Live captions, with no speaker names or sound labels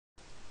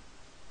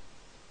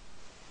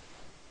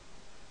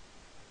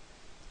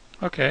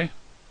Okay.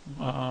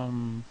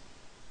 Can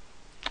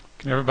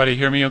everybody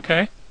hear me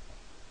okay?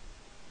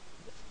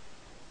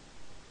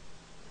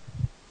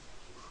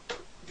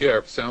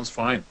 Yeah, sounds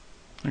fine.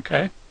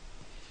 Okay.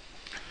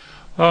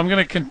 Well, I'm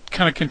going to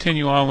kind of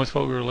continue on with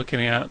what we were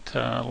looking at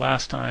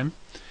last time,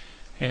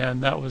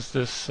 and that was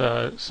this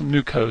some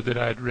new code that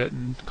I had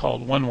written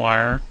called one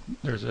wire.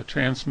 There's a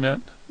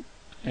transmit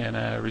and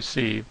a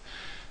receive.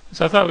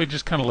 So I thought we'd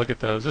just kind of look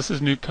at those. This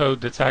is new code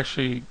that's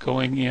actually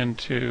going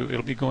into,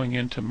 it'll be going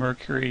into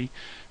Mercury,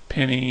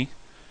 Penny,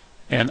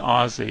 and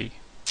Aussie.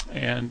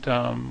 And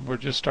we're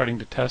just starting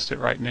to test it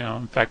right now.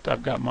 In fact,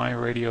 I've got my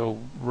radio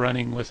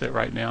running with it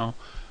right now.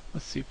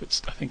 Let's see if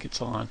it's, I think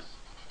it's on.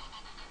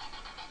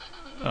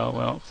 Oh,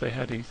 well, if they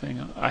had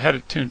anything. I had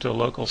it tuned to a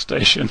local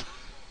station.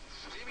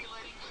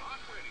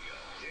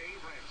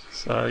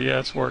 So, yeah,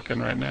 it's working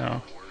right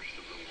now.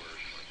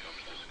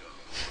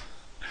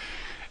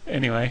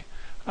 Anyway,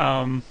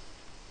 for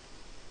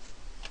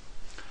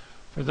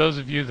those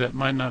of you that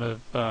might not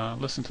have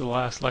listened to the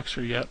last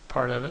lecture yet,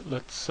 part of it,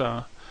 let's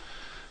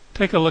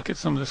take a look at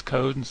some of this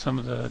code and some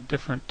of the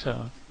different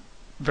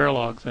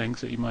Verilog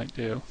things that you might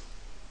do.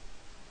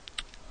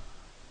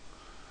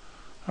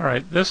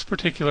 Alright, this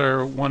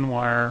particular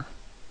one-wire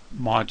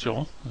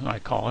module, I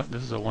call it,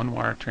 this is a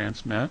one-wire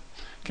transmit.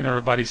 Can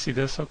everybody see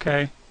this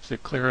okay? Is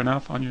it clear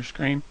enough on your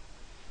screen?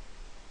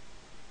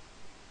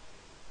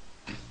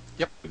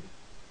 Yep.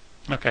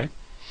 Okay.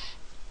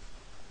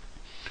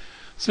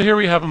 So here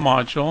we have a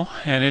module,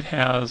 and it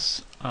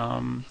has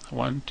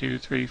 1, 2,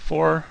 3,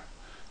 4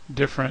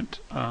 different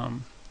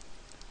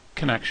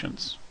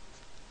connections.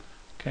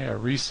 Okay, a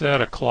reset,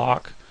 a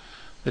clock,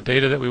 the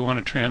data that we want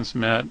to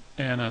transmit,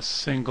 and a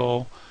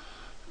single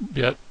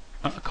bit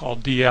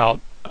called D-out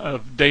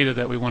of data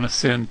that we want to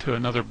send to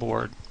another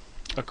board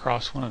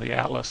across one of the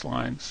Atlas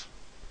lines.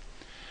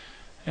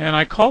 And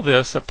I call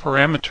this a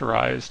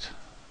parameterized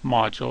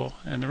module,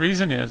 and the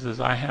reason is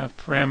I have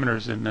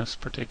parameters in this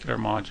particular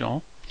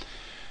module,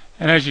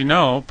 and as you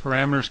know,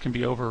 parameters can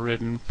be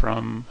overridden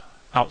from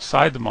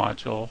outside the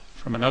module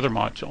from another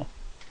module.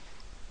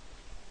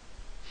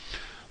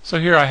 So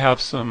here I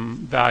have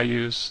some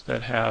values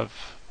that have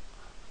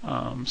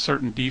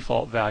certain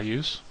default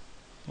values,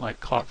 like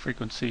clock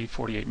frequency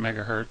 48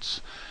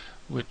 megahertz,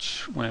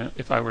 which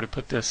if I were to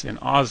put this in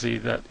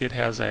Aussie, that it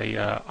has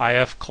a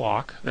IF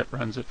clock that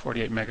runs at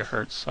 48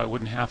 megahertz, so I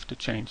wouldn't have to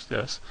change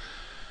this.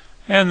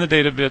 And the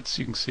data bits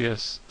you can see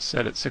is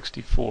set at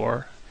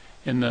 64.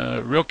 In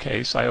the real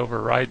case, I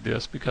override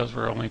this because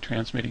we're only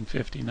transmitting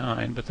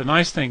 59. But the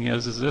nice thing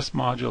is this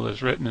module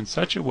is written in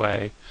such a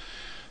way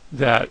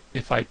that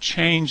if I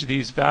change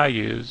these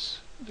values,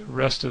 the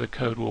rest of the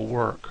code will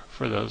work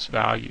for those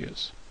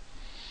values.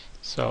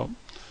 So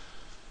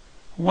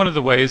one of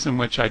the ways in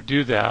which I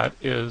do that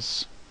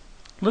is,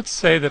 let's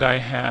say that I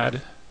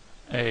had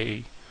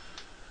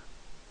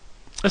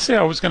let's say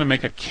I was going to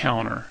make a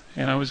counter,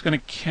 and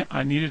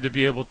I needed to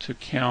be able to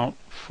count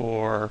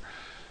for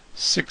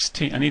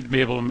 16. I need to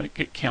be able to make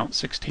it count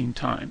 16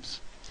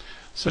 times.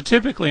 So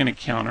typically in a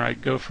counter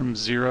I'd go from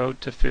 0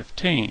 to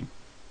 15.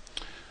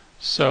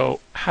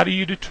 So how do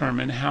you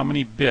determine how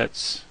many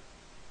bits,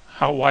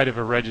 how wide of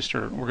a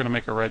register, we're going to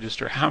make a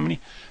register, how many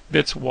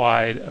bits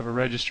wide of a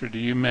register do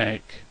you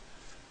make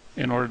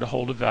in order to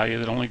hold a value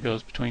that only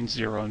goes between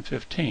 0 and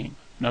 15?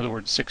 In other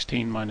words,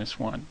 16 minus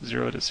 1,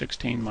 0 to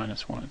 16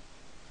 minus 1.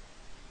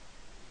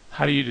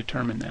 How do you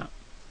determine that?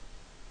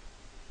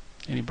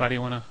 Anybody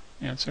want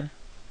to answer?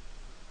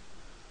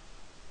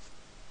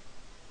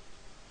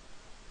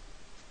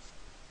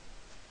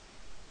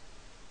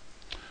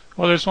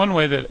 Well, there's one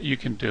way that you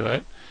can do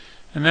it,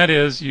 and that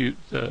is you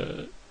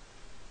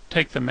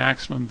take the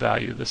maximum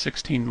value, the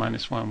 16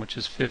 minus 1, which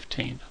is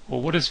 15.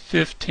 Well, what is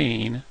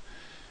 15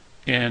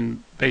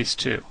 in base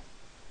 2?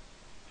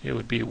 It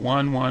would be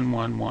 1, 1,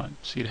 1, 1.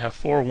 So you'd have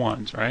 4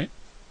 ones, right?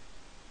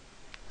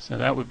 So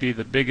that would be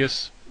the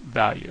biggest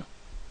value.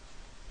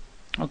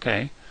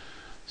 Okay,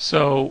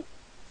 so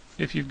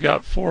if you've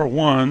got 4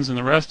 ones and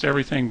the rest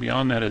everything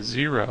beyond that is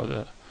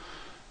 0,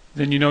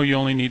 then you know you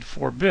only need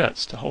 4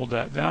 bits to hold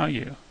that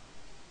value.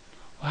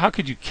 Well, how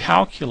could you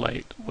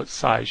calculate what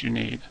size you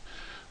need?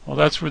 Well,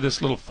 that's where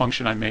this little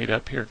function I made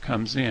up here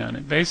comes in.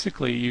 And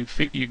basically you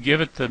give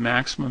it the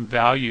maximum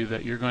value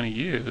that you're going to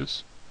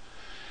use,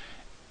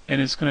 and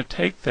it's going to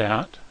take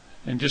that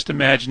and just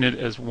imagine it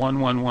as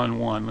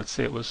 1111. Let's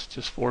say it was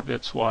just 4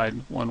 bits wide,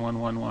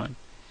 1111.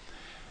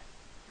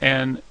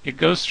 And it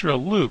goes through a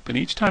loop, and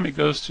each time it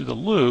goes through the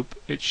loop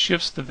it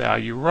shifts the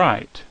value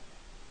right.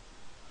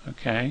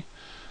 Okay,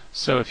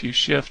 so if you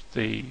shift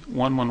the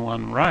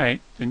 111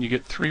 right, then you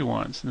get 3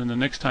 ones, and then the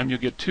next time you'll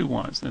get 2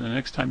 ones, and then the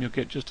next time you'll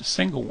get just a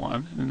single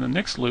one, and in the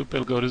next loop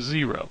it'll go to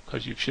 0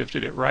 because you've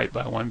shifted it right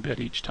by 1 bit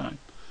each time.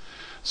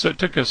 So it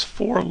took us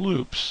 4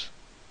 loops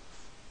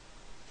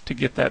to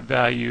get that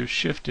value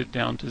shifted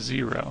down to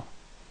 0.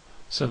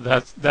 So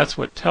that's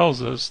what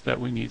tells us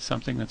that we need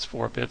something that's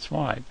 4 bits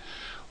wide.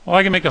 Well,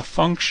 I can make a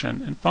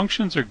function, and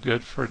functions are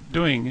good for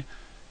doing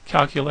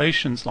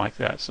calculations like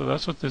that. So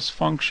that's what this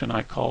function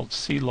I called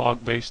C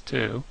log base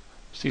 2,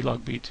 C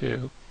log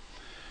B2,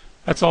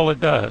 That's all it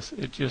does.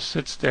 It just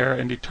sits there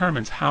and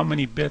determines how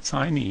many bits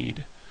I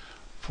need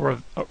for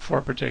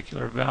a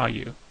particular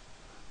value.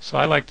 So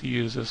I like to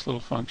use this little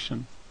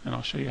function, and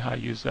I'll show you how I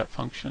use that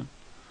function.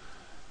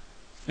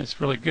 It's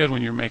really good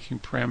when you're making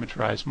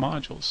parameterized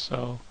modules.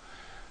 So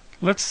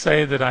let's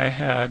say that I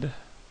had,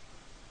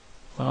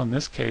 well, in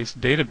this case,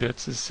 data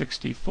bits is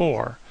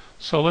 64.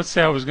 So let's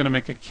say I was going to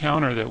make a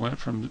counter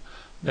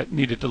that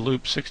needed to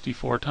loop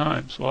 64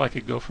 times. Well, I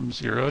could go from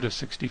 0 to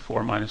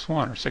 64 minus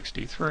 1, or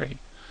 63.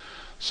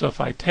 So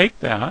if I take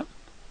that,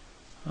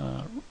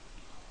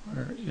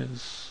 where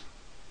is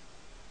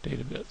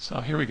data bits?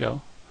 Oh, here we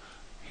go.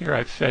 Here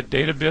I've fed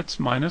data bits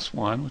minus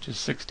 1, which is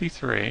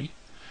 63,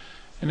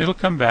 and it'll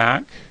come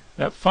back.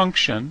 That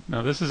function,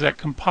 now this is at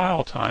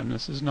compile time,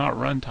 this is not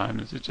runtime,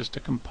 this is just a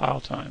compile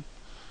time.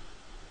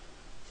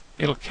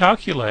 It'll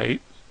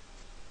calculate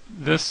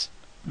this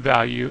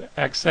value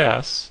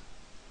XS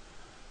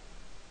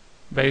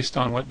based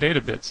on what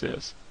data bits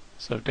is.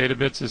 So if data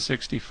bits is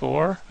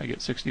 64, I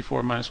get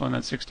 64 minus 1,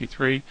 that's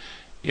 63.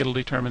 It'll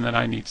determine that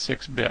I need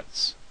 6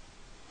 bits.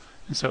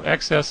 And so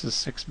XS is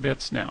 6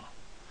 bits now.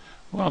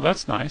 Well,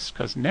 that's nice,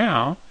 because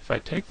now, if I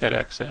take that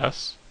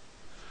XS,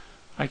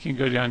 I can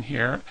go down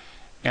here,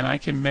 and I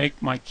can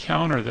make my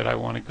counter that I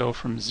want to go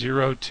from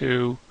 0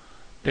 to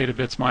data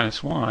bits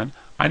minus 1.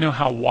 I know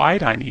how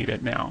wide I need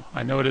it now.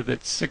 I know that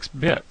it's 6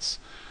 bits.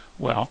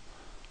 Well,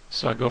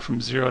 so I go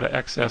from 0 to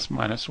XS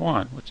minus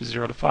 1, which is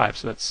 0 to 5,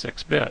 so that's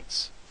 6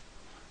 bits.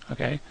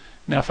 Okay.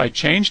 Now if I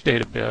change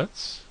data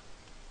bits,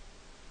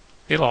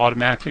 it'll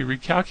automatically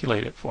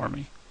recalculate it for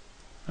me.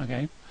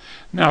 Okay.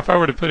 Now if I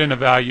were to put in a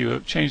value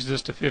of change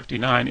this to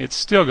 59, it's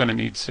still going to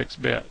need 6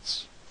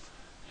 bits.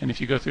 And if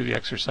you go through the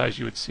exercise,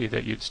 you would see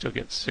that you'd still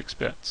get 6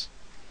 bits.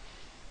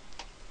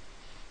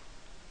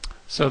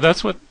 So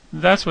that's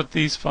what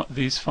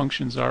these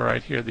functions are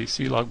right here. These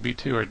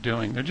clog_b2 are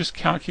doing. They're just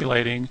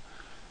calculating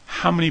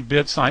how many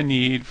bits I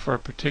need for a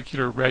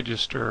particular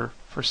register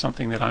for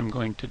something that I'm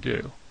going to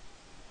do.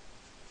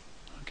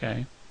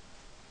 Okay.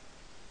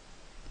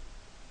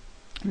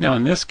 Now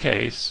in this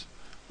case,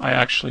 I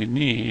actually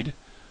need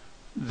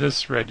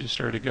this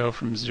register to go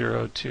from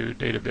 0 to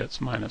data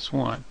bits minus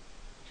 1.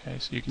 Okay,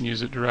 so you can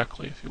use it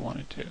directly if you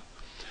wanted to.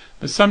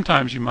 But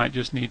sometimes you might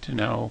just need to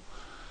know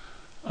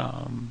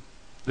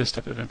this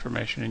type of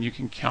information, and you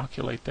can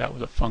calculate that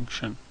with a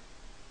function.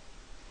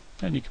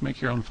 And you can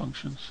make your own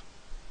functions.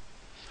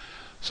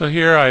 So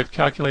here I've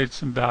calculated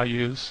some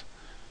values.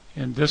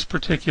 In this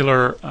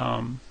particular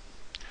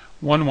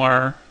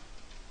one-wire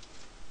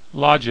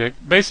logic,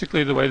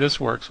 basically the way this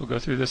works, we'll go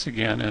through this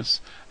again, is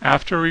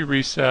after we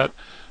reset,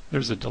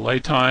 there's a delay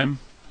time,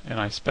 and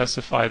I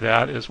specify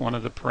that as one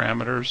of the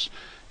parameters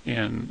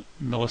in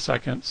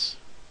milliseconds.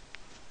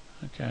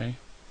 Okay.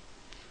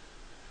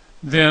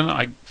 Then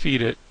I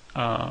feed it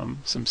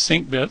some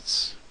sync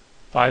bits,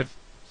 five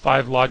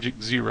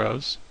logic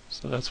zeros.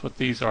 So that's what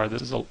these are.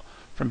 This is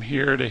from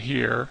here to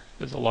here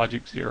is a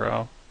logic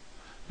 0,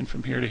 and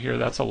from here to here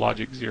that's a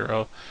logic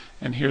 0.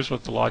 And here's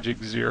what the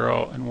logic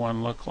 0 and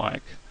 1 look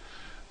like.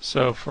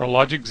 So for a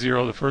logic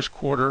 0, the first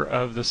quarter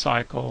of the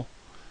cycle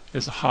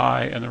is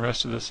high and the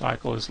rest of the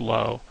cycle is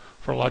low.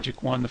 For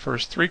logic 1, the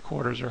first 3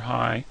 quarters are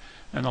high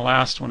and the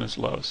last one is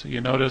low. So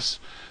you notice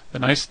the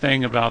nice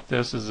thing about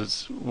this is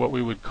it's what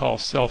we would call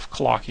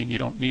self-clocking. You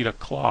don't need a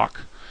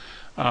clock.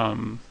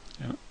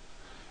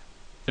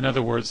 In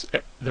other words,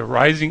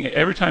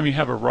 every time you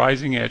have a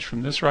rising edge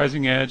from this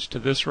rising edge to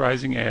this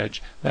rising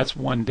edge, that's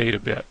one data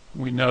bit.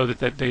 We know that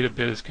that data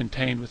bit is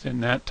contained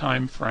within that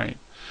time frame.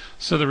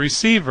 So the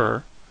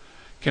receiver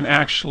can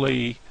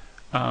actually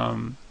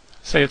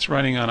say it's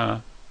running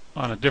on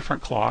a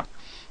different clock.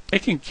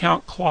 It can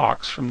count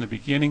clocks from the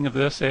beginning of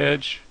this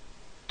edge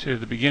to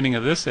the beginning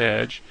of this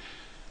edge,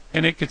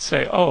 and it could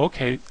say, oh,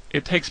 okay,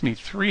 it takes me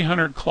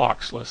 300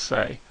 clocks, let's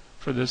say,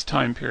 for this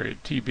time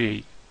period,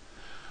 TB.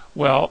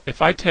 Well,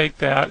 if I take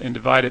that and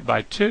divide it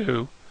by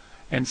 2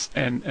 and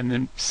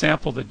then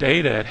sample the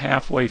data at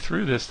halfway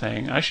through this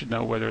thing, I should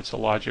know whether it's a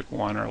logic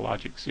 1 or a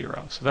logic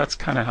 0. So that's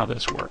kind of how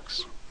this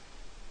works.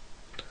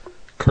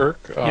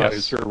 Kirk, Yes.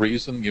 Is there a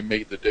reason you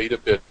made the data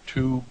bit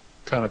 2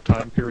 kind of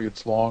time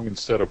periods long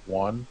instead of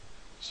 1,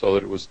 so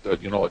that it was a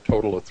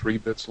total of 3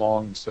 bits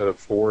long instead of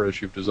 4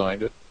 as you've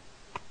designed it?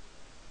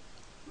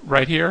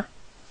 Right here?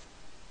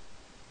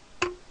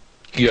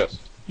 Yes.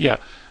 Yeah.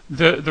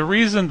 The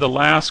reason the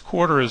last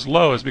quarter is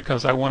low is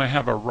because I want to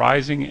have a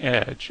rising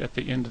edge at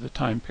the end of the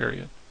time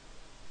period.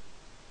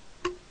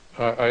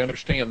 I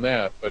understand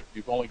that, but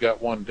you've only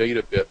got 1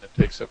 data bit and it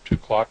takes up 2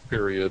 clock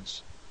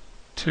periods.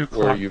 2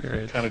 clock where you've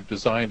periods. kind of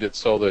designed it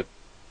so that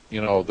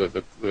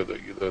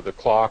the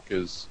clock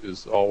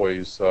is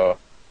always the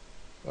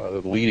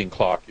leading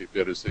clock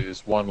bit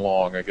is 1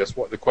 long. I guess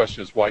the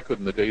question is, why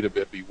couldn't the data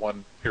bit be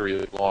 1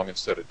 period long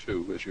instead of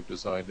 2 as you've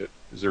designed it?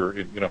 Is there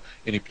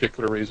any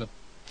particular reason?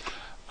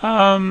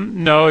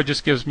 No, it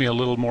just gives me a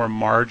little more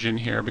margin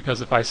here,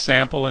 because if I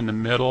sample in the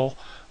middle,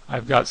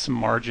 I've got some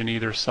margin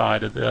either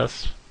side of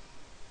this.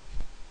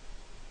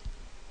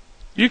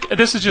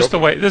 This is just the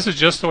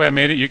way I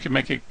made it. You can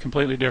make it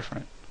completely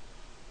different.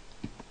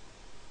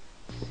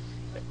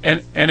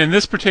 And in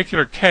this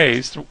particular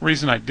case, the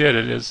reason I did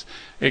it is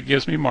it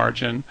gives me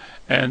margin,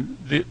 and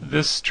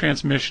this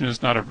transmission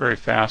is not a very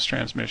fast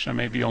transmission. I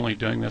may be only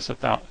doing this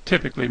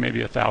typically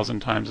maybe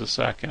 1,000 times a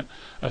second,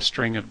 a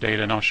string of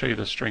data, and I'll show you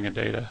the string of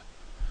data.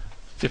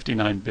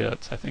 59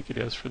 bits, I think it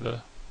is, for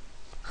the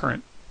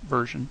current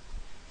version.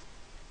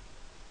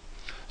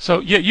 So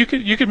yeah, you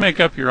could make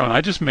up your own.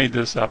 I just made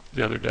this up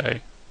the other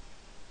day.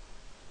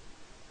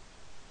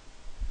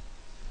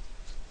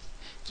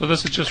 So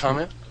this is just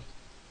comment.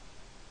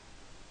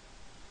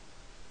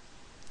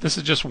 This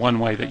is just one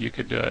way that you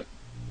could do it.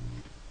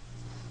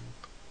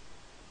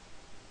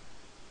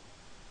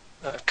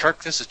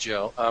 Kirk, this is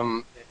Joe.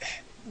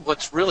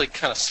 What's really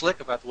kind of slick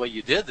about the way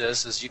you did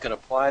this is you can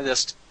apply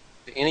this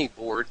to any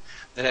board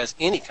that has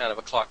any kind of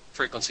a clock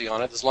frequency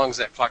on it, as long as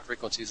that clock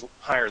frequency is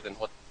higher than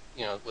what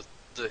what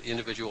the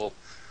individual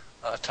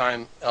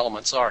time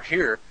elements are.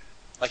 Here,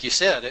 like you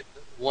said,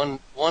 one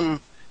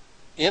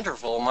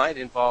interval might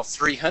involve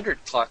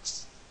 300 clock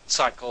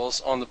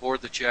cycles on the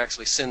board that you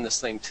actually send this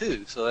thing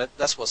to. So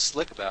that's what's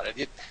slick about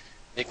it.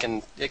 It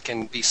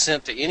can be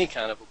sent to any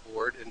kind of a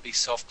board and be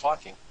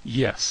self-clocking.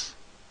 Yes.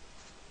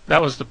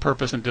 That was the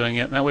purpose in doing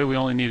it. And that way we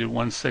only needed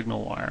one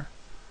signal wire.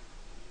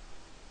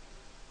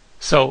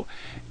 So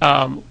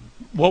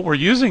what we're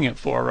using it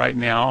for right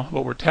now,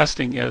 what we're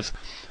testing is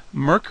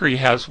Mercury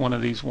has one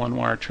of these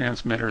one-wire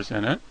transmitters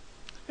in it.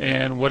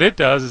 And what it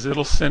does is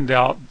it'll send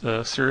out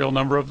the serial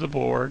number of the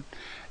board,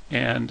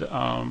 and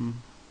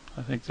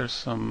I think there's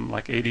some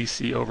like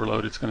ADC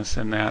overload. It's going to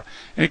send that,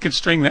 and it can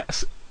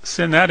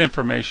send that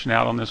information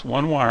out on this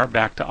one wire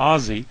back to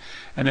Aussie,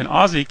 and then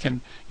Aussie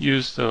can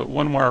use the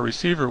one wire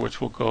receiver, which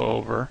we'll go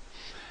over,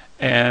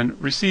 and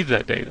receive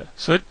that data.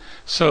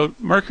 So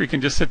Mercury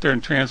can just sit there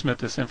and transmit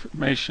this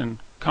information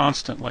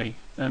constantly,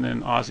 and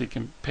then Aussie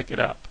can pick it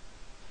up.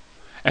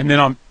 And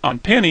then on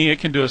Penny, it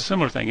can do a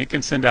similar thing. It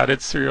can send out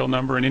its serial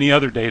number and any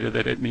other data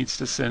that it needs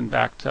to send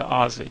back to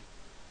Aussie,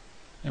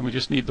 and we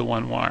just need the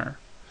one wire.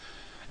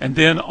 And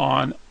then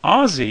on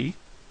Aussie,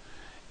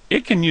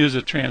 it can use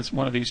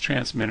one of these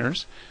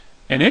transmitters,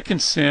 and it can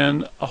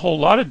send a whole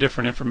lot of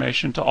different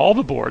information to all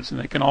the boards, and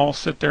they can all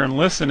sit there and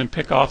listen and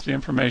pick off the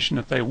information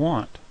that they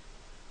want.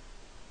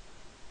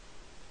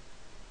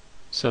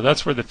 So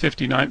that's where the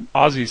 59,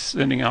 Aussie's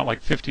sending out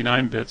like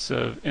 59 bits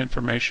of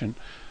information.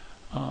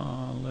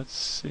 Let's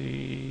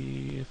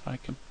see if I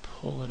can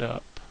pull it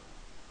up.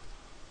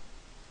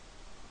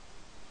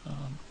 I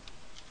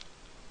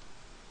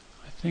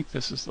think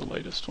this is the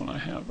latest one I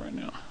have right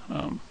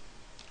now.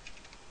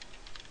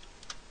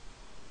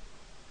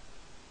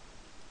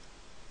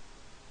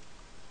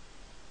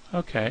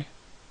 Okay,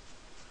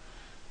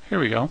 here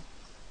we go.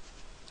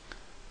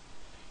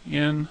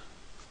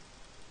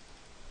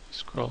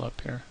 Scroll up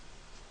here.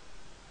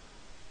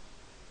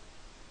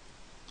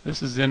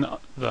 This is in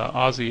the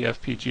Aussie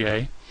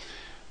FPGA.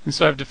 And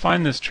so I've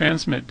defined this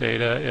transmit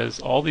data as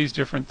all these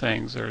different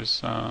things.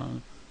 There's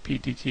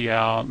PTT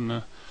out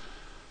and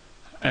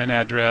an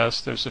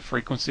address. There's a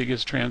frequency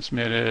gets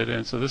transmitted.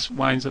 And so this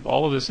winds up,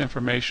 all of this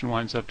information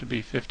winds up to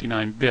be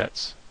 59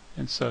 bits.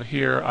 And so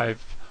here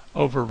I've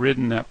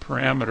overridden that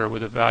parameter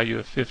with a value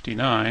of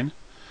 59.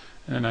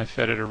 And then I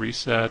fed it a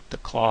reset, the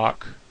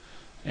clock,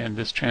 and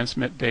this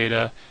transmit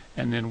data,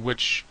 and then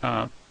which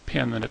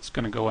pin that it's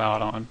going to go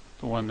out on.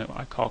 The one that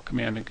I call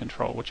command and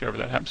control, whichever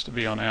that happens to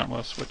be on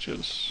Atlas, which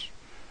is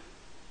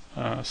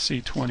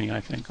C20,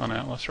 I think, on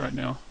Atlas right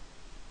now.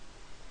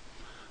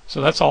 So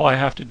that's all I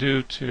have to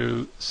do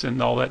to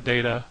send all that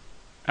data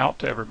out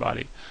to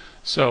everybody.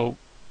 So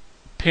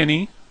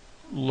Penny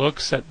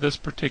looks at this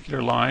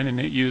particular line, and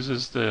it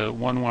uses the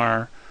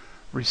one-wire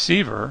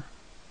receiver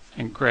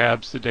and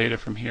grabs the data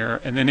from here,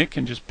 and then it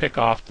can just pick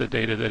off the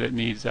data that it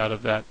needs out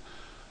of that,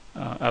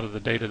 out of the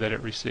data that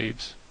it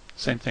receives.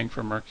 Same thing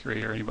for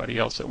Mercury or anybody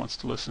else that wants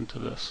to listen to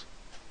this.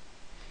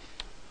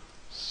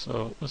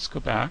 So let's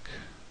go back.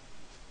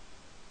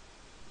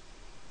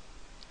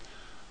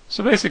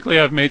 So basically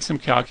I've made some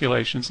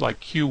calculations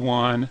like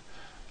Q1.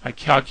 I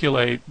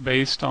calculate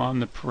based on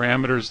the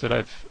parameters that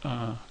I've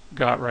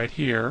got right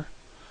here.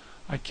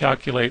 I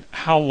calculate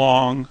how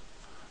long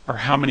or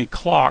how many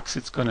clocks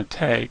it's going to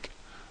take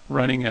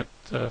running at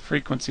the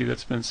frequency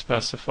that's been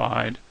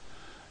specified,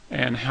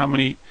 and how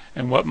many,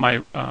 and what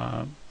my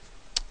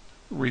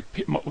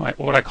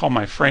what I call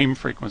my frame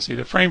frequency.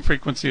 The frame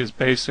frequency is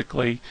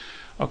basically,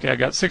 okay, I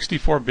got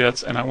 64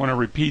 bits and I want to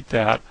repeat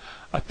that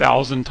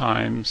 1,000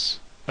 times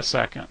a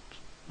second.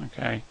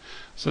 Okay,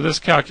 so this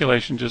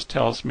calculation just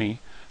tells me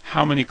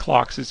how many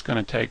clocks it's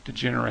going to take to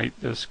generate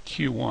this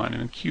Q1,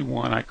 and in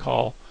Q1 I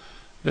call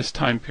this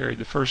time period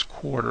the first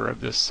quarter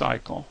of this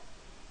cycle.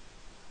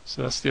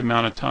 So that's the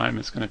amount of time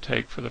it's going to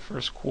take for the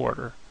first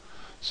quarter.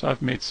 So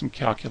I've made some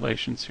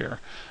calculations here.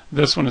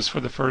 This one is for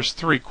the first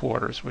 3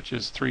 quarters, which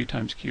is 3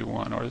 times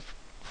Q1, or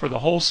for the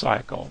whole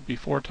cycle, be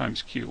 4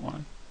 times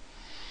Q1.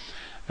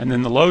 And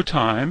then the low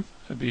time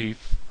would be,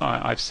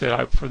 I've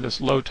said for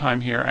this low time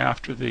here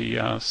after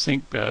the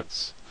sync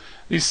bits.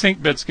 These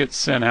sync bits get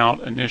sent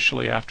out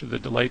initially after the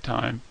delay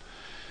time,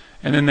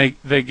 and then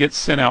they get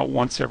sent out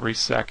once every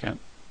second.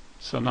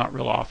 so not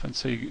real often.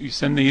 So you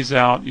send these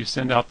out, you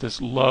send out this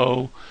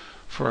low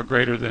for a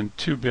greater than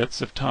 2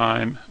 bits of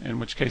time, in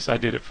which case I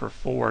did it for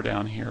 4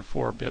 down here,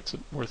 4 bits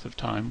worth of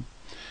time.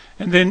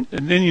 And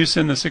then you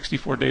send the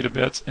 64 data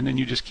bits, and then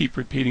you just keep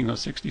repeating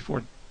those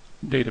 64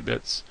 data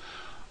bits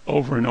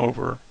over and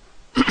over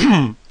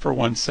for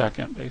 1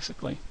 second,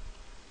 basically.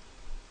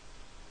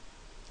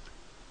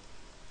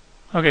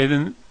 Okay,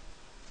 then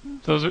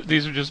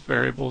these are just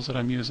variables that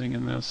I'm using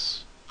in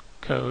this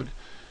code,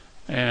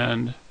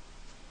 and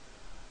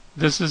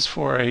this is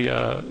for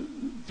a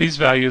these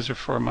values are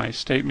for my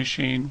state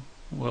machine.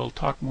 We'll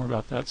talk more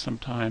about that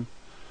sometime.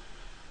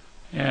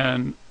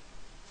 And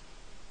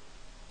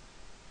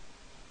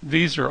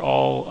these are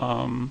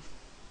all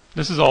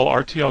this is all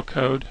RTL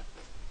code.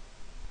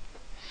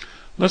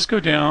 Let's go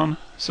down.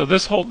 So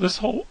this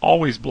whole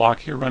always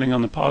block here running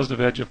on the positive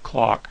edge of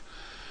clock,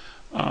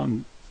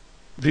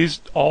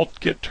 these all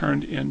get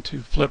turned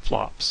into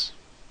flip-flops,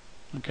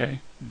 okay?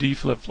 D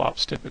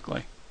flip-flops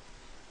typically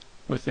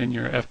within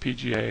your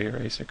FPGA or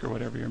ASIC or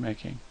whatever you're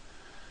making.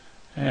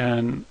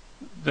 And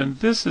then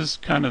this is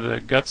kind of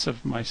the guts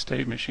of my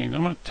state machine.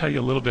 I'm going to tell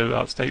you a little bit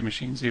about state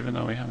machines, even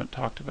though we haven't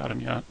talked about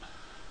them yet.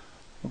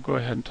 We'll go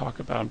ahead and talk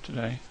about them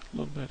today a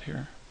little bit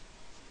here.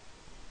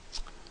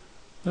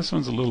 This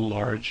one's a little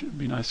large. It'd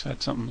be nice if I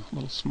had something a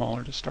little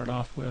smaller to start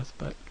off with,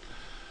 but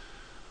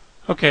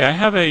okay, I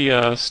have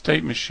a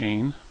state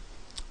machine,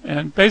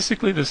 and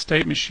basically the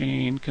state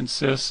machine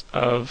consists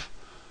of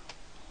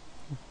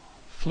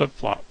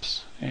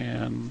flip-flops,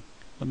 and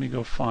let me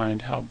go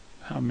find how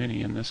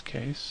many in this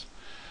case.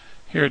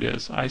 Here it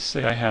is. I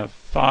say I have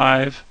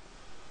 5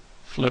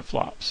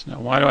 flip-flops. Now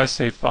why do I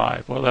say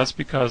 5? Well, that's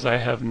because I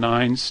have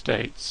 9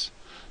 states.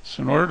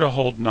 So in order to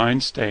hold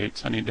 9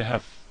 states, I need to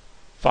have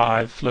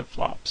 5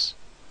 flip-flops.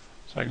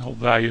 So I can hold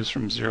values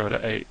from 0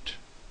 to 8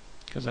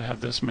 because I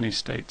have this many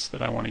states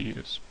that I want to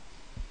use.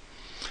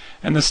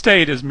 And the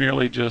state is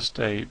merely just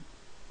a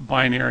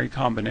binary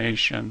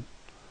combination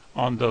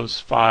on those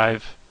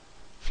 5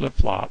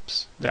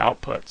 flip-flops, the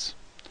outputs.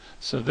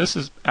 So this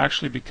is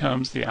actually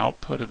becomes the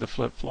output of the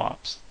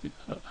flip-flops,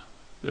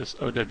 this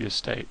OW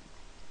state.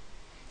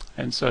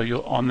 And so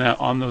you'll on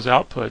those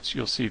outputs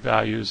you'll see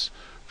values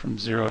from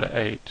 0 to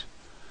 8.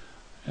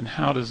 And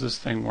how does this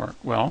thing work?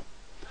 Well,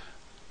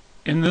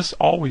 in this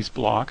always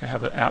block I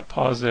have an at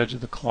pause edge of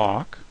the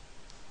clock.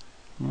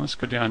 And let's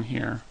go down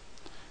here.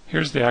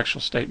 Here's the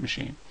actual state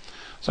machine.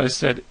 So I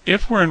said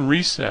if we're in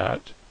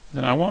reset,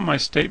 then I want my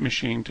state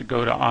machine to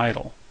go to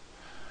idle.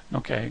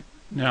 Okay,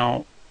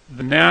 now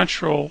the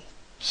natural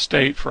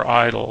state for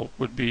idle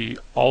would be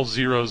all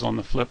zeros on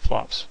the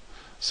flip-flops,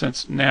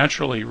 since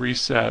naturally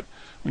reset,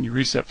 when you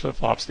reset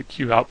flip-flops, the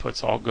Q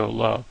outputs all go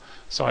low.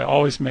 So I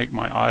always make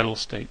my idle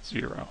state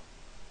 0.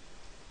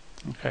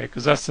 Okay,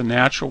 because that's the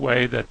natural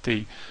way that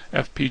the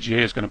FPGA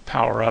is going to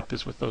power up,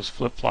 is with those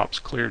flip-flops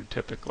cleared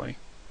typically.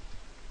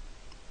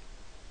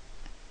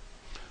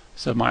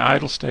 So my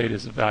idle state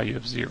is a value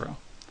of 0.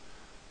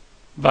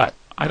 But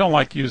I don't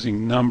like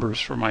using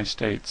numbers for my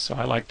states, so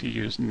I like to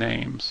use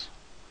names.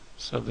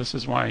 So this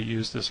is why I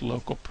use this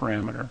local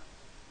parameter.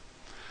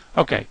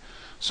 Okay,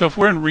 so if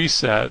we're in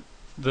reset,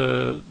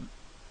 the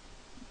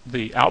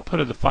output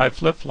of the 5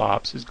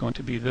 flip-flops is going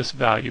to be this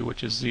value,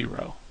 which is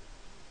 0.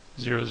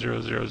 0,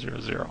 0, 0, 0,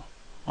 0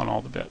 on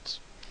all the bits.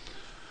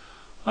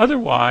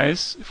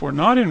 Otherwise, if we're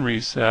not in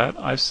reset,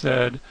 I've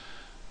said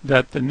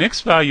that the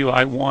next value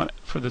I want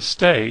for the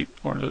state,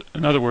 or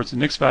in other words, the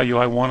next value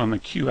I want on the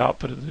Q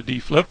output of the D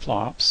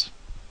flip-flops,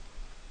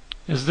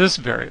 is this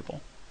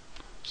variable.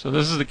 So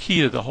this is the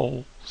key to the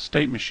whole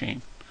state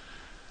machine,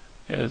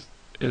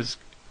 is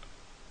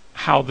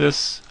how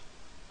this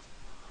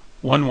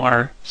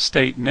one-wire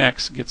state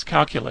next gets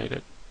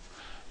calculated.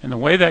 And the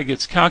way that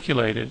gets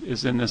calculated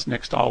is in this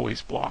next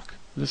always block.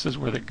 This is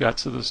where the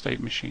guts of the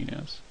state machine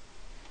is.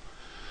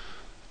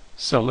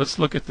 So let's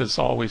look at this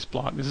always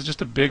block. This is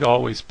just a big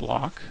always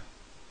block.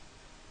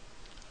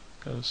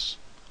 Goes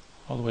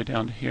all the way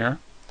down to here.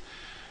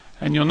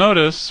 And you'll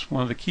notice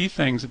one of the key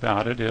things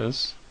about it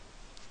is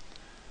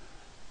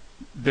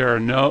there are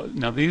no,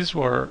 now these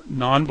were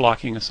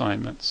non-blocking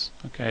assignments.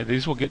 Okay,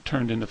 these will get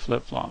turned into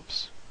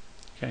flip-flops.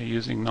 Okay,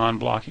 using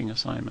non-blocking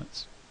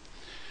assignments.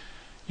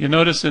 You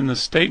notice in the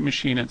state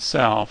machine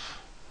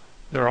itself,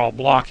 they're all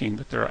blocking,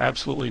 but there are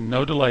absolutely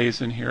no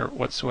delays in here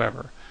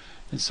whatsoever.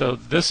 And so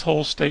this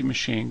whole state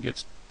machine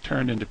gets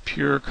turned into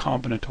pure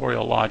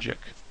combinatorial logic.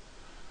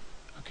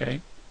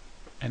 Okay,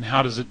 and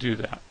how does it do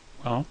that?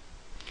 Well,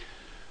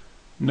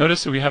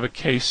 notice that we have a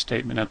case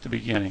statement at the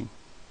beginning.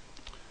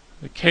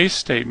 The case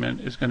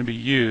statement is going to be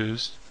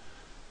used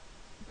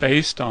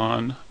based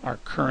on our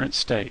current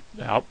state,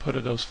 the output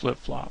of those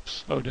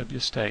flip-flops, OW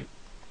state.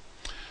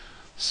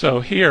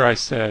 So here I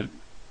said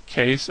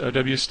case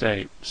OW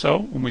state. So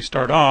when we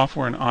start off,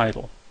 we're in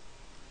idle.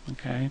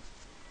 Okay.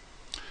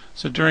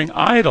 So during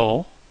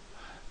idle,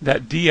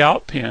 that D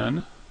out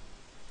pin,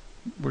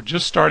 we're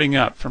just starting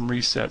up from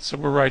reset. So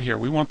we're right here.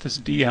 We want this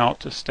D out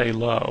to stay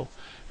low,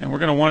 and we're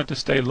going to want it to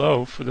stay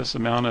low for this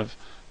amount of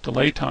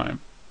delay time.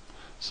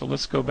 So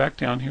let's go back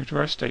down here to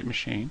our state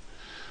machine.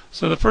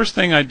 So the first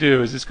thing I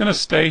do is it's going to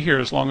stay here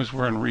as long as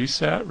we're in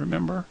reset,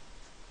 remember?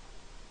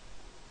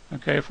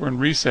 Okay, if we're in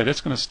reset,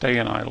 it's going to stay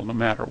in idle no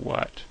matter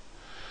what.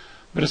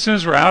 But as soon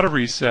as we're out of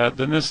reset,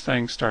 then this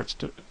thing starts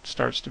to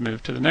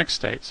move to the next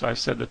state. So I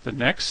said that the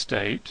next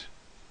state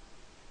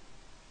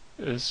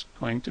is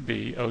going to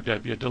be OW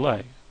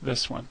delay,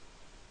 this one.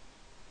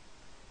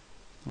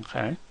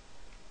 Okay.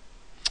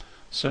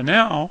 So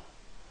now,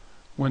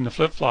 when the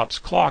flip-flops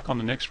clock on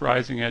the next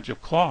rising edge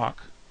of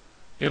clock,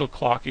 it'll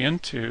clock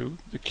into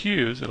the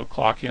cues, it'll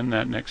clock in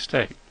that next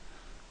state,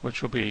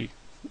 which will be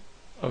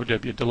OW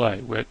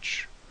delay,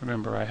 which,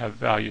 remember, I have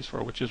values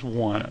for, which is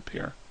 1 up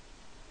here.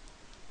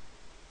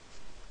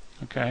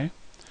 Okay?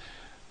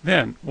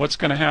 Then, what's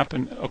going to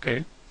happen?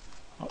 Okay,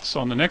 so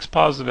on the next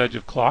positive edge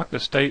of clock, the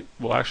state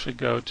will actually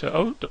go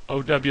to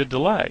OW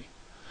delay.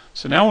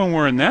 So now when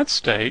we're in that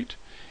state,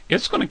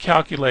 it's going to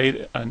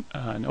calculate an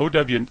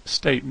OW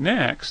state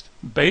next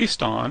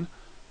based on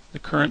the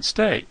current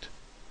state.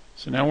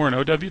 So now we're in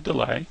OW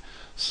delay.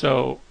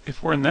 So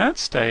if we're in that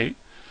state,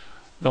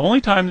 the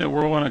only time that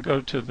we're going to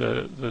go to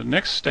the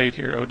next state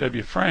here,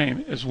 OW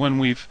frame, is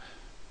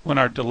when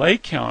our delay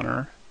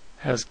counter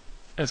has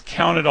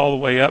counted all the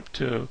way up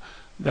to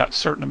that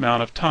certain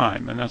amount of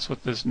time, and that's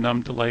what this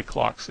num delay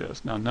clocks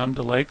is. Now num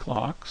delay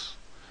clocks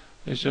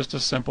is just a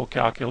simple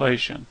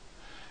calculation.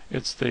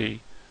 It's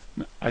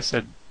I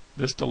said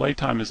this delay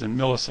time is in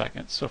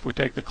milliseconds. So if we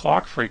take the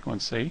clock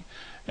frequency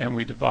and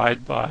we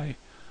divide by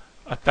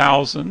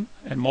 1,000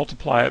 and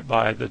multiply it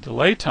by the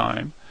delay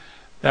time,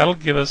 that'll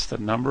give us the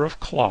number of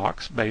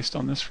clocks based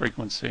on this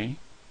frequency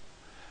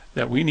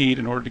that we need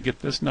in order to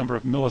get this number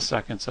of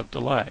milliseconds of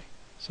delay.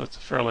 So it's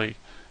a fairly,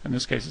 in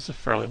this case, it's a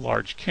fairly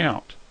large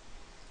count.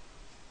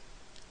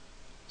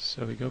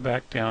 So we go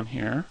back down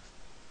here.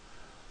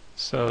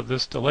 So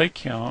this delay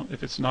count,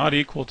 if it's not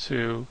equal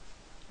to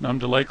num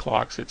delay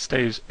clocks, it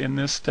stays in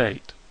this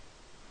state,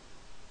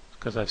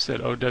 because I've said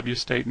OW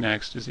state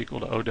next is equal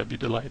to OW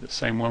delay, the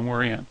same one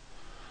we're in.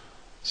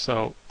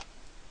 So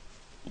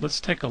let's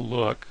take a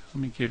look.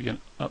 Let me give you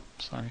let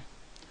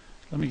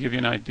me give you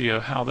an idea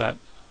of how that,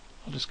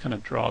 I'll just kind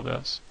of draw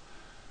this.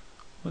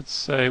 Let's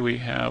say we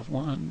have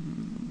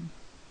 1,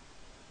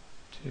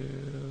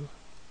 2,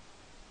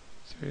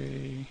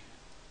 3,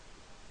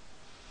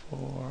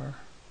 4,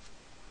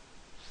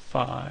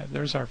 5.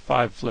 There's our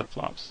 5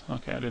 flip-flops.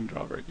 Okay, I didn't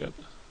draw very good.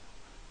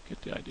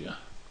 Get the idea.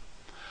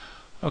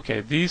 Okay,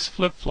 these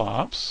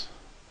flip-flops,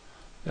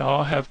 they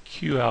all have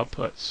Q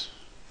outputs.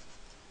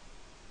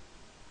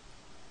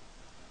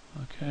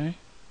 Okay.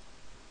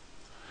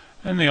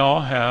 And they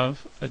all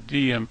have a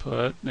D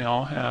input. They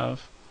all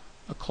have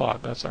a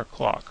clock. That's our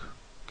clock.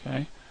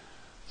 Okay.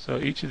 So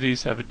each of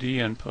these have a D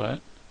input.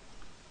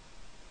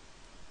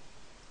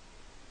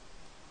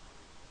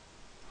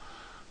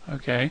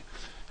 Okay.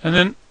 And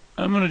then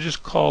I'm going to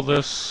just call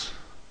this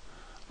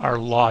our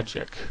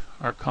logic,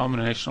 our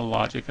combinational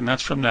logic, and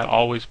that's from that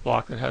always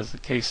block that has the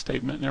case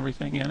statement and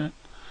everything in it.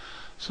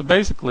 So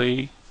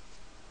basically,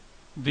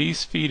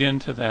 these feed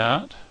into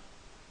that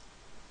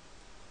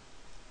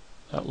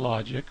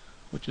logic,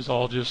 which is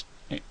all just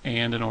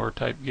AND and OR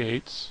type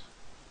gates.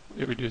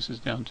 It reduces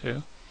down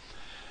to.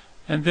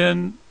 And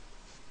then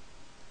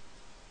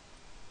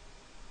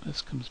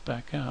this comes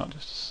back out.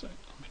 Just a sec.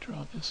 Let me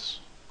draw this.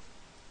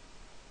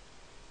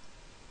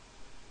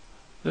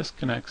 This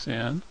connects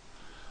in.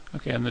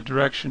 Okay, and the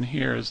direction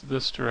here is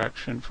this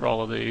direction for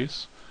all of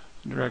these.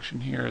 The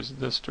direction here is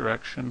this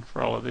direction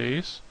for all of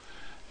these.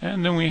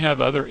 And then we have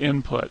other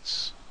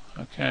inputs.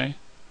 Okay.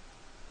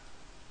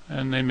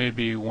 And they may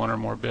be 1 or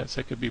more bits.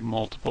 They could be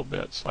multiple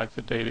bits, like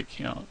the data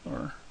count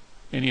or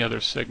any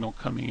other signal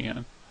coming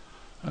in.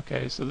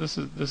 Okay, so this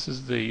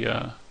is the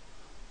let's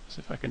see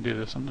if I can do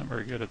this. I'm not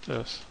very good at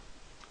this.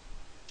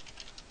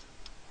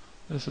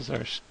 This is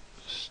our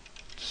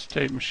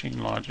state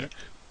machine logic.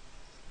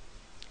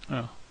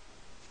 Oh.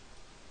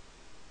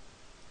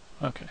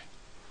 Okay.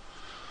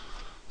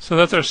 So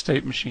that's our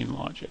state machine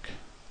logic.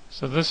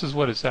 So this is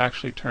what it's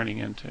actually turning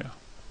into.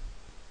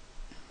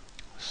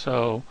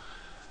 So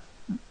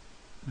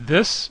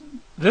this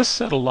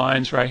set of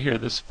lines right here,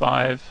 this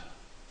 5,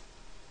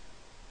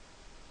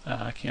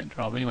 I can't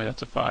draw, but anyway,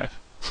 that's a 5.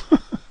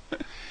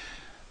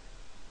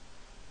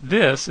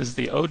 This is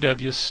the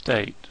OW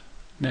state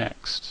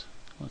next.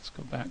 Let's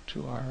go back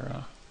to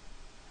our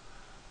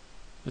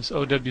this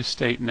OW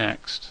state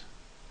next.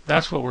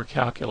 That's what we're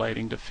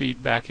calculating to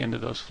feed back into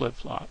those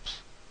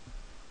flip-flops.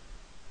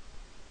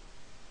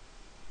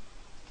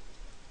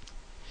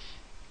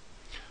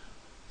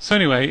 So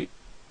anyway,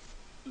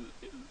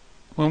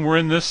 when we're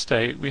in this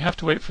state, we have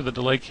to wait for the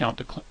delay count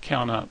to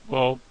count up.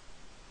 Well,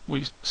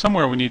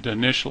 somewhere we need to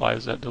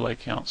initialize that delay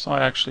count, so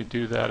I actually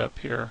do that up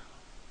here.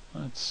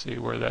 Let's see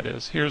where that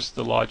is. Here's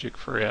the logic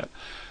for it.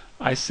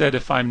 I said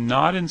if I'm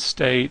not in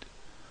state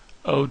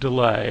O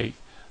delay,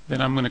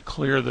 then I'm going to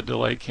clear the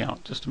delay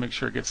count just to make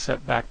sure it gets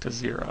set back to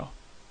 0.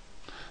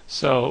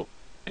 So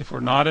if we're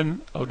not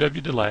in OW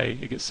delay,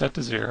 it gets set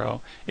to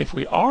 0. If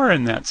we are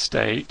in that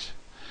state,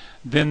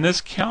 then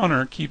this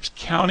counter keeps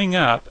counting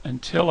up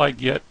until I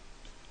get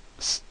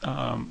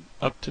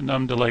up to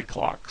num delay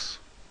clocks.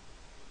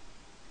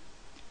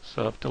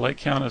 So if delay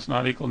count is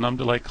not equal to num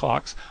delay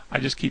clocks, I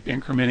just keep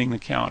incrementing the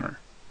counter.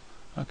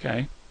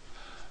 Okay,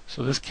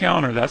 so this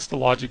counter, that's the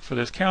logic for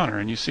this counter,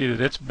 and you see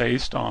that it's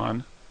based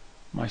on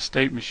my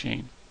state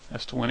machine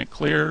as to when it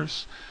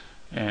clears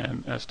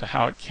and as to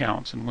how it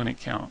counts and when it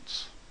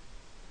counts.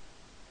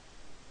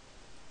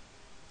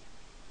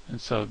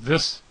 And so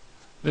this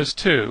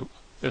too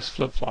is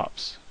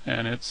flip-flops,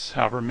 and it's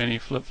however many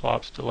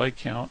flip-flops delay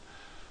count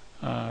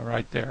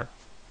right there.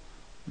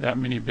 That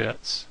many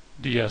bits,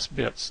 DS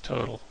bits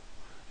total.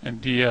 And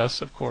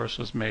DS, of course,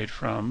 was made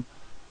from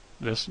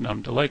this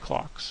num delay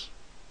clocks.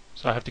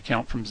 So I have to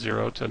count from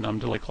 0 to num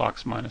delay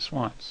clocks minus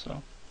 1.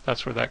 So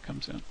that's where that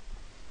comes in.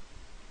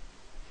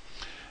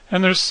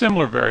 And there's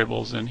similar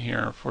variables in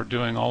here for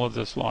doing all of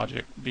this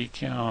logic. B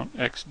count,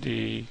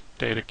 XD,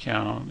 data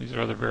count, these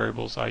are other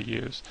variables I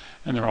use.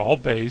 And they're all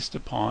based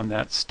upon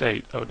that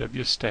state,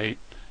 OW state,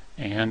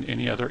 and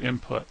any other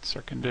inputs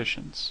or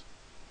conditions.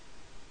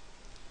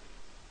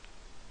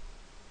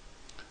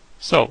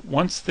 So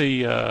once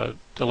the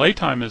delay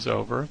time is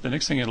over, the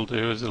next thing it'll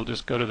do is it'll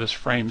just go to this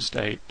frame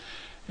state.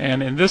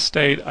 And in this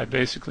state, I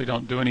basically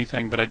don't do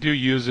anything, but I do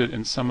use it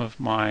in some of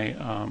my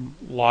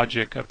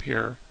logic up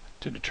here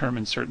to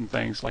determine certain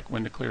things, like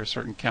when to clear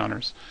certain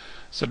counters.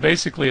 So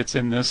basically it's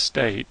in this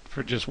state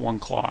for just one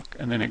clock,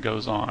 and then it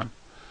goes on.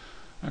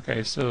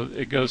 Okay, so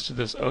it goes to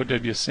this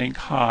OW sync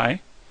high,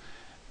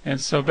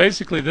 and so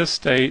basically this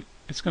state,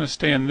 it's going to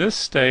stay in this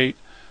state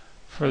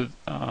for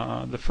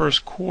the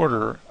first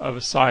quarter of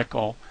a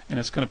cycle, and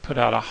it's going to put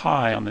out a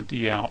high on the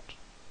D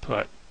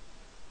output.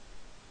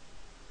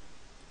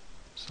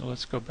 So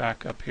let's go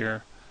back up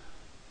here.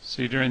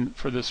 See,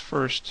 for this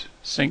first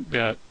sync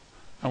bit,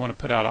 I want to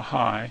put out a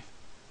high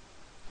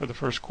for the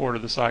first quarter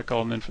of the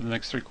cycle, and then for the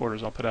next 3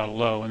 quarters I'll put out a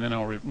low, and then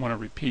I'll want to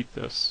repeat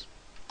this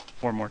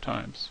 4 more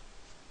times.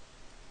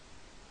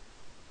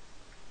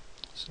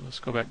 So let's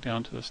go back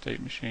down to the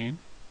state machine.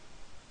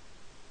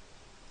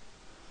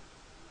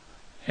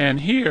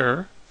 And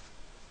here,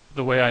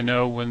 the way I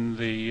know when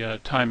the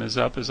time is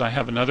up is I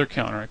have another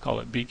counter. I call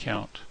it B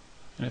count.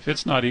 And if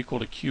it's not equal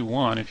to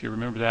Q1, if you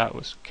remember that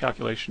was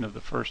calculation of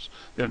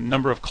the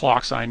number of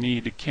clocks I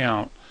need to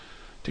count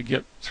to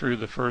get through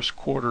the first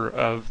quarter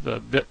of the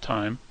bit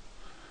time.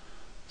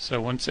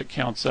 So once it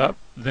counts up,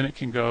 then it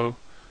can go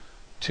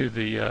to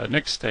the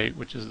next state,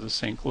 which is the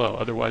sync low.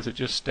 Otherwise it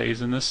just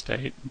stays in this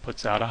state and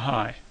puts out a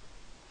high.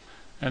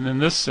 And then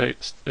this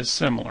state is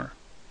similar.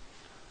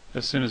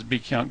 As soon as B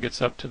count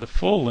gets up to the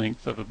full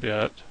length of a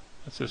bit,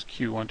 that says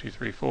Q1, 2,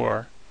 3,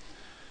 4,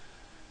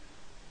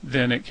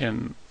 then it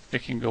can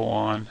go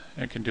on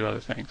and can do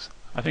other things.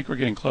 I think we're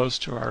getting close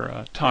to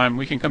our time.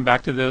 We can come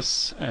back to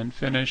this and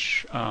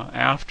finish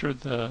after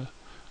the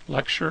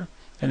lecture,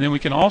 and then we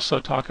can also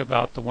talk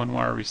about the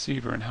one-wire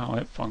receiver and how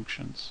it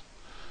functions.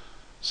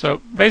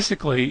 So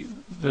basically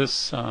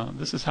this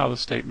is how the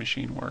state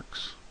machine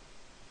works.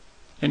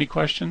 Any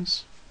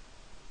questions?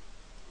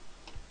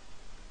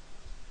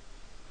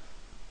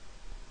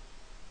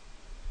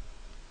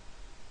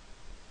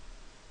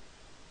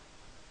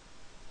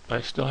 Do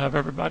I still have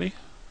everybody?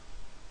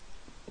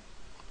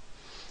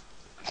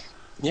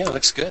 Yeah,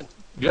 looks good.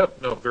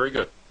 Yep, no, very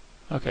good.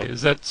 Okay,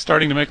 is that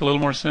starting to make a little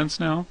more sense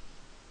now?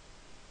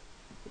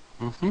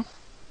 Mm-hmm.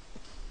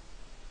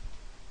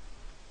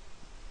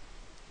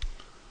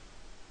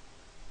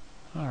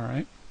 All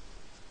right.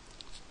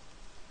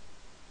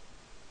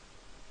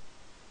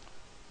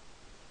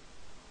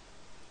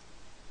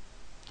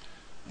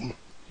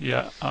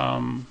 Yeah,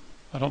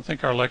 I don't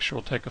think our lecture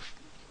will take a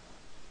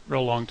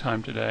real long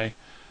time today,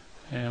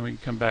 and we can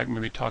come back and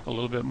maybe talk a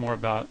little bit more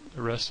about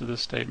the rest of the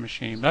state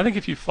machine. But I think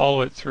if you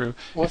follow it through,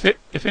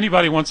 if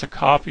anybody wants a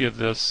copy of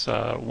this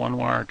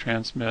one-wire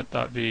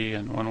transmit.v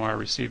and one-wire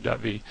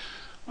receive.v,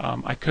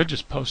 I could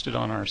just post it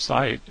on our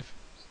site.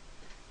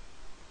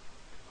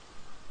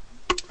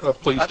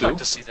 Please do. I'd like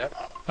to see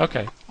that.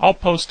 Okay, I'll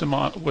post them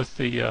on with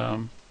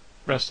the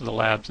rest of the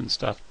labs and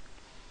stuff.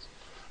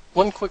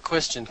 One quick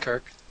question,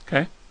 Kirk.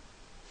 Okay.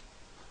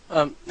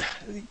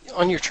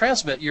 On your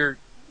transmit,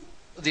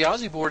 the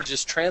Aussie board is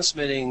just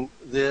transmitting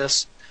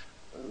this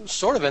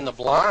sort of in the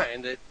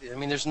blind. I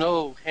mean, there's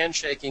no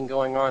handshaking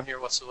going on here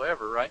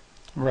whatsoever, right?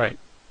 Right.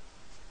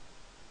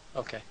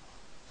 Okay.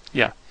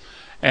 Yeah.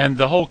 And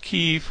the whole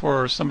key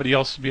for somebody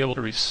else to be able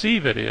to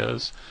receive it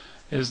is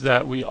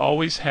that we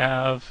always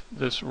have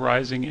this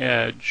rising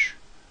edge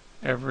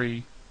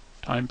every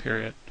time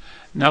period.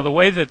 Now the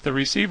way that the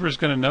receiver is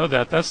going to know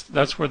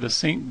that's where the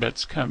sync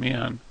bits come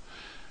in.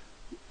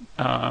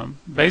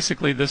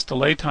 Basically this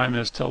delay time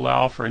is to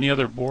allow for any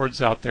other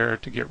boards out there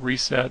to get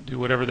reset, do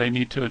whatever they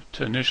need to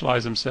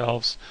initialize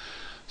themselves,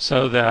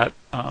 so that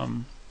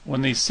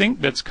when these sync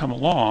bits come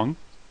along,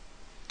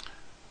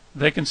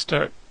 they can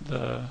start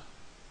the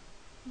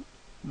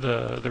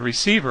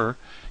receiver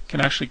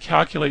can actually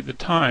calculate the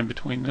time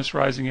between this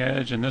rising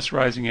edge and this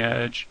rising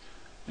edge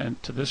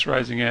and to this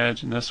rising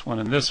edge and this one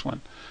and this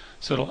one.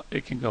 So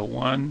it can go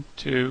 1,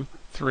 2,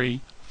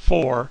 3,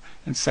 4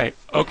 and say,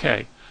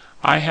 okay,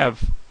 I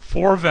have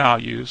 4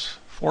 values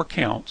 4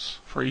 counts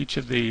for each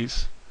of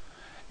these,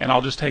 and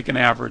I'll just take an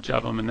average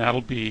of them, and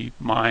that'll be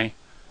my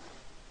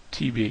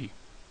TB.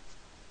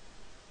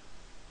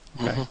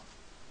 Okay.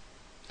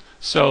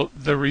 So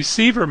the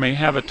receiver may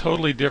have a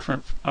totally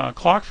different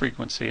clock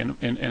frequency, and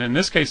in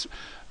this case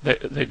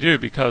they do,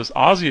 because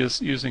Ozzy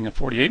is using a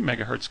 48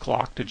 megahertz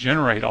clock to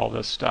generate all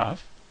this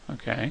stuff.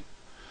 Okay.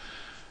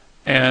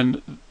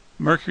 And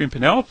Mercury and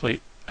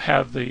Penelope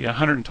have the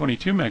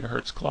 122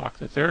 megahertz clock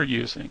that they're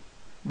using.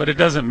 But it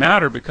doesn't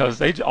matter,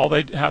 because all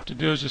they have to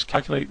do is just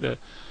calculate the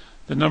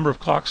number of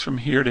clocks from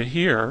here to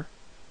here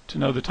to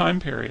know the time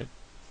period.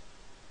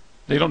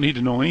 They don't need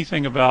to know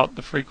anything about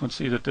the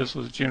frequency that this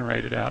was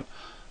generated at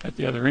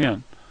the other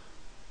end.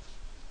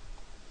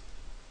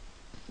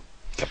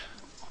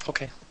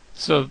 Okay.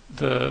 So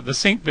the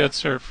sync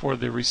bits are for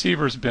the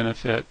receiver's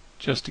benefit,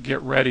 just to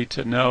get ready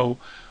to know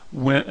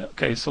when.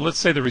 Okay, so let's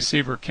say the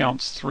receiver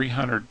counts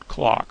 300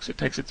 clocks. It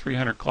takes it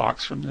 300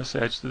 clocks from this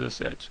edge to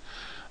this edge.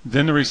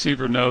 Then the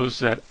receiver knows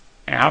that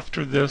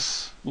after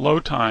this low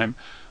time,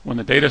 when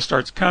the data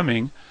starts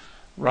coming,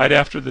 right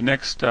after the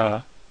next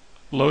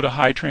low to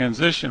high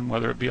transition,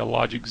 whether it be a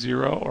logic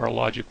 0 or a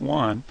logic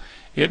 1,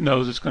 it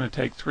knows it's going to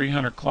take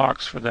 300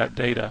 clocks for that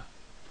data.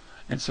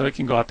 And so it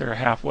can go out there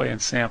halfway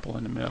and sample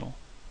in the middle.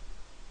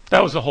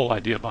 That was the whole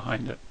idea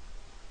behind it.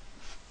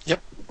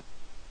 Yep.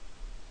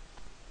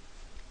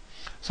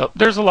 So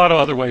there's a lot of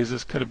other ways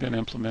this could have been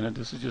implemented.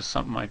 This is just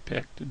something I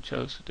picked and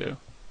chose to do.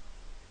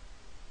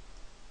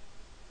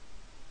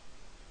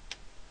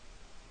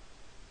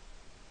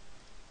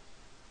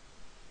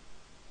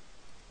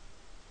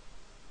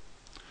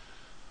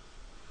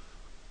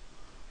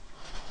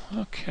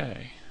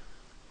 Okay.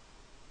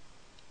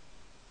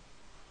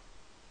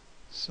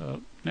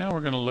 So now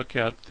we're going to look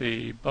at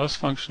the bus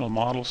functional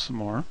model some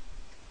more.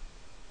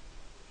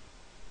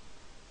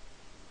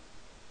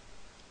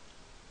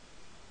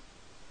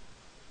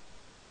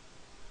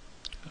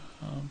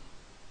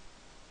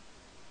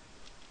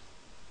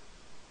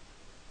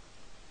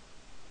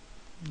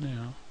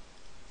 Now,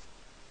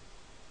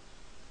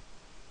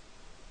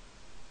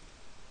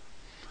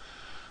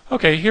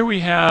 okay, here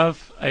we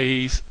have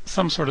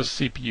some sort of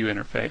CPU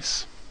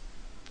interface,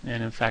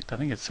 and in fact I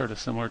think it's sort of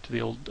similar to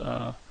the old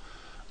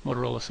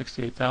Motorola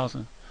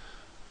 68000.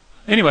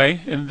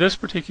 Anyway, in this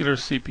particular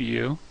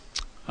CPU,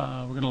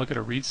 we're going to look at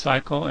a read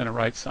cycle and a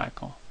write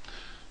cycle.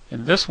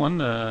 In this one,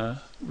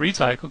 the read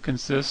cycle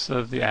consists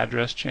of the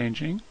address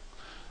changing,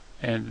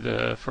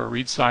 and for a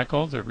read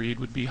cycle, the read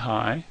would be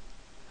high.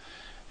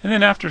 And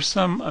then after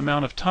some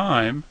amount of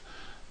time,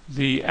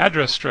 the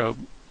address strobe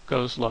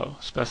goes low,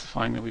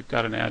 specifying that we've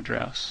got an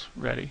address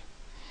ready.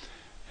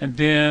 And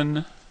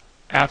then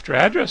after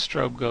address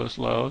strobe goes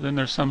low, then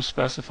there's some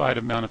specified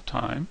amount of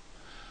time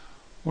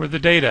where the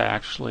data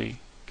actually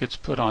gets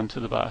put onto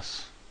the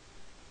bus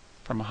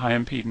from a high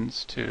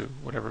impedance to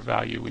whatever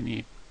value we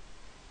need.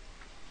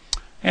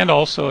 And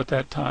also at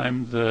that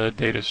time, the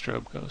data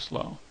strobe goes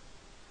low.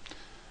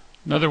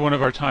 Another one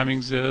of our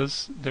timings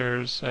is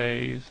there's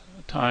a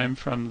time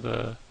from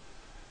the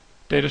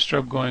data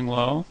strobe going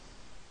low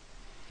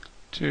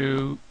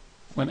to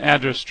when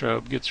address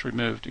strobe gets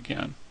removed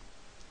again,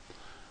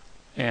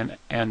 and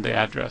the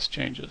address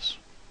changes.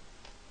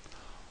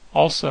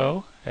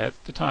 Also, at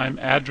the time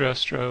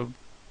address strobe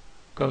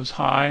goes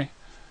high,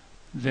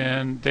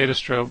 then data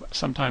strobe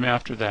sometime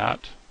after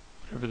that,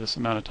 whatever this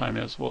amount of time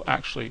is, will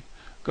actually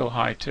go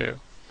high too.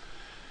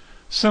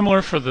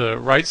 Similar for the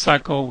write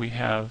cycle, we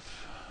have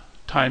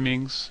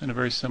timings in a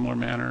very similar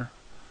manner.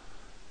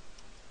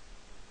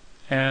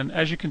 And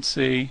as you can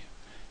see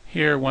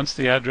here, once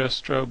the address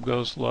strobe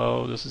goes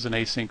low, this is an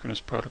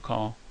asynchronous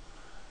protocol.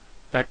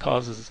 That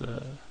causes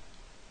a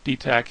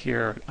DTAC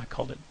here. I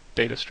called it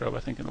data strobe, I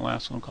think in the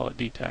last one. I'll call it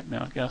DTAC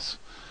now, I guess.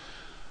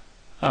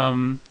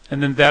 And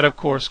then that, of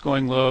course,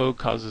 going low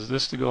causes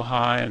this to go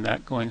high, and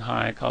that going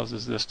high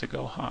causes this to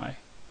go high.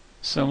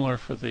 Similar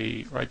for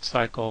the write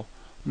cycle.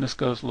 When this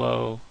goes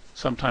low,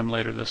 sometime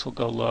later this will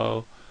go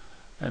low,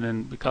 and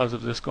then because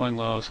of this going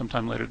low,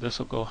 sometime later this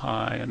will go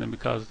high, and then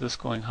because of this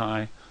going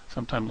high,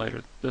 sometime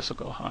later this will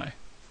go high.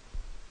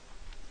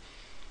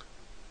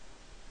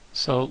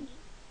 So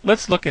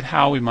let's look at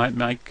how we might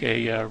make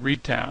a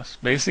read task.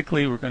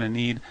 Basically, we're going to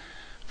need,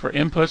 for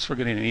inputs, we're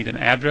going to need an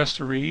address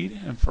to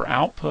read, and for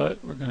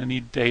output, we're going to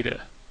need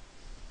data.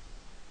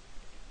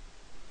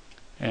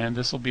 And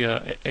this will be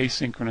an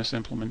asynchronous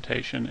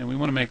implementation, and we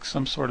want to make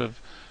some sort of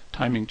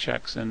timing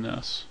checks in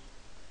this.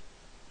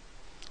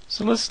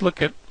 So let's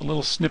look at a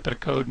little snippet of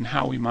code and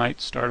how we might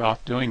start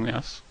off doing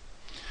this.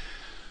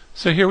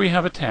 So here we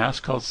have a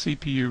task called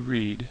CPU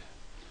read,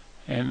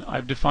 and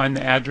I've defined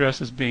the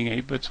address as being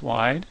 8 bits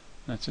wide.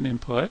 That's an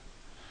input.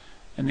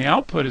 And the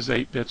output is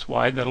 8 bits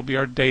wide. That'll be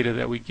our data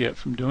that we get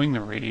from doing the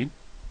read.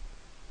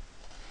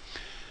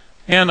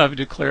 And I've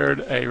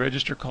declared a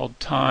register called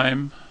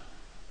time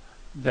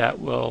that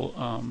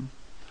will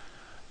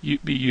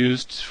be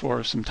used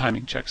for some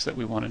timing checks that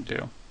we want to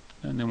do.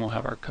 And then we'll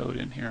have our code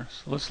in here.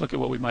 So let's look at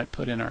what we might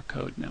put in our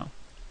code now.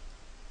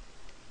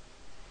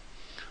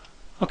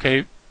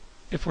 Okay,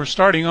 if we're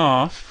starting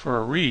off for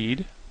a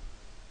read,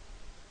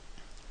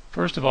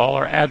 first of all,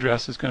 our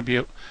address is going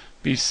to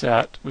be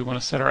set. We want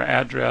to set our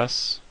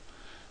address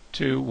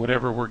to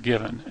whatever we're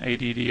given,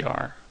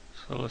 ADDR.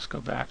 So let's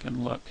go back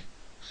and look.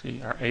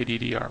 See, our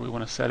ADDR, we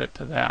want to set it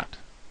to that.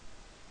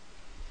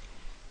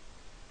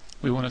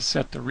 We want to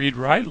set the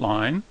read-write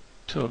line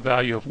to a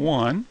value of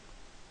 1,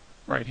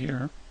 right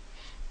here.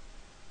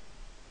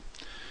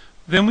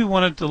 Then we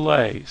want to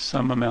delay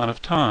some amount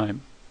of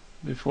time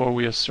before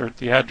we assert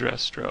the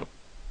address strobe.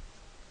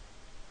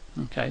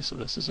 Okay, so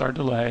this is our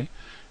delay,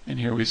 and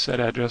here we set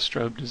address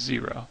strobe to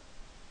 0.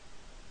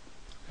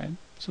 Okay,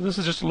 so this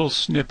is just a little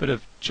snippet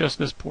of just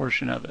this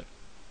portion of it.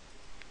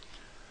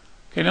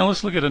 Okay, now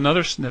let's look at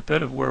another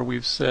snippet of where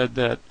we've said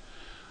that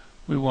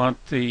we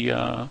want the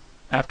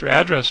after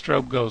address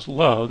strobe goes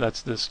low,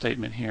 that's this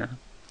statement here.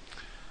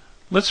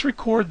 Let's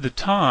record the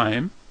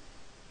time,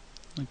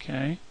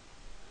 okay,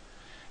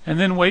 and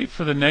then wait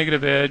for the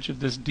negative edge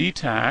of this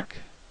dtac,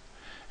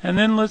 and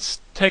then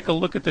let's take a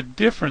look at the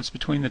difference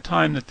between the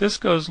time that this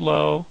goes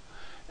low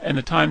and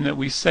the time that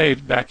we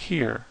saved back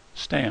here,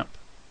 stamp.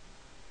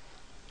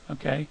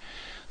 Okay,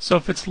 so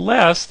if it's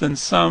less than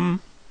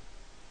some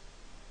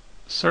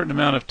certain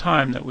amount of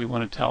time that we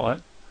want to tell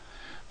it,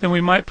 then we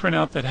might print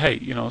out that, hey,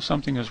 you know,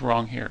 something is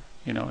wrong here.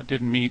 You know, it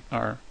didn't meet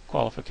our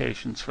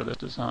qualifications for the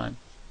design.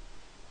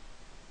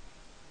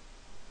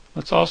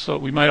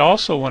 We might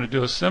also want to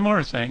do a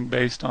similar thing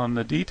based on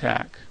the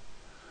dtac.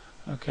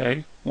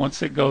 Okay,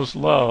 once it goes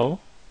low,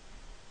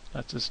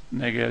 that's this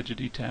negative edge of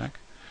dtac,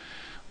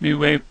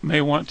 we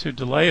may want to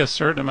delay a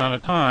certain amount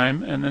of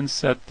time and then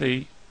set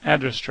the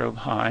address strobe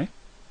high.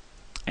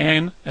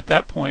 And at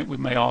that point, we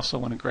may also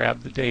want to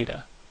grab the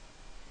data.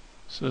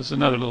 So this is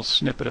another little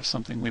snippet of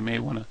something we may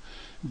want to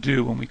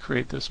do when we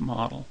create this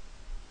model.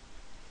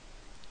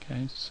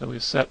 Okay, so we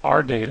set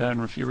our data,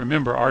 and if you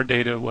remember, our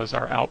data was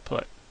our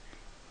output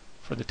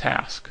for the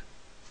task.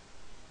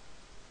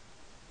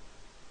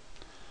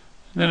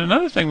 And then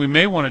another thing we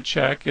may want to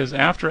check is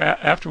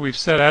after we've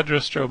set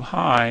address strobe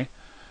high,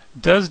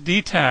 does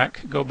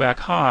dtac go back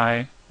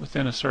high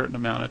within a certain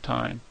amount of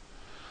time?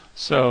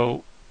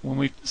 So when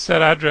we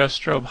set address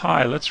strobe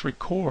high, let's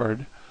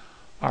record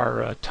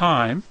our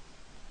time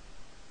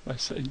by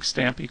setting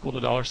stamp equal to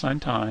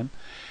 $time,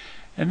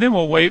 and then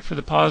we'll wait for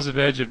the positive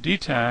edge of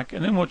dtac,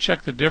 and then we'll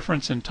check the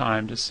difference in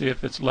time to see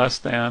if it's less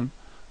than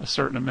a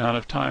certain amount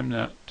of time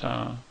that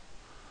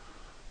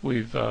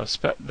we've is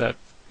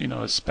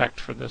spec'd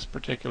for this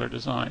particular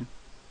design.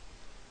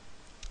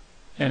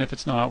 And if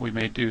it's not, we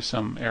may do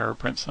some error,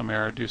 print some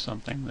error, do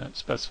something that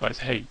specifies,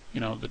 hey,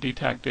 you know, the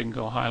dtac didn't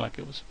go high like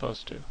it was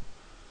supposed to.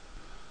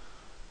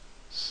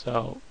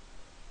 So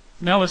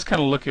now let's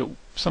kind of look at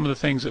some of the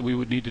things that we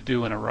would need to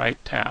do in a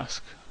write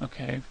task.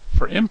 Okay,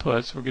 for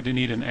inputs, we're going to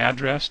need an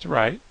address to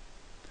write,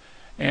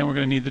 and we're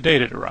going to need the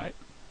data to write.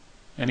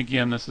 And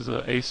again, this is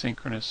an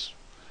asynchronous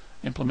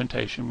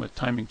implementation with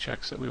timing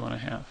checks that we want to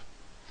have.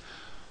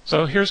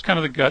 So here's kind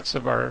of the guts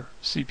of our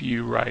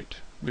CPU write.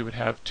 We would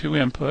have two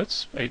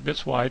inputs, 8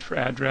 bits wide for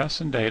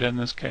address and data in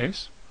this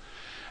case,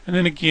 and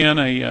then again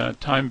a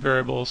time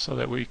variable so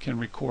that we can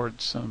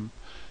record some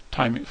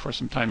timing for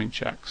some timing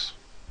checks.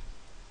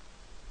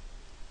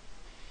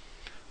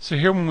 So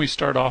here when we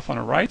start off on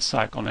a write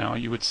cycle now,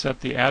 you would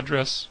set the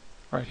address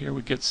right here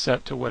would get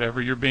set to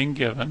whatever you're being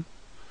given.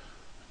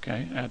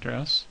 Okay,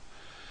 address.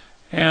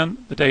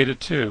 And the data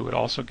too would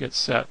also get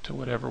set to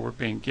whatever we're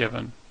being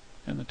given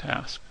in the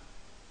task.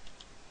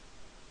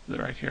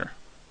 Right here.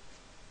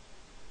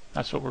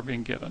 That's what we're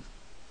being given.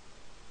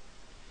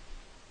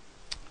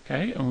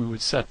 Okay, and we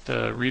would set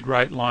the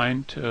read-write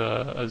line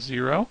to a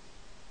 0.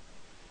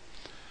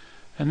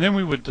 And then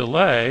we would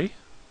delay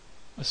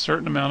a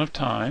certain amount of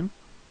time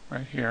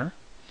right here,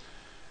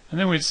 and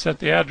then we'd set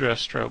the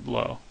address strobe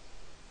low.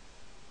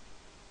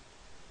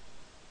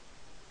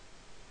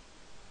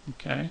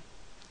 Okay.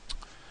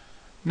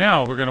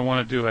 Now we're going to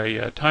want to do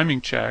a timing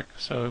check.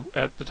 So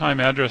at the time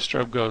address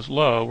strobe goes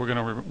low, we're going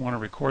to want to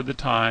record the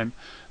time,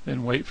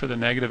 then wait for the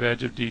negative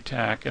edge of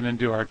dtac, and then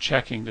do our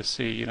checking to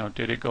see, you know,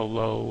 did it go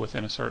low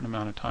within a certain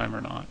amount of time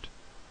or not.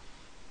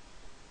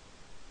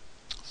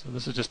 So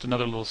this is just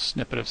another little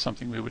snippet of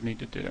something we would need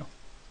to do.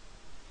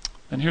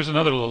 And here's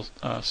another little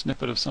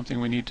snippet of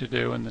something we need to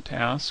do in the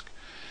task.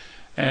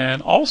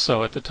 And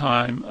also at the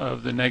time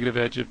of the negative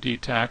edge of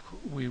dtac,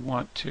 we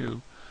want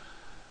to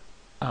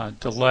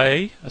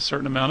delay a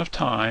certain amount of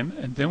time,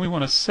 and then we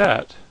want to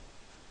set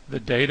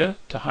the data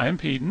to high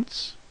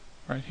impedance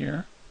right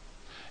here,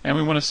 and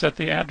we want to set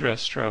the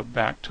address strobe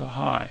back to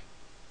high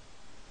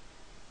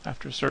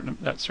after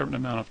that certain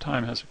amount of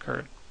time has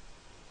occurred.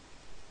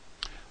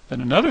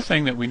 Then another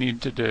thing that we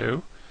need to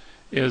do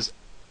is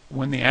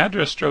when the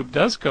address strobe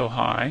does go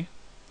high,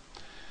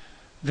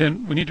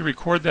 then we need to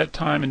record that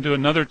time and do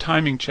another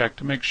timing check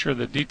to make sure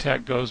that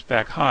dtac goes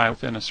back high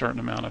within a certain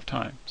amount of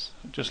times,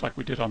 just like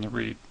we did on the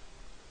read.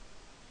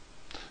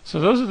 So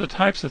those are the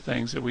types of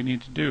things that we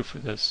need to do for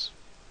this.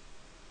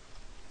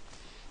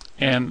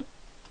 And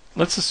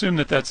let's assume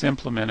that that's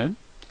implemented.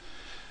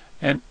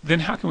 And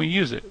then how can we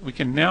use it? We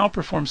can now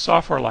perform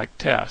software-like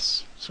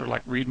tests, sort of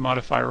like read,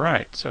 modify,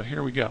 write. So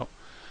here we go.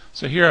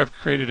 So here I've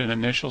created an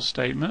initial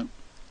statement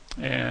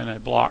and a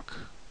block,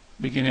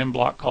 begin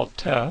block called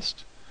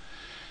test,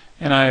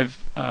 and I've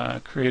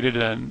created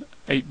an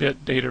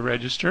 8-bit data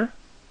register.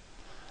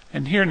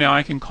 And here now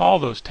I can call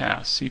those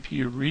tasks.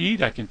 CPU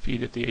read, I can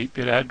feed it the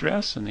 8-bit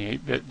address and the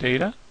 8-bit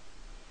data.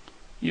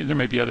 There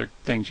may be other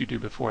things you do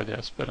before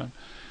this, but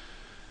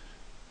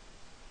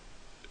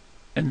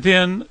and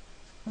then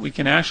we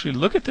can actually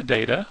look at the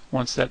data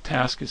once that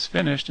task is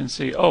finished and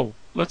see, oh,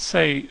 let's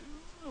say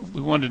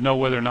we wanted to know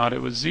whether or not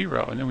it was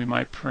 0, and then we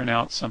might print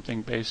out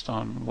something based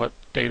on what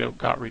data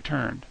got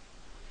returned.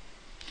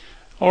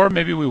 Or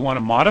maybe we want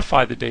to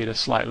modify the data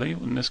slightly.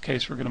 In this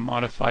case, we're going to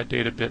modify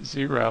data bit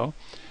 0,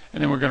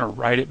 and then we're going to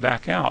write it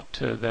back out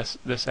to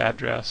this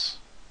address.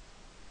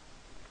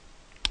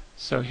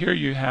 So here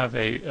you have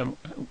a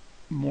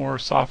more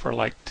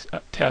software-like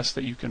test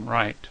that you can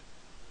write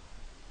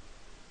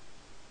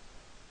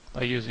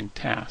by using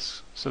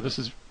tasks. So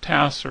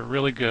tasks are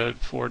really good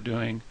for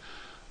doing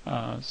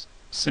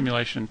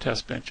simulation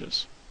test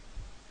benches.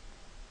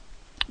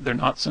 They're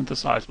not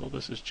synthesizable.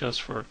 This is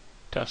just for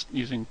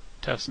using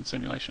tests and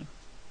simulation.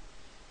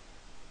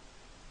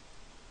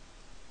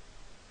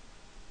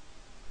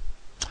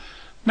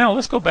 Now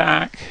let's go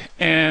back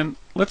and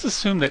let's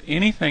assume that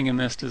anything in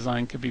this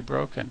design could be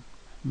broken.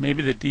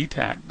 Maybe the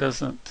DTAC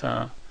doesn't,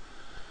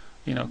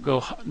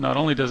 go. Not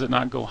only does it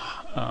not go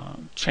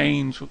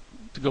change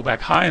to go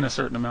back high in a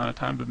certain amount of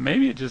time, but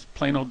maybe it just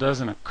plain old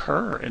doesn't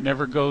occur. It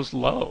never goes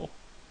low.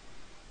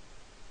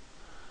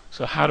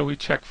 So how do we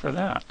check for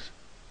that?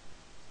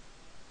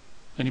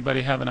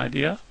 Anybody have an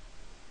idea?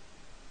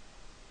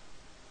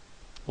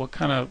 What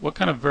kind of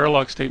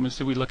Verilog statements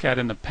did we look at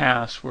in the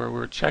past where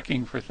we're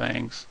checking for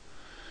things?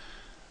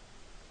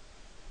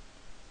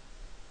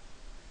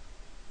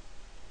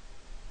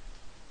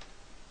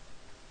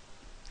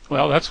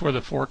 Well, that's where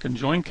the fork and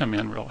join come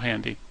in real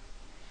handy.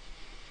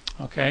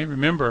 Okay,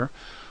 remember,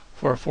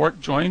 for a fork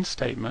join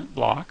statement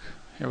block,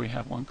 here we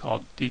have one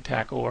called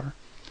DTAC OR.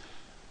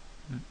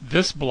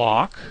 This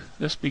block,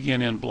 this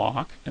begin end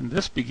block, and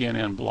this begin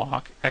end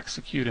block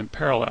execute in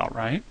parallel,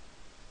 right?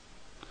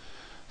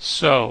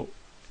 So,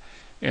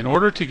 in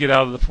order to get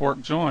out of the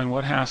fork join,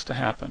 what has to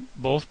happen?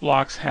 Both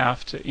blocks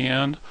have to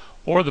end,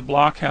 or the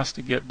block has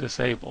to get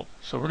disabled.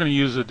 So we're going to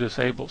use the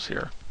disables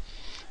here.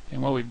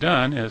 And what we've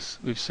done is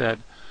we've said,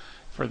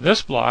 for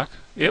this block,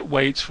 it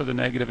waits for the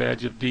negative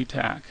edge of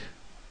DTAC.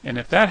 And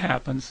if that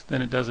happens,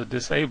 then it does a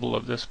disable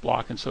of this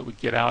block, and so we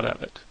get out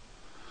of it.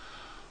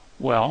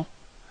 Well,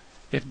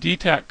 if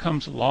DTAC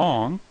comes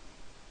along,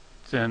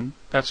 then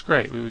that's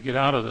great. We would get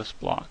out of this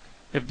block.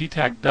 If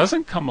DTAC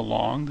doesn't come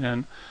along,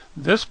 then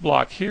this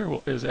block here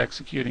is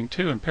executing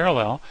too in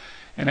parallel.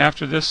 And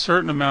after this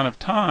certain amount of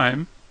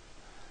time,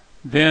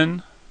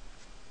 then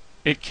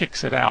it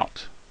kicks it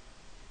out.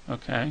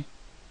 Okay?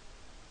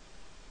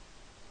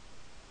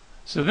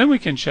 So then we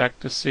can check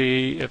to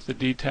see if the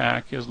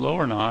DTAC is low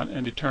or not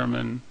and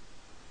determine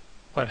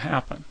what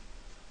happened.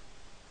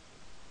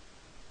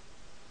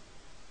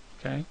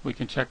 Okay, we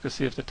can check to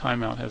see if the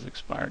timeout has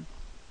expired.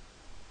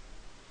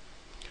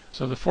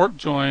 So the fork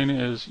join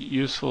is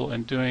useful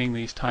in doing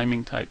these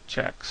timing type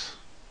checks.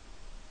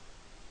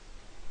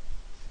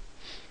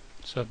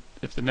 So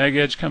if the neg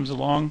edge comes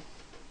along,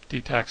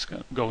 DTAC's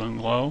going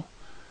low,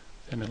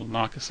 then it'll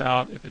knock us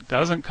out. If it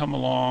doesn't come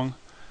along,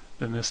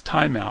 then this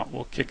timeout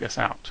will kick us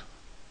out.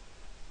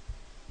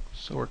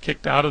 So we're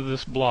kicked out of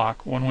this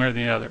block one way or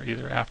the other,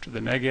 either after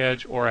the neg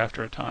edge or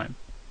after a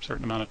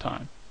certain amount of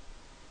time.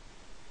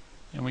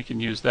 And we can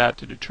use that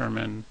to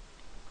determine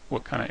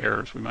what kind of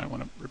errors we might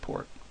want to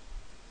report.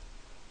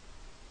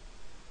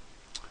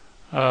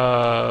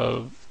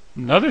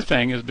 Another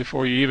thing is,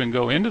 before you even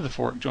go into the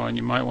fork join,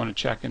 you might want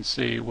to check and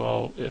see,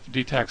 well, if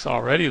DTAC's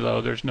already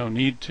low, there's no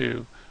need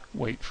to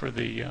wait for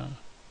the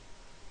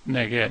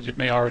neg edge. It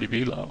may already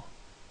be low.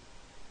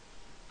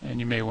 And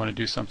you may want to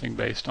do something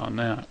based on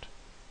that.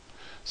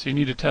 So you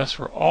need to test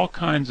for all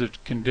kinds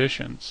of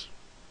conditions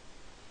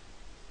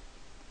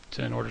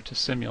in order to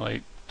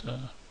simulate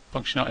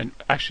functionality, and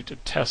actually to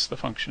test the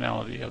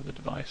functionality of the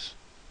device.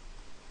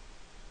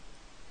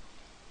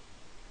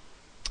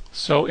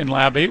 So in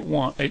Lab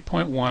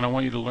 8.1, I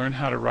want you to learn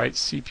how to write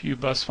CPU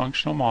bus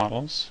functional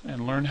models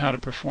and learn how to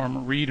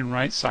perform read and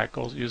write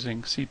cycles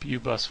using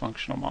CPU bus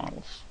functional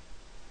models.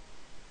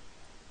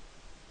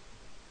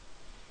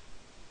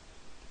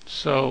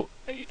 So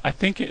I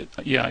think,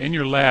 in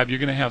your lab you're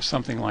going to have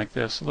something like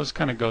this. So let's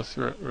kind of go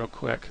through it real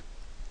quick.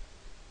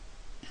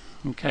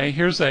 Okay,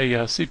 here's a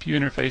CPU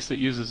interface that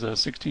uses a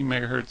 16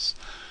 megahertz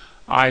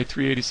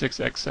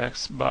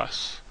i386XX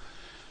bus.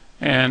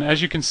 And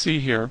as you can see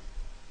here,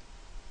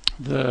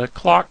 the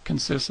clock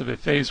consists of a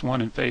phase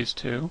 1 and phase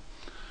 2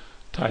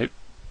 type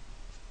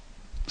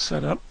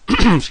setup.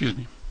 Excuse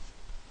me.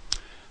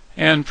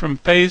 And from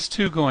phase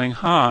 2 going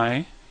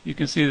high, you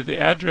can see that the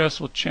address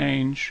will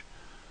change.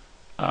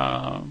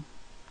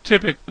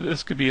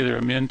 This could be either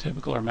a min,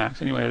 typical, or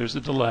max. Anyway, there's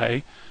a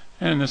delay,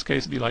 and in this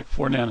case it'd be like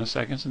 4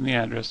 nanoseconds, and the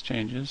address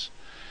changes.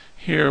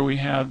 Here we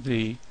have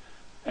the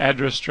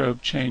address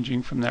strobe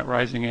changing from that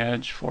rising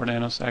edge 4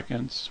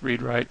 nanoseconds,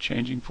 read-write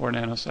changing 4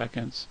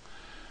 nanoseconds,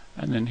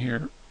 and then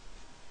here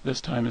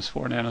this time is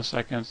 4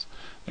 nanoseconds.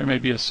 There may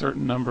be a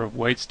certain number of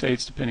wait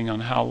states depending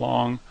on how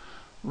long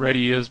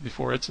ready is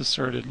before it's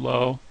asserted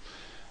low.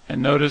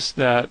 And notice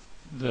that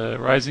the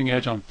rising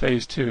edge on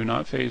phase 2,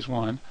 not phase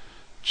 1,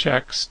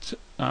 checks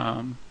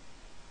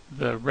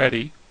the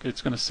ready.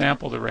 It's going to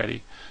sample the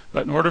ready.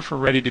 But in order for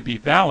ready to be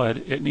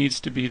valid, it needs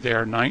to be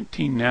there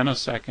 19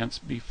 nanoseconds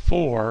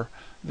before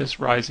this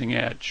rising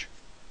edge.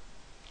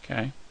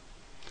 Okay?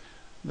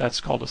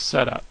 That's called a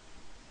setup.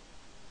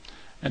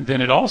 And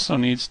then it also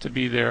needs to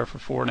be there for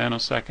 4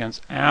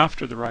 nanoseconds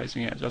after the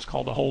rising edge. That's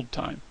called a hold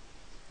time.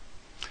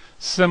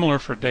 Similar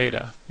for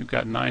data. You've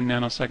got 9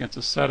 nanoseconds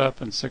of setup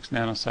and 6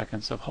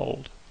 nanoseconds of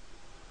hold.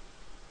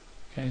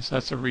 Okay, so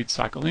that's a read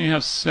cycle. Then you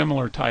have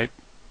similar type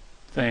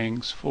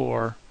things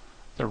for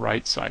the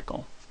write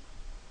cycle.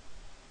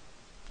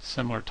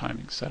 Similar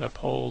timing, setup,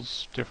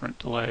 holds, different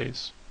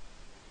delays.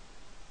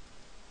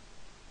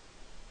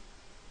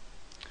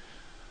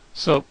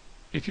 So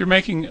if you're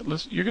making,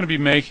 you're going to be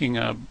making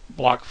a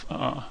block,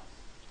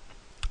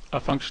 a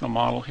functional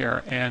model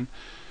here, and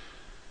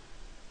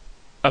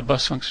a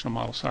bus functional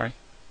model, sorry.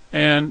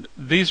 And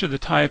these are the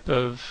type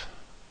of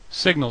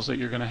signals that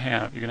you're going to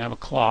have. You're going to have a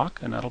clock,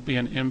 and that'll be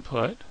an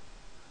input,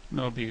 and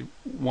it'll be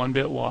 1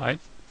 bit wide.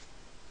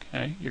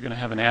 Okay, you're going to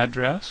have an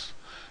address.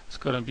 It's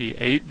going to be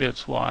 8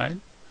 bits wide.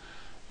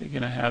 You're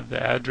going to have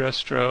the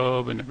address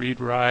strobe and the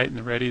read-write and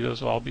the ready.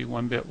 Those will all be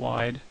 1 bit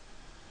wide.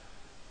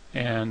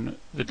 And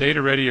the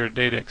data ready or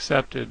data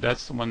accepted,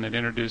 that's the one that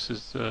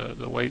introduces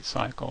the wait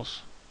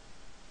cycles.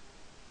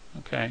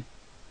 Okay,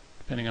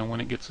 depending on when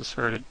it gets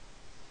asserted.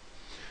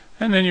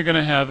 And then you're going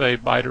to have a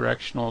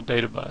bidirectional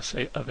data bus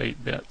of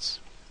 8 bits.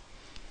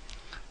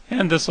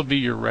 And this will be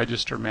your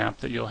register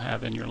map that you'll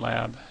have in your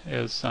lab.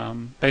 Is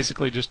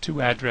basically just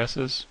 2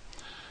 addresses.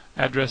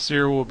 Address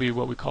 0 will be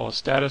what we call a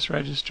status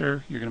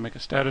register. You're going to make a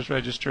status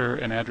register,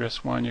 and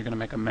address 1 you're going to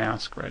make a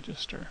mask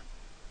register.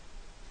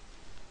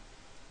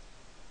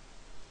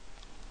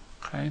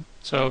 Okay,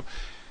 so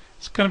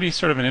it's going to be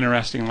sort of an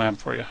interesting lab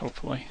for you,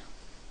 hopefully.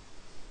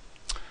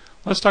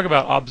 Let's talk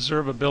about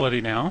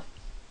observability now.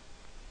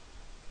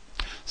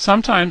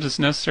 Sometimes it's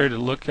necessary to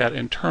look at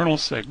internal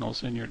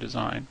signals in your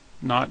design,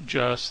 not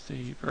just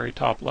the very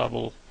top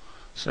level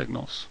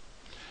signals.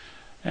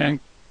 And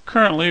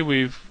currently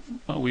we've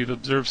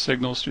observed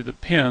signals through the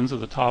pins of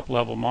the top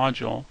level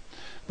module,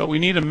 but we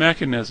need a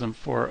mechanism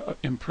for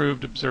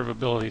improved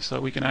observability so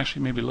that we can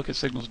actually maybe look at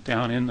signals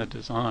down in the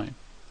design.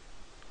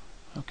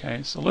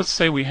 Okay, so let's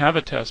say we have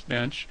a test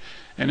bench,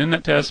 and in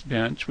that test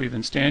bench we've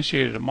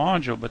instantiated a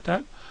module, but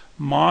that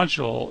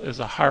module is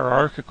a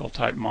hierarchical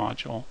type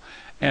module,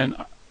 and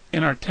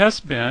in our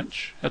test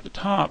bench at the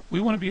top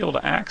we want to be able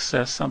to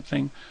access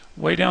something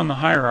way down the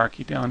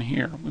hierarchy down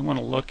here. We want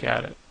to look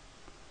at it.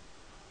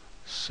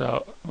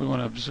 So we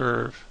want to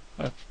observe,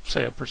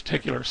 say, a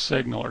particular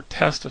signal or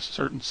test a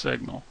certain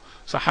signal.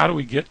 So how do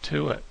we get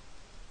to it?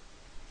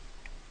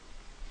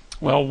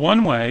 Well,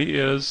 one way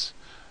is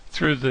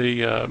through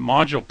the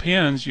module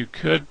pins. You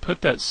could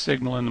put that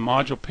signal in the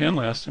module pin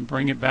list and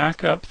bring it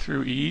back up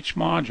through each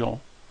module.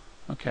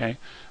 Okay,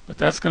 but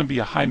that's going to be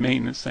a high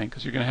maintenance thing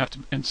because you're going to have to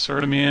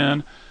insert them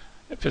in,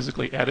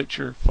 physically edit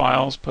your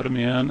files, put them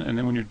in, and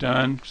then when you're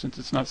done, since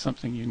it's not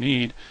something you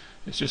need,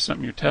 it's just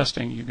something you're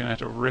testing, you're going to have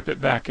to rip it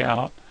back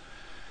out.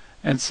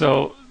 And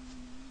so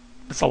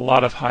it's a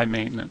lot of high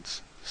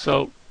maintenance.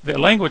 So the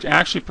language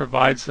actually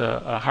provides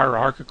a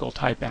hierarchical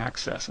type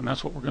access, and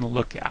that's what we're going to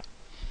look at.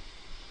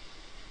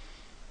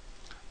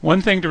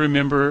 One thing to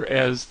remember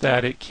is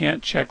that it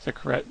can't check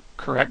the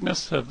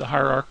correctness of the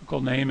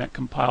hierarchical name at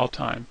compile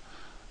time.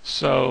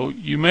 So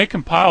you may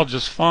compile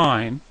just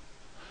fine,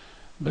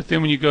 but then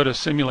when you go to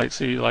simulate,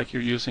 say like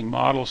you're using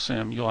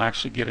ModelSim, you'll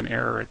actually get an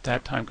error at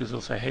that time because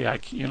it'll say, hey, I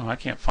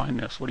can't find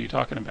this. What are you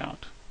talking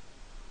about?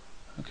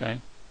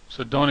 Okay,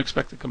 so don't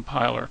expect the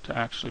compiler to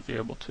actually be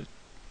able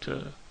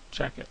to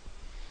check it.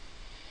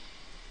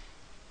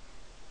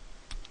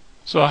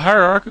 So a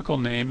hierarchical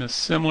name is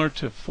similar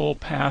to full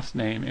path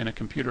name in a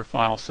computer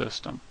file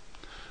system.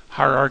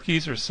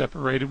 Hierarchies are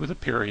separated with a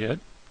period.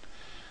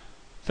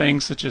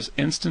 Things such as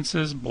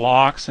instances,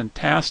 blocks, and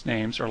task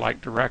names are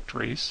like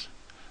directories.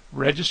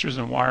 Registers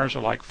and wires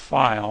are like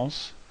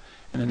files.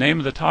 And the name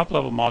of the top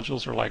level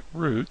modules are like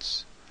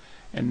roots.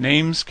 And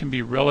names can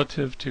be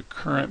relative to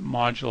current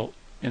module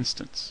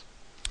instance.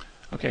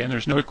 Okay, and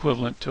there's no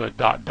equivalent to a ...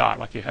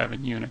 like you have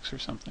in Unix or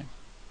something.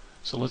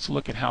 So let's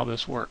look at how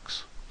this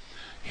works.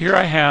 Here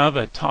I have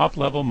a top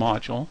level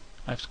module.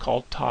 It's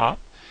called top,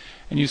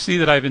 and you see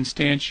that I've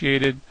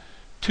instantiated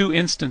 2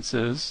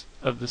 instances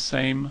of the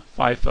same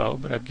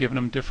FIFO, but I've given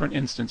them different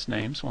instance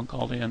names, one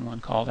called in, one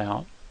called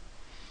out.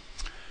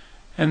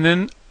 And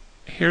then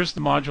here's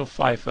the module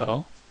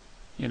FIFO,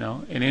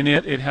 and in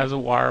it has a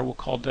wire we'll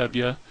call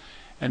W,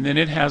 and then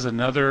it has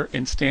another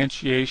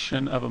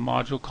instantiation of a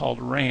module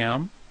called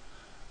RAM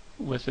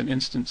with an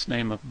instance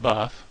name of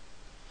buff.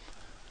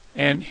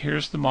 And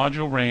here's the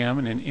module RAM,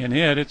 and in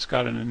it, it's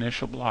got an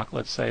initial block,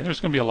 let's say. There's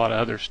going to be a lot of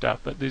other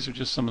stuff, but these are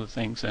just some of the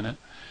things in it.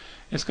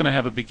 It's going to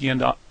have a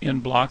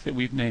begin-end block that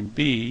we've named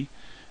B,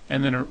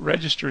 and then a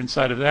register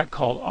inside of that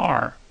called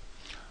R.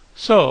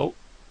 So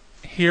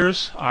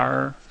here's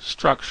our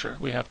structure.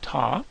 We have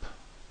top,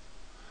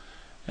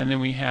 and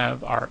then we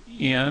have our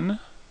in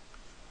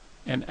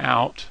and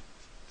out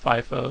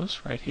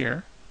FIFOs right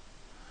here.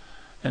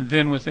 And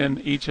then within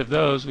each of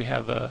those, we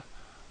have a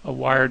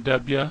wire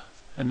W,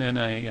 and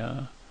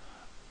then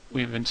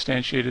we've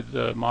instantiated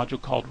the module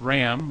called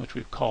RAM, which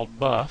we've called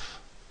buff.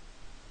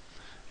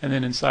 And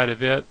then inside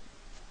of it,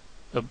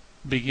 the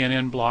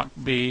begin-end block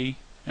B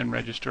and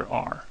register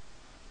R.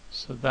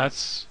 So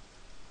that's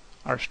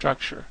our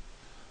structure.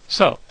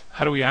 So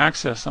how do we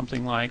access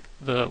something like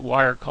the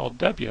wire called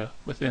W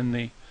within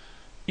the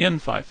in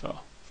FIFO?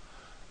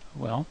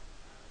 Well,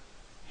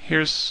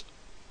 here's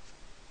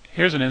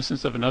an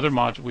instance of another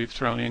module we've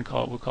thrown in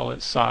we'll call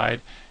it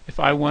side. If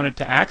I wanted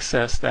to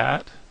access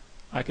that,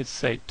 I could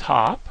say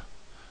top.in.w.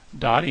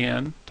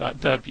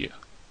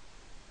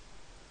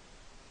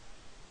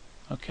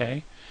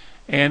 Okay,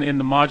 and in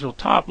the module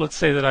top, let's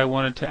say that I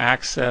wanted to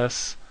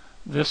access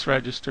this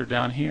register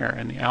down here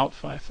in the out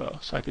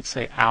FIFO. So I could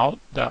say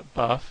out.buff.b.r.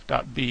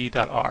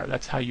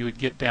 That's how you would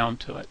get down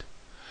to it.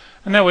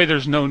 And that way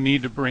there's no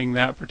need to bring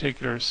that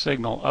particular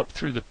signal up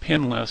through the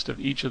pin list of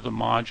each of the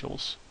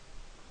modules.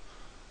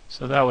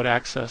 So that would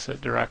access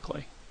it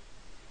directly.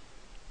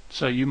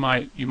 So you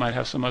might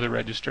have some other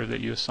register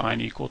that you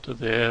assign equal to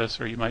this,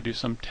 or you might do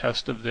some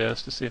test of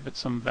this to see if it's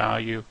some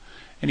value.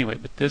 Anyway,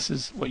 but this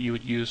is what you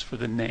would use for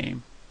the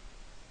name.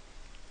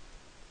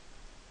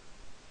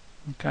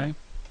 Okay.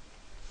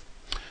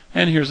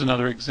 And here's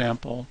another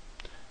example.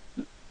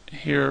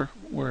 Here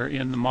we're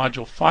in the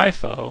module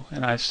FIFO,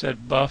 and I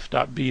said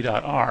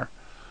buff.b.r.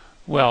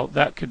 Well,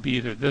 that could be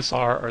either this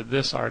R or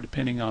this R,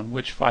 depending on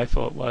which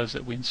FIFO it was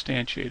that we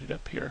instantiated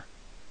up here.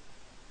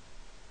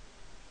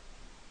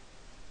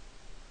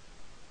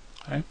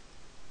 Okay.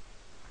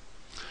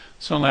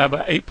 So in Lab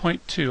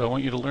 8.2, I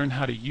want you to learn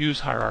how to use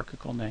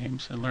hierarchical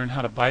names and learn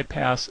how to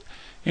bypass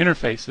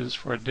interfaces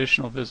for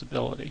additional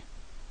visibility.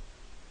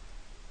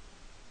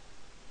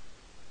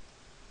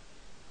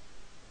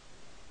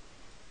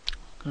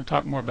 I'm going to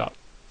talk more about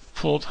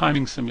full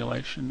timing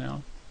simulation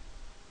now.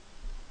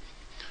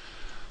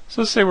 So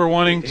let's say we're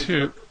wanting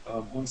to...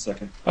 1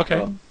 second.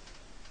 Okay.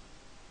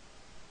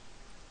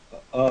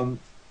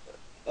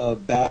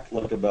 Back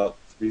like about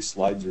 3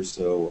 slides or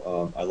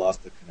so, I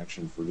lost the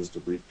connection for just a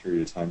brief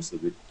period of time, so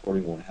the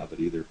recording won't have it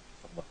either,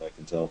 from what I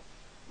can tell.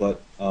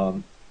 But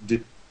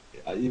it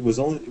was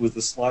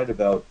the slide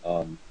about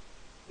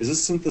is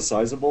this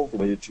synthesizable, the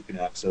way that you can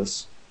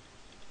access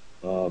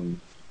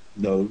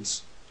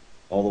nodes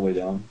all the way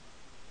down?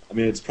 I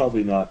mean, it's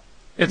probably not.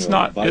 It's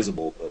not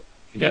advisable, but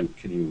can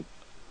you?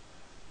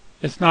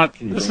 It's not.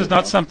 This is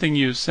not something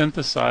you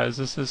synthesize.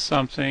 This is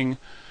something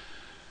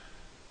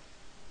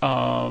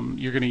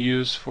you're going to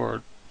use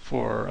for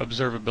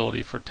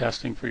observability, for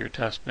testing for your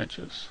test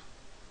benches.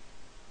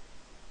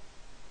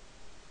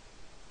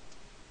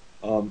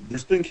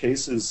 There's been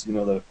cases,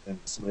 that in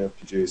some of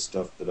the FPGA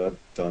stuff that I've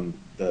done,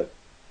 that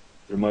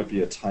there might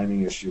be a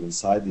timing issue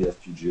inside the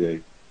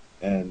FPGA,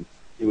 and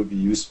it would be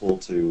useful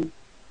to,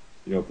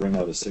 bring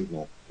out a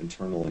signal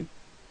internally,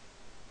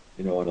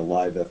 on a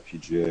live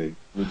FPGA.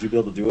 Would you be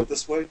able to do it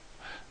this way?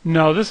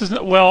 No, this is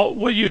not. Well,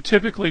 what you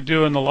typically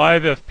do in the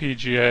live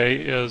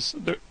FPGA is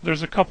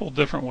there's a couple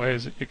different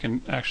ways that you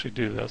can actually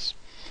do this.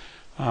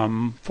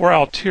 For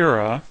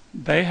Altera,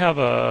 they have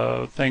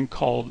a thing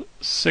called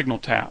signal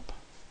tap.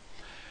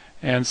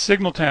 And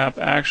signal tap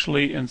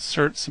actually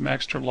inserts some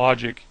extra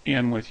logic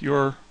in with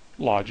your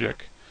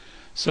logic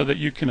so that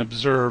you can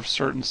observe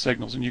certain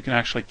signals and you can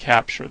actually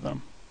capture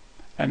them.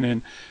 And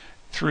then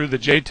through the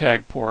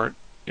JTAG port,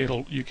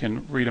 you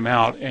can read them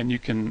out and you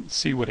can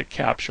see what it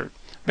captured.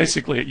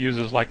 Basically, it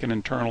uses like an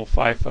internal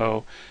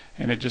FIFO,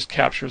 and it just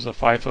captures a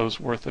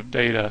FIFO's worth of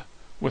data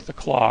with the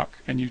clock,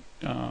 and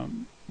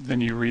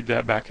then you read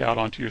that back out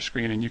onto your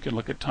screen, and you can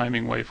look at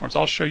timing waveforms.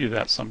 I'll show you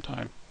that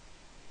sometime.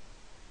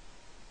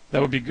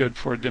 That would be good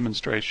for a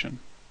demonstration.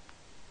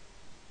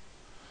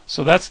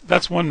 So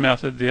that's one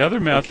method. The other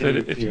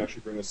method, can you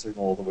actually bring a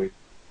signal all the way?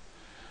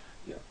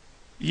 Yeah.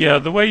 Yeah,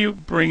 the way you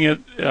bring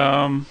it.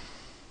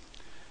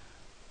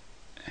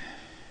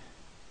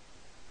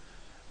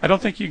 I don't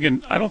think you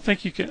can.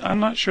 I'm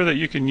not sure that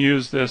you can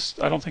use this.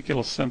 I don't think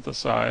it'll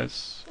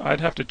synthesize.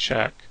 I'd have to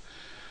check.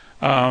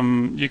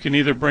 You can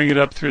either bring it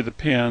up through the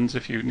pins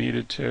if you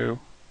needed to,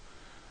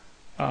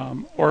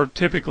 or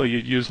typically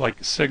you'd use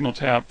like signal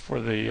tap for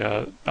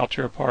the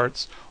Altera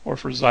parts, or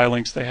for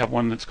Xilinx they have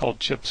one that's called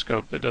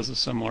ChipScope that does a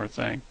similar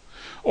thing.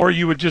 Or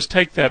you would just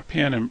take that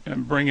pin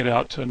and bring it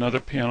out to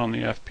another pin on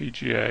the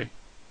FPGA.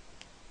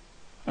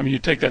 I mean, you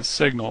take that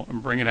signal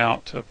and bring it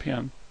out to a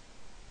pin.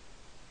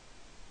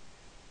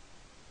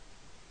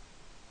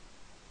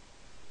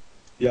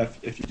 Yeah,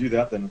 if you do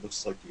that, then it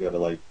looks like you got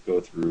to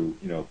go through,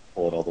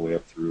 pull it all the way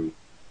up through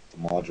the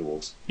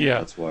modules. Yeah.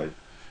 That's why.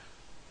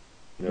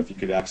 if you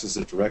could access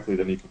it directly,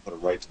 then you can put it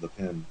right to the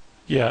pin.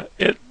 Yeah,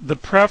 the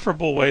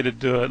preferable way to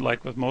do it,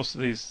 like with most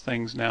of these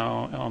things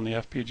now on the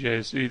FPGA,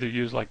 is to either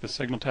use like the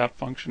signal tap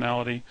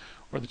functionality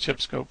or the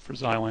chip scope for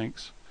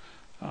Xilinx.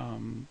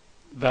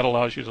 That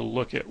allows you to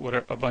look at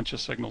a bunch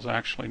of signals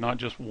actually, not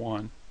just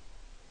one.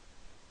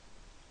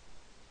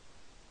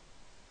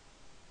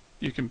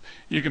 You can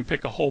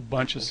pick a whole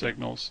bunch of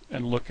signals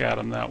and look at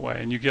them that way,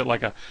 and you get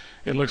like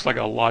it looks like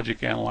a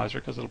logic analyzer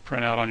because it'll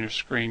print out on your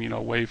screen,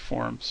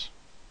 waveforms.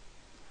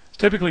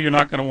 Typically, you're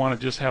not going to want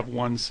to just have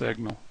one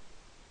signal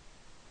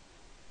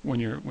when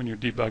you're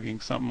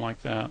debugging something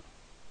like that.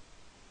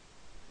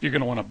 You're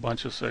going to want a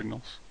bunch of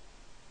signals.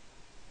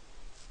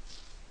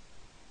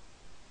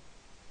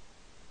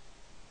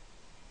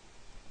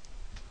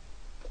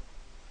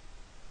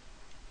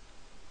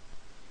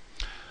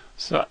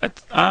 So,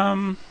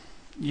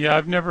 yeah,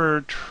 I've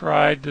never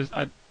tried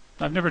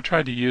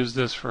to use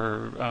this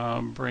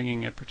for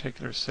bringing a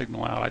particular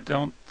signal out. I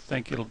don't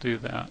think it'll do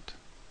that.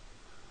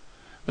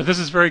 But this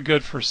is very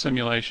good for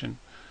simulation.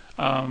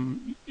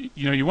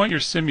 You want your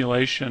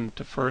simulation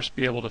to first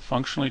be able to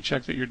functionally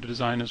check that your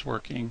design is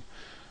working,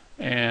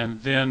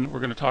 and then we're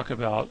going to talk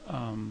about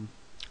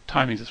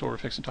timings. That's what we're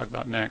fixing to talk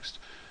about next.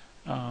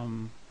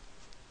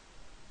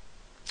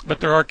 But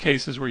there are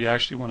cases where you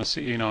actually want to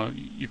see,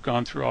 you've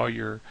gone through all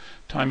your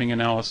timing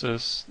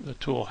analysis the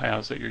tool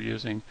has that you're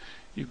using.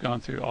 You've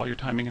gone through all your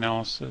timing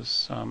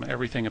analysis.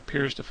 Everything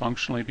appears to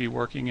functionally be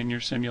working in your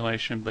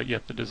simulation, but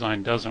yet the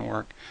design doesn't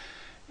work.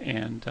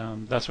 And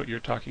that's what you're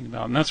talking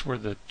about. And that's where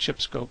the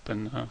chip scope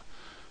and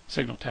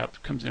signal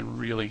tap comes in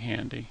really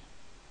handy.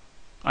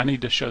 I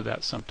need to show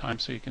that sometime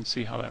so you can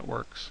see how that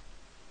works.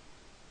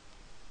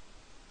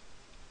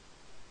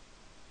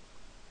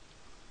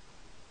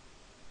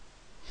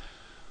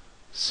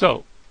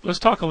 So let's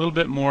talk a little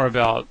bit more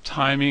about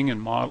timing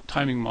and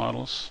timing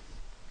models.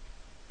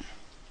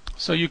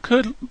 So you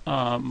could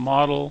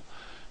model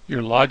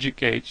your logic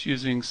gates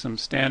using some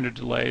standard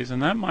delays,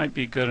 and that might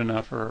be good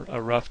enough for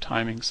a rough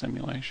timing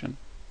simulation.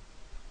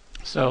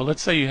 So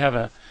let's say you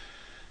have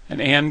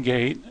an AND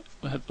gate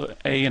with an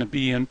A and a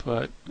B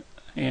input,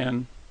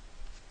 and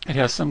it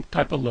has some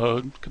type of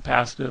load,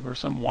 capacitive or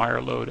some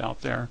wire load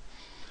out there.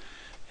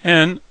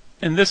 And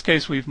in this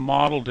case, we've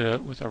modeled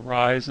it with a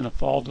rise and a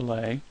fall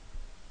delay.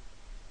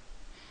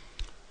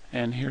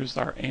 And here's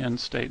our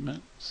AND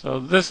statement. So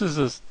this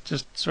is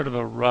just sort of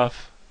a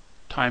rough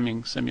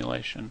timing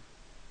simulation.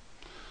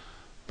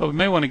 But we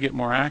may want to get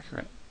more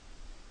accurate.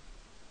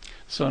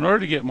 So in order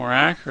to get more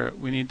accurate,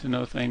 we need to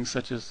know things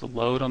such as the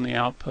load on the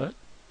output,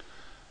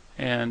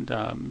 and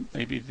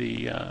maybe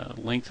the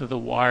length of the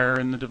wire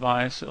in the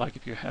device, like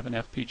if you have an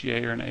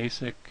FPGA or an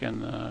ASIC,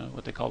 and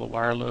what they call the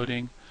wire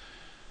loading.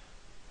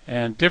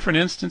 And different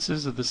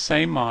instances of the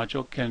same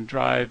module can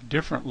drive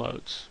different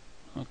loads.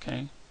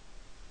 Okay.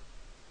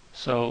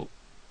 So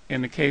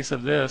in the case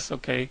of this,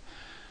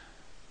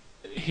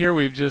 here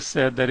we've just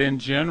said that in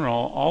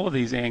general all of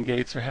these AND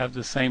gates have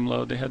the same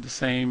load, they have the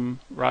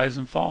same rise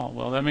and fall.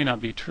 Well, that may not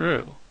be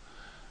true.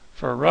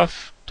 For a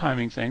rough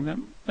timing thing,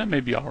 that may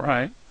be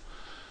alright,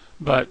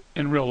 but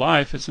in real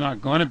life it's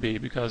not going to be,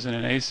 because in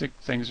an ASIC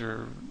things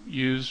are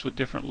used with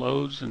different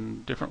loads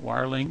and different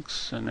wire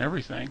lengths and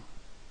everything.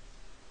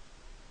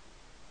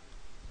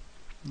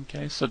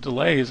 Okay, so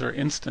delays are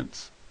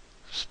instance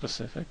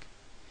specific.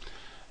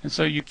 And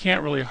so you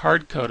can't really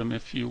hard code them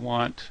if you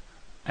want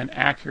an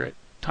accurate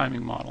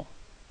timing model.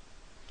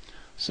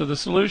 So the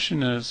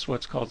solution is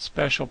what's called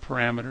special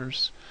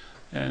parameters.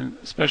 And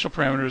special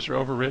parameters are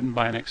overwritten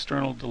by an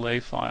external delay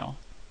file.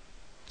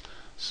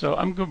 So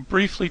I'm going to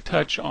briefly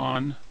touch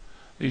on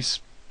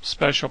these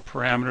special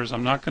parameters.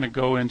 I'm not going to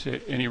go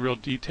into any real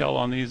detail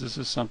on these. This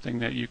is something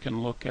that you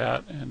can look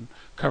at and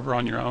cover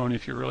on your own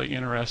if you're really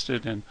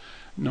interested in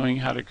knowing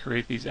how to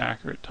create these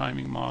accurate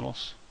timing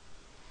models.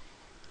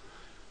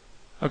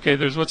 Okay,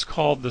 there's what's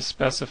called the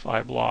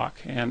specify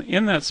block, and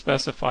in that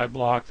specify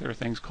block there are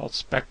things called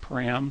spec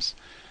params,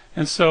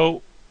 and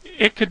so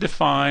it could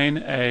define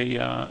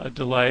a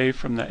delay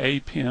from the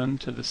A pin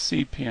to the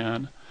C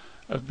pin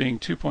of being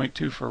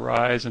 2.2 for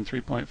rise and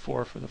 3.4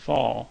 for the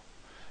fall,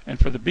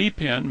 and for the B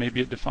pin maybe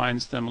it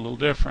defines them a little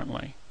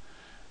differently.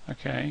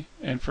 Okay,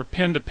 and for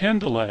pin-to-pin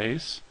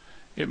delays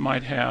it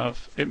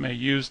may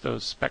use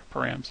those spec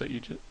params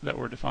that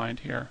were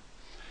defined here.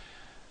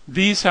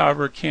 These,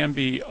 however, can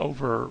be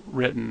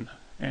overwritten,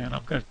 and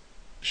I'm going to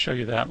show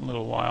you that in a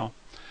little while.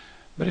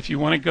 But if you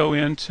want to go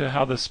into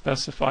how the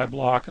specify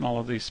block and all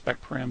of these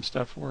spec param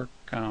stuff work,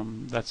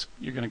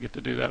 you're going to get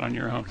to do that on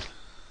your own.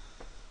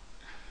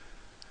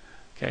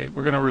 Okay,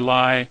 we're going to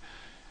rely.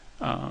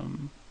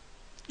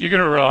 You're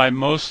going to rely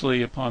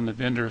mostly upon the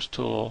vendor's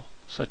tool,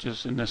 such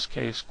as in this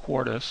case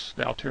Quartus,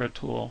 the Altera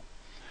tool,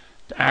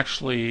 to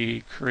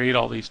actually create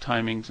all these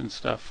timings and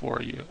stuff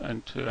for you,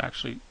 and to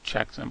actually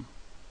check them.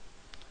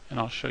 And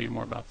I'll show you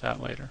more about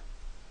that later.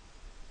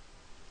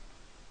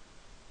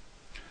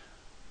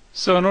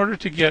 So in order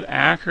to get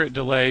accurate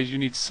delays, you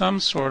need some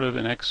sort of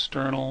an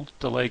external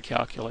delay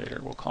calculator,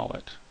 we'll call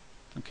it.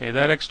 Okay,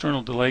 that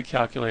external delay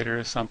calculator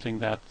is something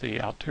that the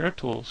Altera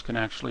tools can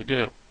actually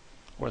do,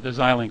 or the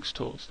Xilinx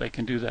tools. They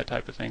can do that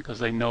type of thing because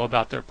they know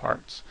about their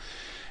parts.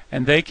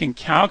 And they can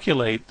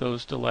calculate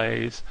those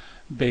delays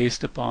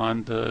based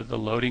upon the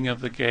loading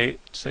of the gate.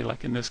 Say,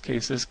 like in this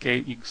case, this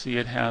gate, you can see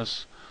it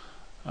has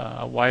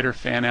a wider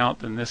fan out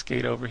than this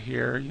gate over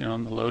here, you know,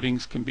 and the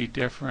loadings can be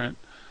different.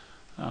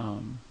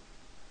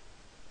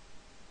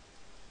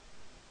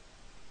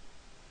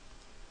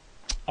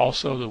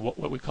 Also,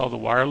 what we call the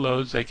wire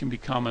loads, they can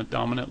become a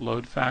dominant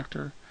load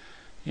factor.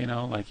 You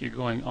know, like you're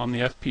going on the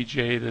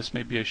FPGA, this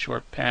may be a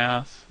short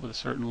path with a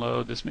certain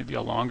load. This may be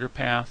a longer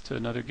path to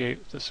another gate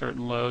with a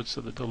certain load. So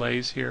the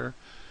delays here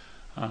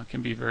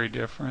can be very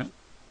different.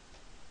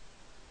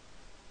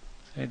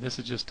 Okay, this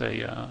is just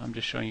a, I'm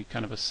just showing you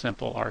kind of a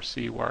simple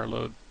RC wire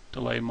load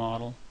delay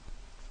model.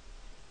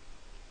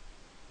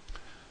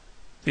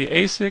 The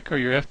ASIC or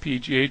your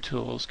FPGA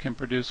tools can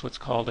produce what's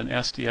called an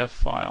SDF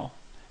file.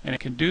 And it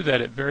can do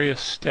that at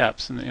various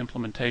steps in the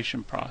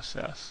implementation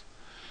process.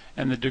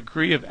 And the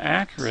degree of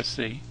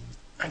accuracy...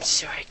 I'm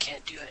sorry, I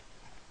can't do it.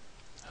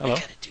 Hello? I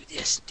gotta do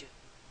this.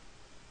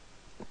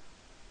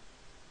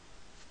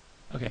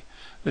 Okay.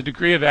 The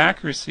degree of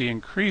accuracy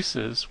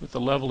increases with the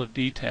level of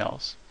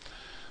details.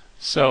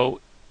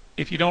 So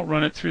if you don't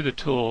run it through the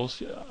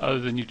tools, other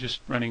than you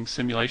just running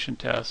simulation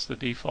tests, the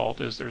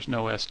default is there's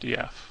no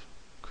SDF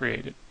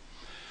created.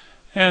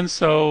 And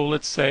so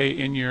let's say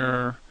in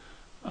your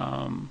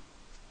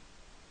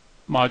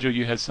module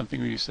you had something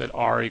where you said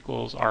R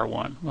equals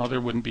R1. Well, there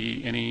wouldn't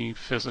be any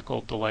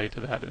physical delay to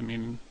that. I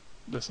mean,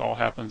 this all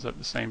happens at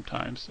the same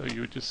time. So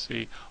you would just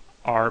see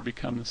R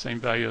become the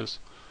same value as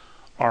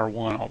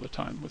R1 all the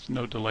time with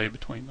no delay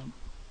between them.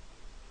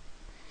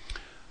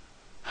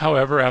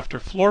 However, after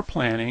floor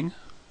planning,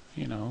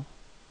 you know,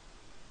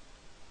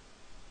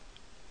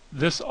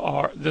 this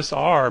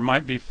R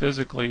might be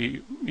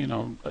physically, you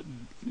know,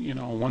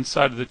 one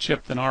side of the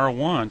chip than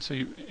R1.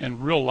 So in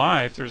real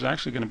life, there's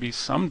actually going to be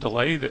some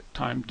delay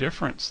time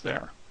difference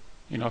there.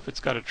 You know, if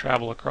it's got to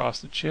travel across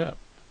the chip,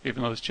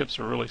 even though those chips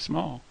are really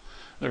small,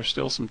 there's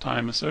still some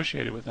time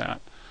associated with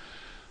that.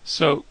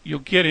 So you'll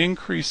get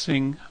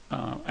increasing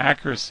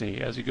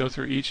accuracy as you go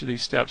through each of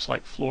these steps,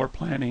 like floor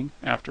planning,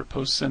 after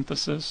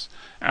post-synthesis,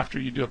 after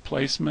you do a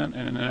placement,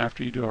 and then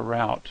after you do a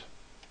route.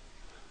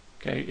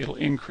 Okay, it'll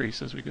increase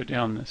as we go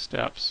down the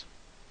steps.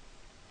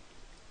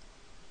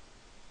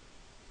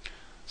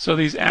 So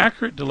these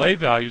accurate delay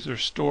values are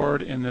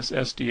stored in this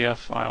SDF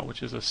file,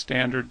 which is a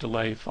standard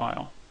delay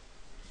file.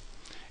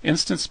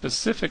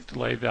 Instance-specific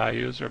delay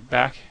values are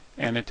back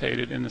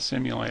annotated in the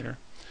simulator.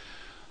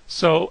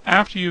 So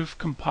after you've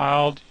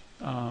compiled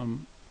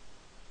and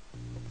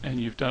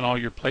you've done all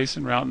your place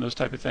and route and those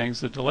type of things,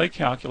 the delay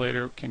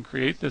calculator can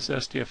create this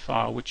SDF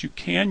file, which you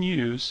can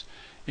use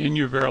in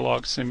your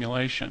Verilog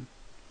simulation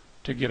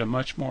to get a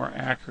much more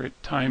accurate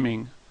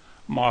timing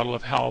model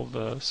of how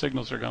the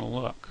signals are going to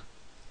look.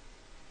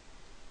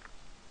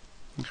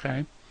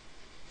 Okay.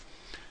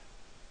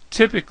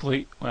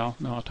 Typically, well,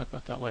 no, I'll talk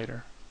about that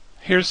later.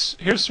 Here's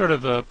sort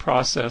of the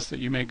process that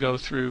you may go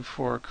through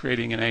for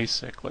creating an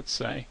ASIC, let's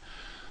say.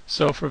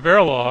 So for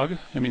Verilog,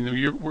 I mean,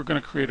 we're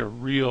going to create a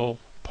real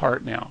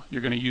part now.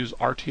 You're going to use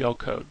RTL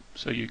code.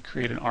 So you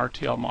create an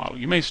RTL model.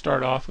 You may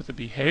start off with a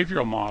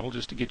behavioral model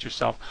just to get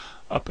yourself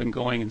up and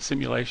going in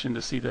simulation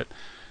to see that,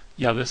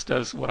 yeah, this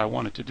does what I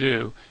want it to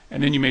do.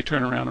 And then you may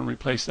turn around and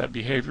replace that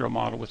behavioral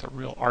model with a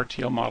real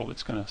RTL model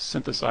that's going to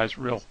synthesize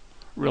real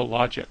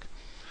logic.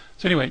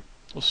 So anyway,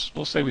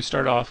 we'll say we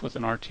start off with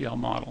an RTL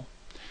model.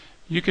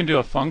 You can do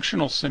a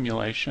functional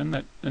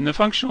simulation, and the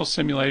functional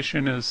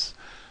simulation is,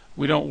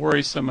 we don't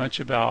worry so much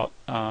about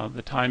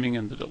the timing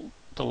and the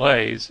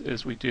delays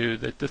as we do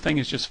that the thing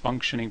is just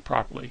functioning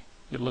properly.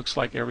 It looks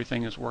like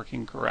everything is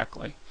working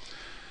correctly.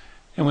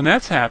 And when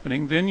that's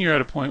happening, then you're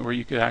at a point where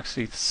you could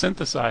actually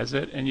synthesize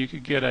it, and you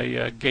could get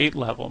a gate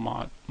level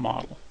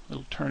model.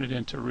 It'll turn it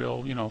into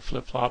real, you know,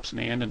 flip-flops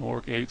and AND and OR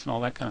gates and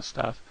all that kind of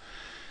stuff.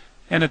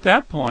 And at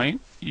that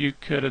point, you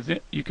could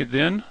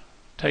then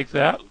take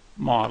that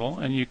model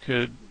and you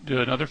could do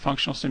another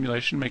functional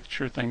simulation, make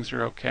sure things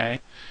are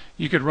okay.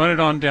 You could run it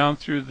on down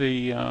through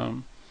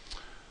the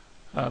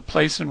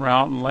place and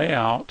route and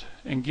layout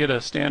and get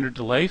a standard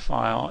delay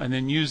file, and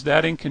then use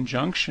that in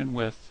conjunction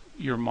with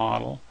your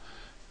model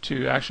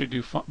to actually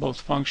do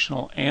both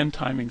functional and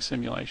timing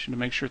simulation to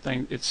make sure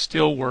it's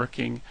still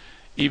working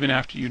even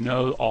after you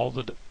know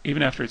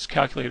even after it's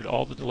calculated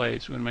all the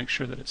delays. We want to make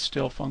sure that it's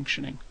still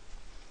functioning.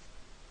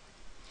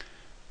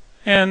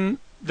 And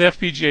the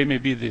FPGA may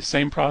be the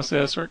same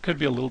process, or it could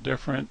be a little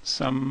different.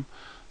 Some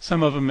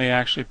of them may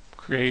actually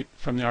create,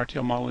 from the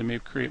RTL model, they may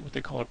create what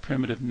they call a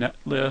primitive net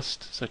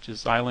list, such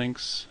as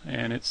Xilinx,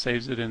 and it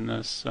saves it in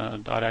this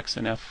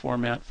 .xnf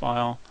format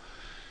file.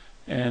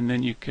 And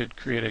then you could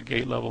create a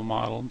gate level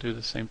model and do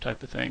the same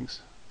type of things.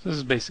 So this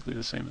is basically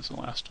the same as the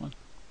last one.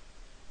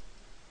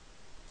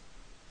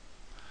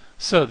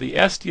 So the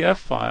SDF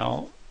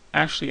file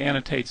actually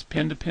annotates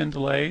pin-to-pin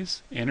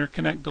delays,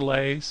 interconnect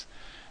delays,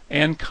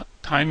 and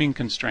timing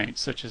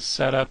constraints such as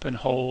setup and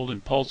hold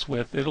and pulse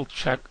width,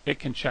 it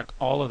can check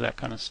all of that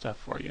kind of stuff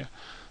for you.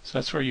 So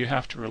that's where you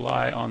have to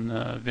rely on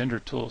the vendor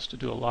tools to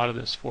do a lot of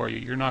this for you.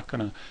 You're not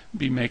going to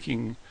be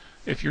making,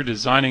 if you're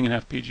designing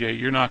an FPGA,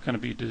 you're not going to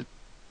be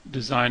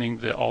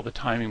designing all the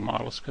timing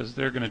models, because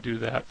they're going to do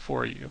that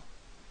for you.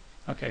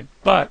 Okay,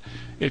 but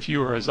if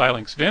you are a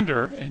Xilinx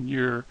vendor and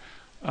you're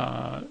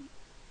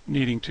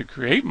needing to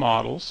create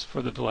models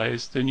for the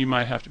delays, then you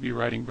might have to be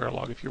writing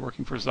Verilog. If you're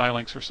working for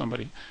Xilinx or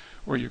somebody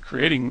where you're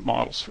creating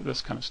models for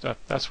this kind of stuff,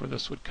 that's where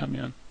this would come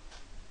in.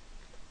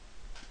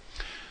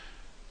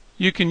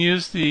 You can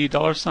use the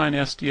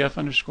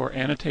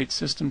 $SDF_annotate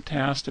system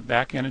task to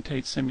back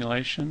annotate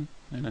simulation,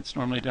 and it's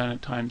normally done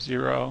at time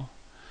 0.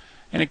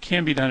 And it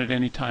can be done at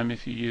any time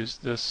if you use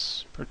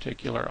this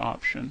particular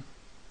option.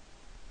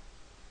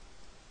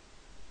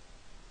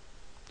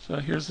 So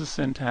here's the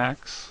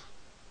syntax.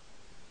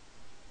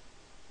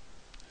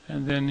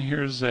 And then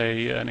here's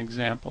an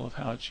example of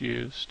how it's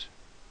used.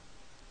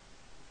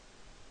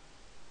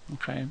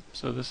 Okay,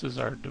 so this is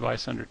our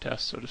device under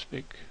test, so to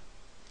speak.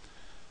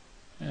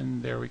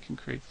 And there we can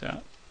create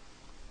that.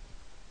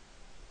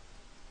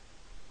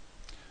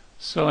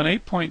 So in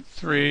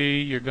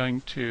 8.3, you're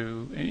going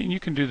to, and you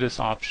can do this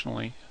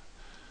optionally,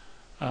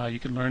 you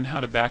can learn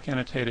how to back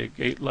annotate a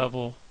gate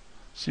level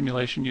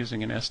simulation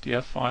using an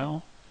SDF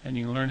file, and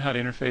you can learn how to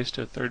interface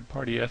to a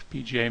third-party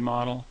FPGA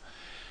model,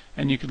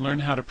 and you can learn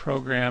how to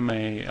program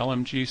a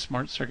LMG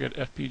smart circuit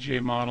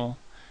FPGA model,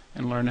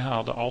 and learn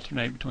how to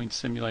alternate between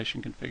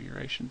simulation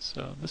configurations.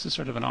 So this is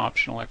sort of an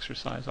optional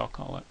exercise, I'll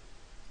call it.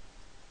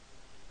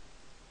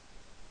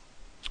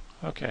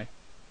 Okay,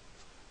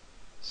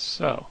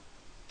 so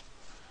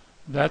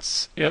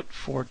that's it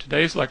for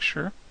today's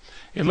lecture.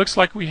 It looks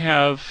like we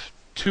have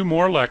 2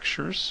 more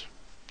lectures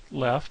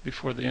left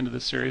before the end of the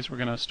series. We're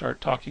going to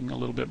start talking a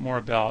little bit more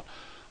about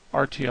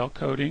RTL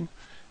coding,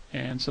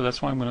 and so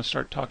that's why I'm going to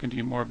start talking to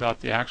you more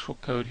about the actual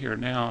code here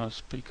now,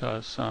 is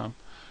because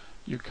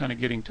you're kind of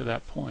getting to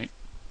that point.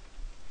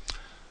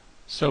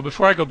 So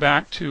before I go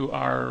back to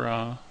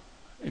our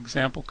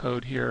example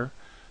code here,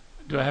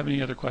 do I have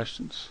any other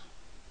questions?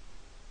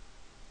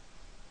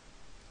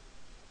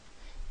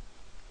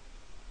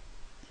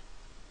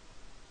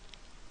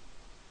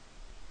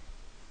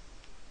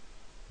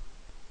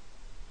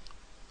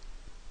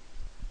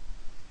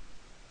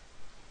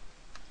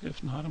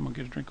 If not, I'm going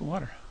to get a drink of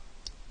water.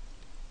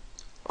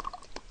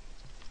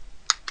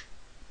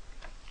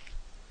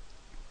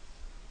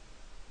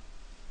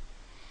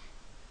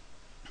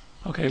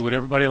 Okay, would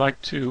everybody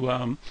like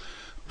to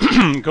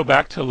go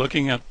back to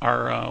looking at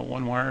our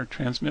one-wire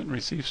transmit and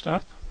receive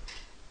stuff?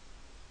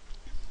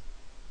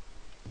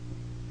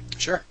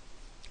 Sure.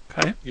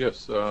 Okay.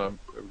 Yes, are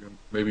we going to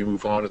maybe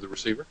move on to the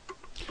receiver?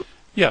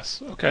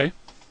 Yes, okay.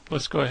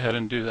 Let's go ahead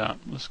and do that.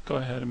 Let's go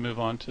ahead and move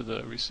on to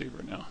the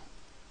receiver now.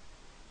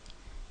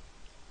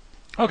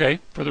 Okay,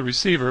 for the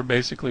receiver,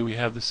 basically we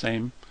have the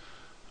same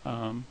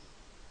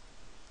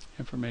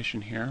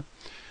information here.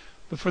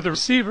 But for the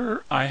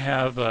receiver, I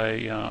have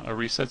a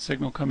reset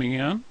signal coming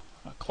in,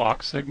 a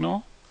clock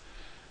signal,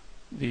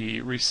 the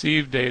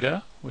received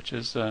data, which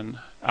is an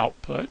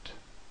output,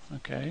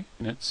 okay,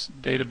 and it's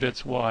data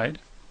bits wide,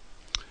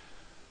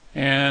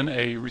 and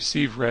a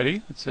receive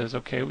ready that says,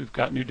 okay, we've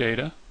got new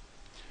data,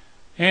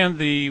 and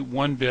the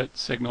 1-bit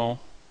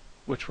signal,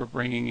 which we're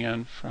bringing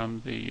in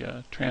from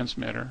the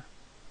transmitter,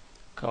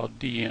 called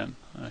DN.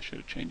 I should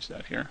have changed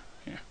that here.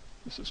 Yeah,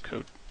 this is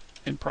code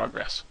in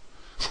progress.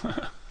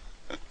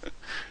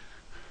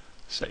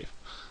 Save.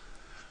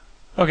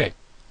 Okay,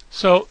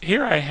 so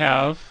here I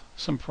have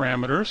some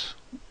parameters.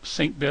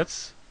 Sync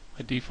bits,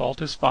 my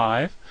default is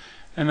 5,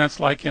 and that's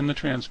like in the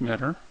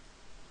transmitter.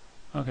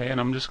 Okay, and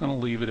I'm just going to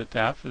leave it at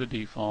that for the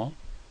default.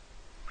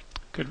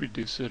 Could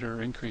reduce it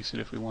or increase it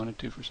if we wanted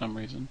to for some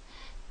reason.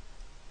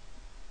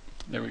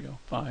 There we go,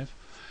 5.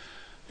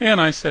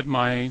 And I said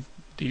my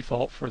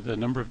default for the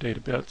number of data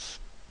bits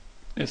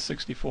is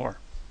 64.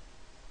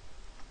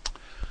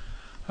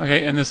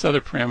 Okay, and this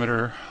other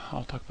parameter,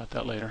 I'll talk about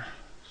that later.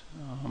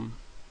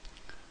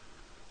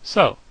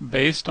 So,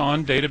 based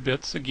on data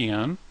bits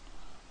again,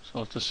 so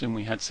let's assume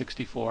we had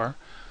 64.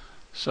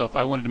 So if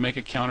I wanted to make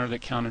a counter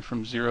that counted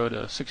from 0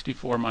 to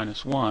 64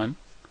 minus 1,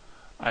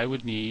 I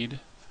would need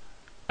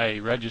a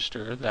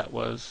register that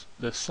was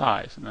this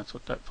size, and that's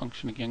what that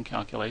function again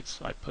calculates.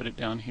 So I put it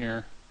down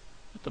here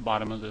at the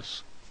bottom of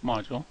this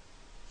module,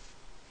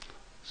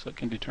 so it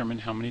can determine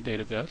how many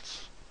data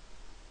bits.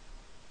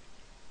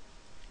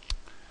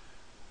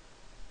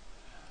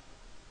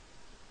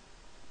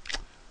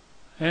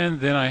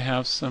 And then I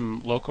have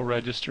some local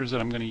registers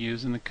that I'm going to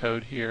use in the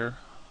code here.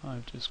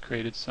 I've just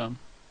created some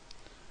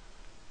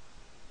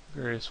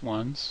various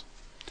ones.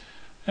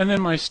 And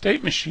then my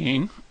state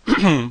machine,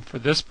 for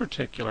this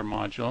particular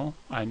module,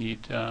 I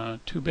need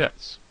 2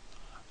 bits.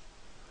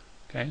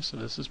 Okay, so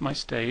this is my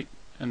state,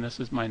 and this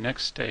is my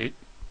next state.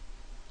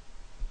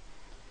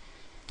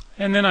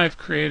 And then I've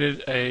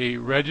created a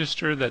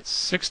register that's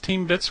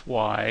 16 bits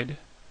wide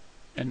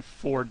and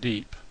 4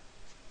 deep.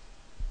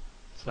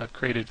 So I've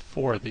created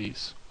 4 of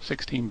these,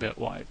 16-bit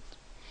wide.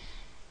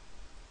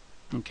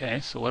 Okay,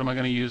 so what am I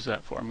going to use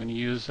that for? I'm going to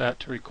use that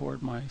to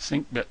record my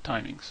sync bit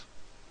timings.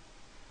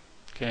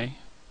 Okay,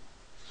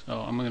 so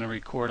I'm going to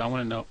record, I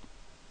want to know,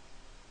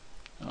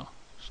 oh,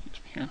 excuse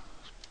me here,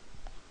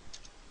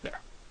 there,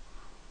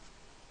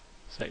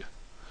 save.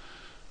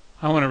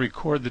 I want to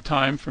record the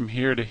time from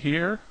here to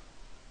here.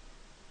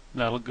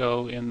 That'll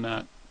go in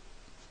that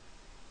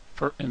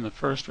in the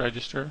first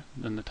register,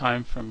 then the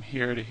time from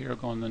here to here will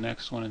go in the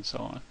next one, and so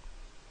on.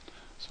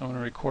 So I'm going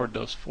to record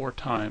those 4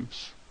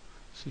 times,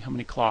 see how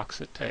many clocks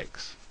it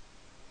takes.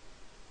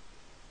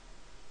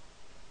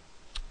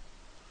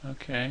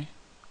 Okay.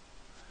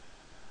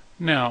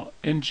 Now,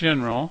 in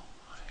general,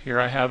 here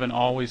I have an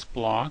always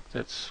block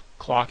that's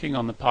clocking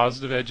on the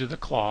positive edge of the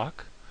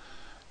clock.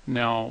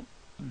 Now,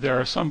 there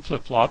are some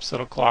flip-flops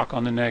that'll clock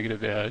on the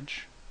negative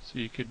edge. So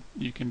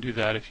you can do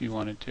that if you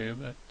wanted to,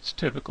 but it's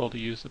typical to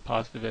use the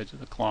positive edge of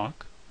the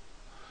clock,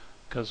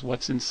 because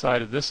what's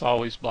inside of this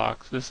always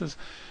block, this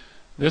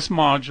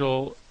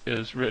module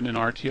is written in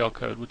RTL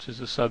code, which is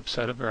a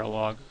subset of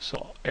Verilog,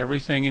 so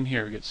everything in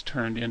here gets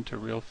turned into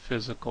real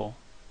physical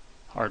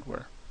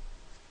hardware.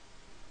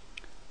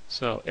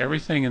 So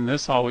everything in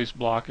this always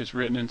block is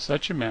written in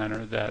such a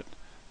manner that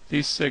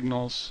these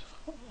signals,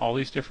 all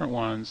these different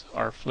ones,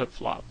 are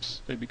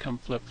flip-flops. They become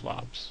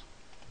flip-flops,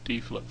 D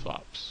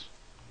flip-flops.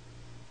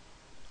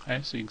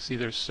 Okay, so you can see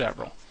there's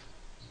several.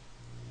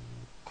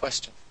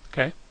 Question.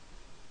 Okay.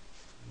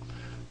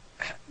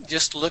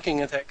 Just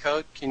looking at that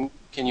code, can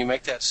you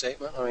make that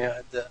statement? I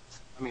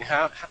mean,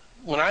 how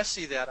when I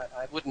see that,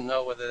 I wouldn't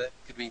know whether that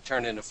could be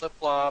turned into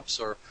flip-flops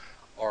or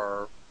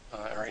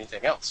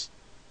anything else.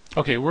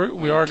 Okay, we're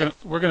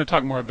going to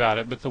talk more about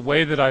it, but the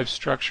way that I've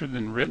structured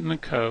and written the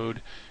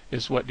code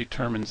is what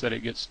determines that it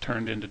gets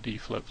turned into D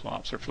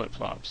flip-flops or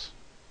flip-flops.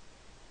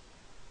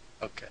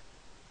 Okay.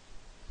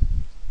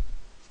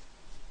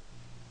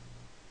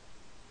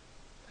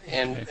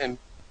 And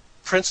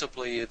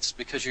principally, it's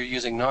because you're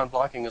using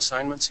non-blocking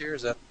assignments here.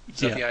 Is that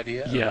the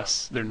idea?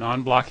 Yes, they're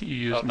non-blocking. You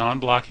use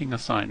non-blocking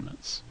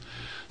assignments.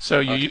 So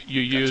you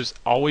use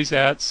always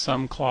at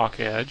some clock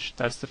edge.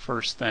 That's the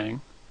first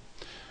thing,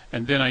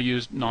 and then I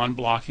use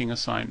non-blocking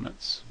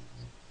assignments.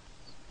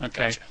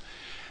 Okay. Gotcha.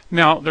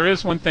 Now there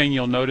is one thing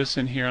you'll notice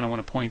in here, and I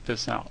want to point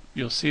this out.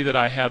 You'll see that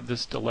I have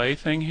this delay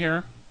thing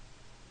here.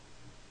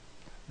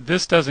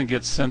 This doesn't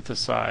get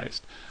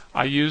synthesized.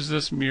 I use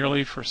this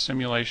merely for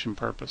simulation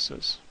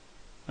purposes,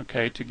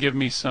 okay, to give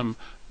me some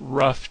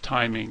rough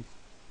timing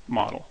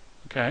model,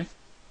 okay?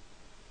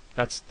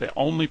 That's the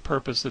only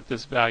purpose that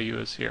this value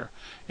is here.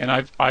 And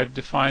I've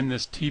defined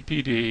this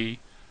TPD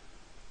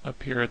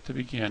up here at the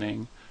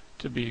beginning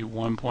to be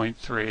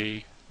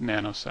 1.3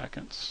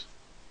 nanoseconds.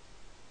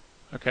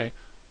 Okay,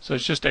 so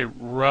it's just a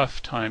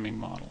rough timing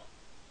model.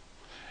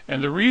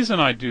 And the reason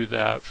I do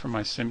that for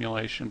my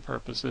simulation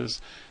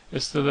purposes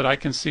is so that I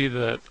can see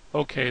that,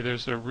 okay,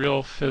 there's a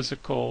real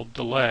physical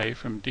delay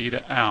from D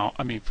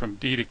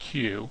to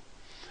Q.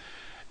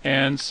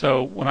 And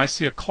so when I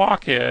see a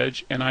clock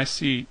edge and I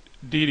see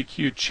D to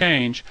Q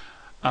change,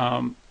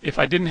 if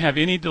I didn't have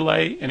any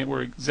delay and it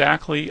were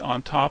exactly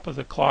on top of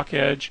the clock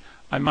edge,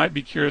 I might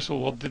be curious,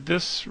 well, did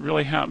this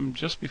really happen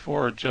just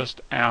before or just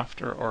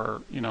after,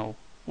 or, you know,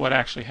 what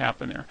actually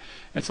happened there?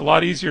 It's a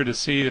lot easier to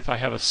see if I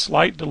have a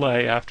slight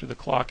delay after the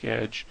clock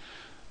edge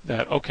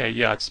that, okay,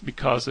 yeah, it's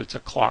because it's a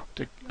clock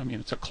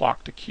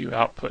to Q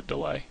output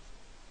delay.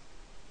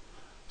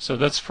 So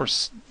that's for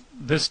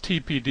this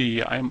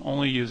TPD. I'm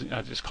only using,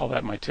 I just call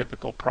that my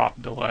typical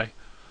prop delay.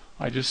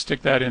 I just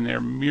stick that in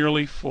there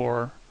merely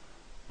for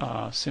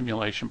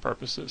simulation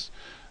purposes.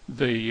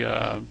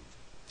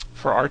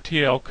 For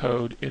RTL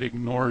code, it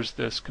ignores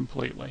this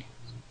completely.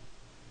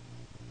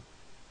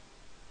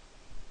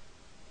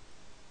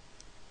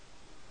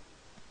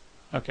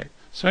 Okay,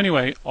 so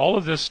anyway, all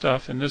of this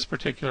stuff in this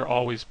particular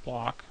always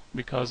block,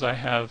 because I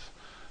have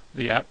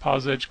the at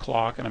pos edge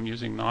clock and I'm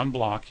using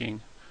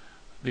non-blocking,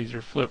 these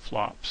are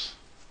flip-flops.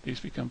 These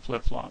become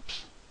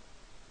flip-flops.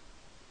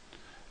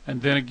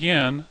 And then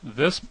again,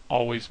 this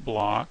always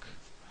block,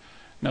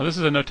 now this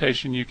is a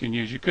notation you can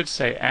use. You could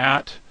say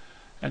at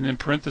and then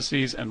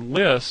parentheses and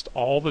list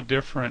all the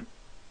different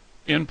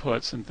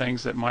inputs and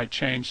things that might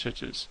change,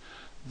 such as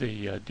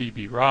the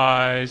dB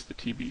rise, the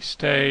TB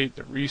state,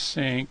 the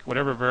resync,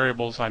 whatever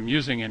variables I'm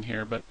using in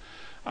here. But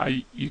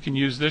you can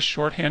use this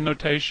shorthand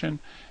notation,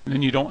 and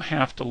then you don't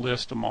have to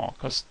list them all,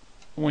 because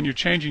when you're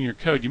changing your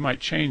code, you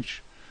might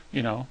change,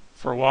 you know,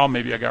 for a while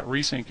maybe I got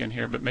resync in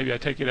here, but maybe I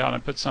take it out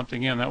and put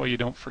something in. That way you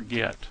don't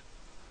forget.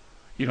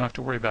 You don't have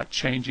to worry about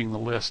changing the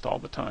list all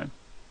the time.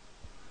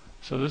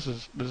 So this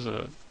is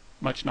a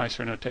much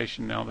nicer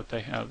notation now that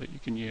they have that you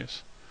can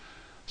use.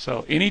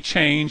 So any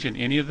change in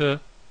any of the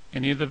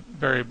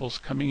variables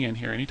coming in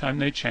here, anytime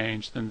they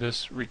change, then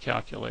this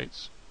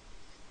recalculates.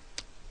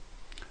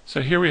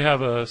 So here we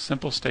have a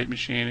simple state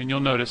machine, and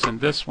you'll notice in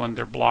this one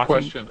they're blocking.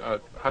 Question: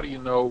 how do you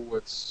know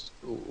what's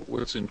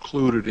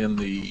included in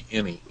the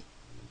any?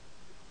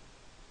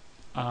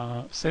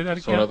 Say that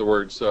again. So in other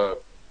words, how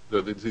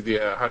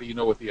do you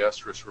know what the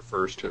asterisk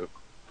refers to?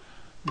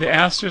 The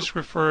asterisk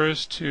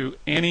refers to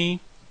any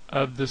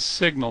of the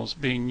signals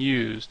being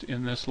used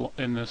in this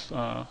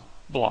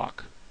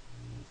block.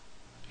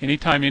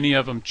 Anytime any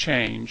of them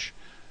change,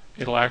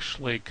 it'll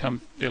actually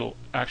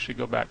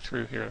go back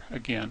through here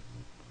again.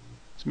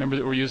 So remember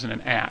that we're using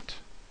an at.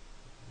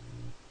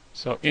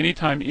 So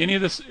anytime any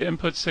of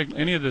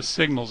the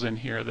signals in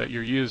here that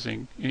you're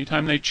using,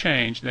 anytime they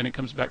change, then it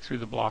comes back through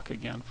the block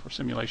again for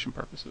simulation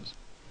purposes.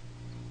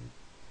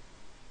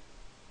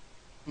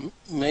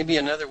 Maybe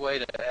another way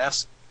to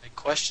ask a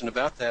question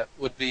about that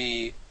would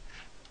be,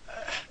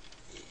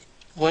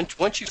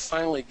 once you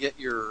finally get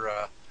your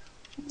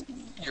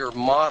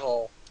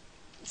model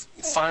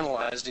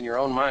finalized in your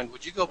own mind,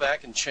 would you go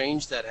back and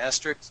change that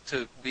asterisk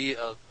to be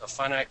a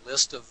finite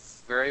list of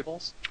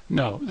variables?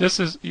 No,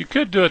 you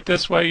could do it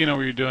this way,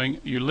 where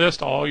you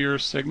list all your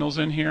signals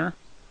in here,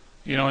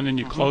 and then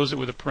you close it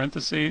with a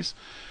parentheses.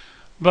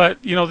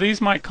 But,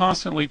 these might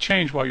constantly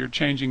change while you're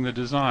changing the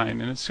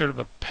design, and it's sort of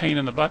a pain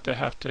in the butt to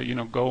have to,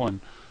 go and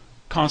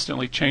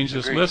constantly change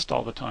this list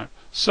all the time.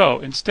 So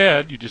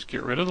instead, you just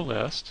get rid of the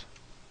list,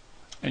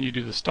 and you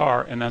do the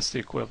star, and that's the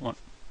equivalent.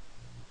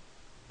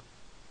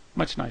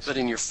 Much nicer. But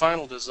in your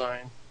final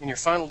design, you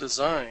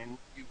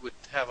would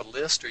have a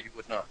list, or you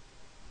would not?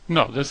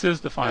 No, this is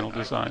the final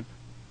design.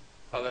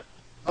 Oh,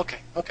 okay.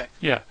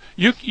 Yeah,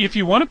 if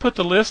you want to put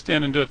the list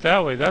in and do it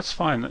that way, that's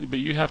fine. But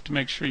you have to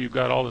make sure you've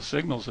got all the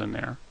signals in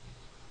there.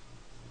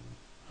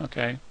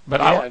 Okay,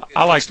 but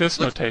I like this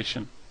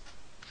notation.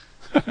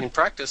 In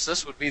practice,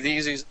 this would be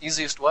the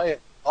easiest way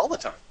all the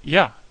time.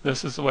 Yeah,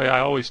 this is the way I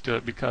always do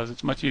it because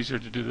it's much easier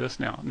to do this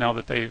now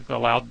that they've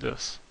allowed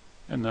this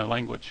in the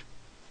language.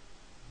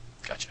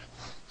 Gotcha.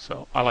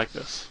 So I like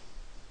this.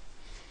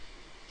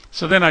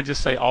 So then I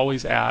just say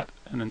always at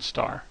and then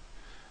star.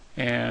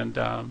 And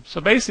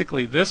so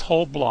basically this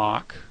whole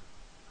block,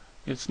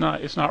 it's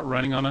not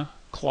running on a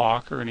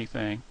clock or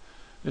anything.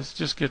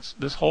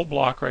 This whole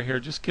block right here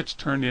just gets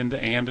turned into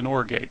and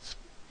OR gates.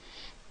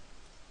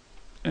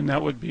 And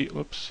that would be,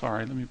 oops,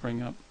 sorry, let me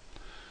bring up,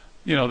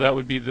 that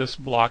would be this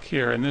block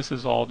here, and this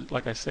is all,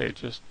 like I say,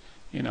 just,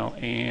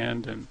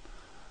 and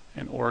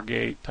OR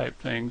gate type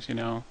things,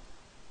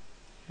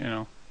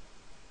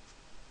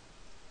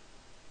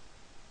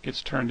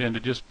 gets turned into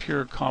just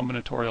pure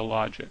combinatorial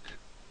logic.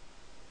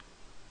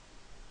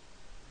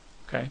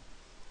 Okay,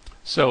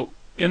 so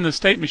in the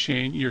state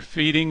machine, you're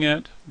feeding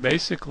it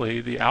basically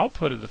the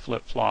output of the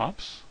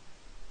flip-flops.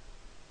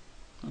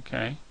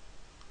 Okay,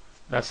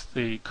 that's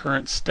the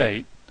current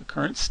state. The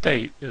current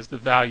state is the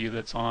value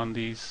that's on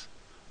these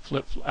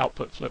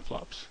output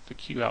flip-flops, the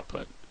Q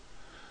output.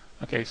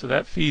 Okay, so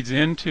that feeds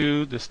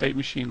into the state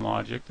machine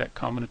logic, that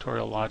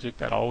combinatorial logic,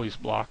 that always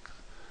block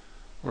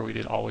where we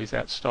did always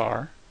at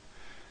star.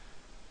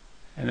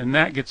 And then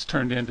that gets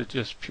turned into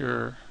just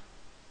pure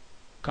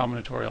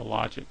combinatorial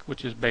logic,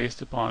 which is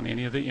based upon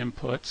any of the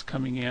inputs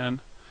coming in,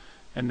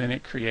 and then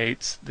it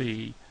creates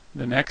the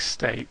next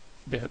state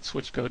bits,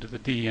 which go to the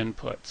D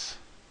inputs.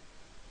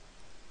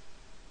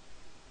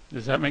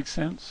 Does that make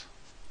sense?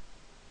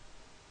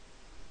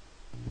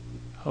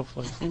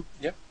 Hopefully.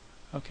 Yep.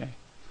 Okay.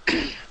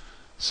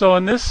 So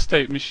in this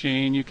state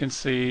machine, you can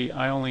see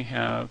I only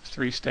have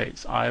 3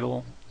 states: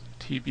 idle,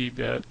 TB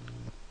bit,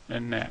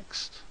 and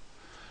next.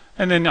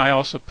 And then I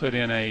also put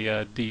in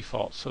a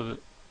default, so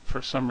that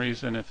for some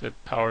reason, if it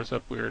powers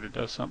up weird, it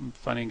does something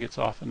funny and gets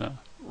off in a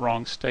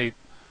wrong state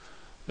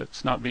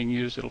that's not being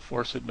used, it'll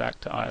force it back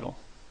to idle.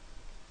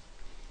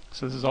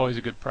 So this is always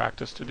a good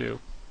practice to do,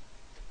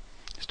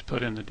 is to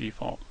put in the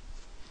default.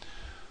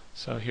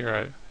 So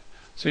here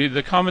so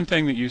the common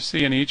thing that you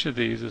see in each of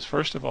these is,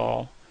 first of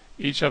all,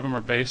 each of them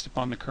are based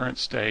upon the current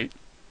state,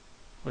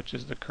 which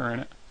is the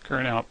current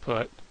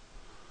output,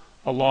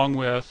 along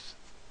with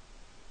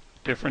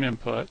different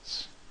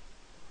inputs,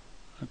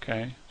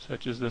 okay,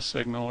 such as this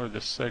signal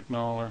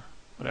or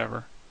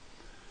whatever.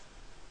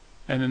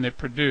 And then they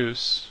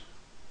produce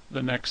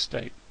the next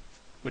state,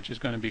 which is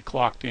going to be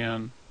clocked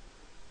in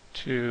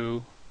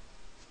to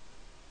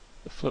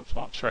the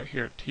flip-flops right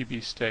here.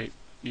 TB state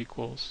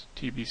equals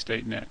TB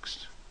state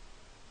next.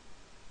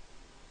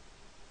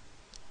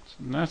 So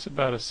that's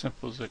about as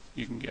simple as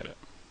you can get it.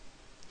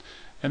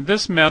 And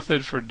this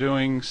method for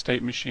doing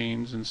state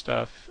machines and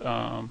stuff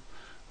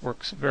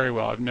works very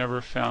well. I've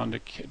never found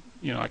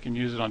I can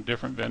use it on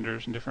different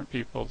vendors and different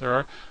people.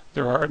 There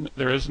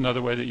is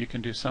another way that you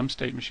can do some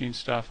state machine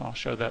stuff. I'll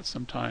show that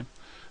sometime.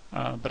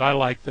 But I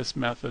like this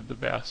method the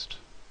best.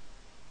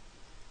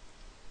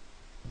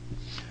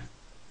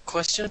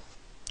 Question?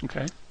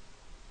 Okay.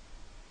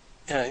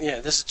 Yeah,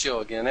 this is Joe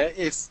again.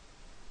 If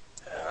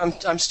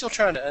I'm still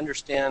trying to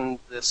understand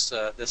this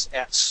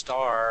at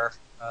star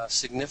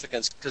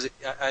significance, because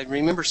I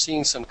remember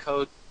seeing some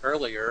code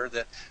earlier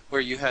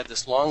where you had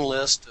this long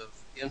list of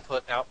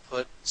input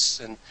outputs,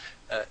 and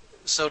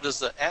so does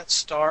the at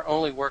star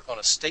only work on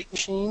a state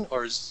machine,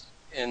 or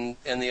and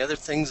the other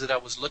things that I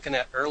was looking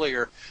at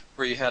earlier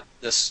where you had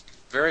this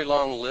very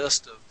long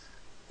list of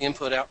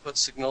input output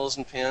signals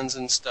and pins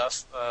and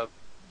stuff,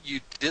 you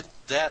did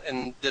that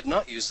and did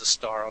not use the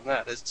star on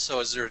that.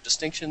 So is there a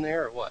distinction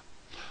there or what?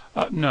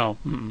 No,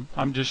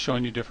 I'm just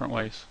showing you different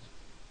ways.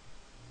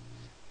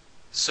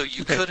 So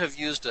you Okay. could have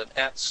used an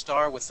 @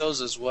 star with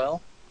those as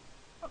well?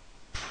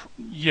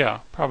 Yeah,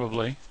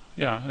 probably.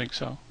 Yeah, I think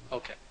so.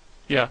 Okay.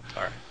 Yeah.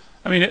 All right.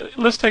 I mean,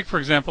 let's take, for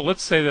example,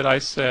 let's say that I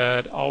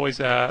said always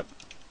at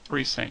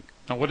resync.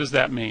 Now, what does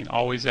that mean,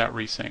 always at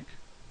resync?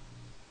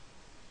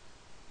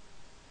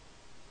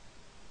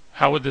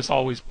 How would this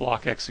always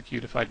block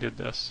execute if I did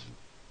this?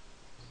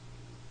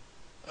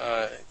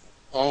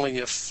 Only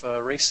if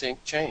resync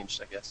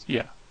changed, I guess.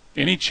 Yeah.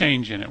 Any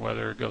change in it,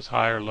 whether it goes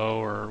high or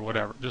low or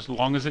whatever, just as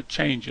long as it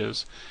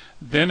changes,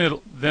 then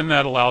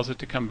that allows it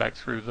to come back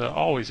through the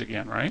always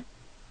again, right?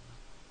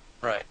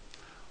 Right.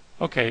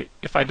 Okay,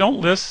 if I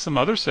don't list some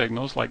other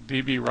signals like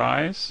dB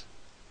rise,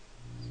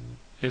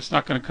 it's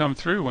not going to come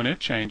through when it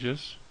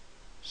changes.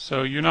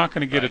 So you're not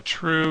going to get a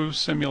true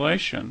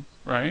simulation,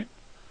 right?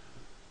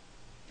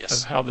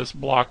 Yes. Of how this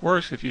block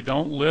works if you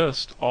don't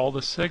list all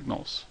the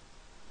signals.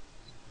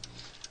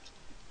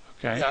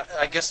 Okay. Yeah,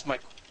 I guess my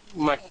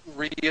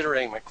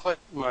reiterating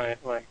my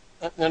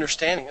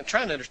understanding. I'm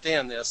trying to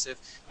understand this.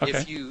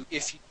 If you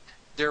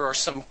there are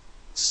some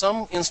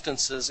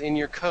instances in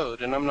your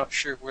code, and I'm not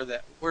sure where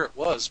it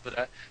was,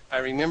 but I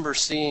remember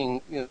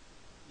seeing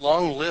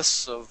long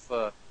lists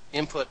of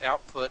input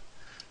output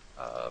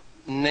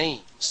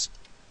names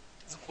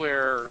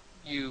where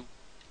you,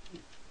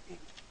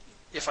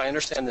 if I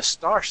understand the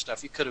star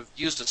stuff, you could have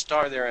used a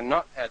star there and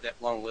not had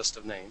that long list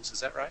of names.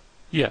 Is that right?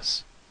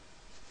 Yes.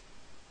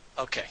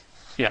 Okay.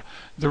 Yeah.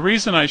 The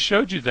reason I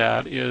showed you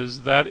that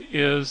is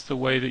the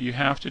way that you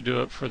have to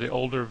do it for the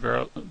older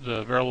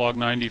the Verilog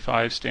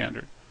 95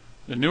 standard.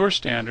 The newer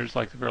standards,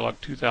 like the Verilog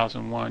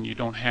 2001, you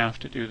don't have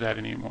to do that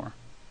anymore.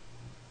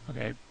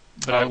 Okay.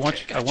 But I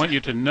want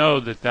you to know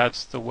that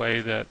that's the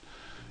way that,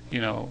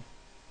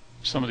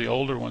 some of the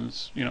older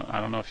ones, I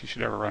don't know if you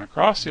should ever run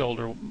across the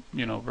older,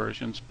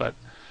 versions, but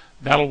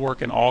that'll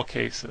work in all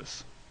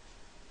cases.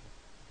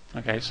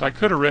 Okay. So I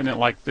could have written it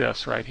like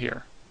this right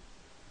here.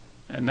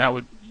 And that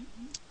would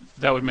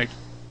make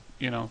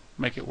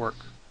make it work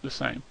the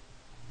same.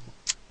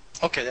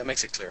 Okay, that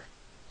makes it clear.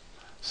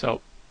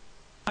 So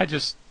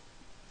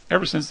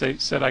ever since they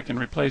said I can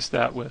replace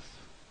that with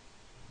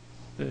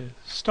the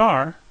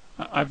star,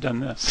 I've done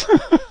this.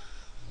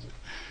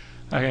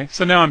 Okay,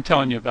 so now I'm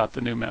telling you about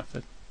the new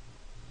method.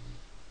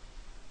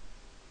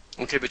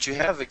 Okay, but you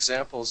have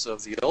examples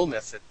of the old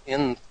method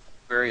in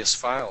various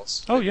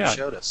files that you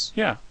showed us.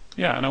 Yeah,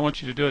 and I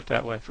want you to do it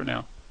that way for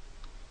now.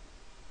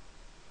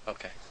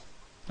 Okay.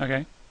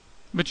 Okay,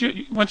 but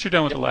once you're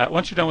done with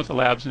the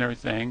labs and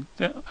everything,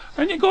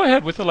 and you go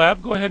ahead with the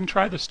lab. Go ahead and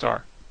try the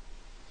star,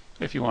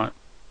 if you want.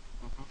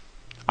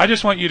 I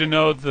just want you to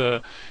know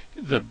the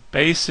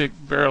basic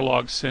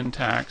Verilog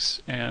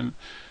syntax, and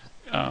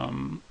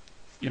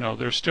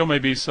there still may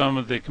be some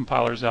of the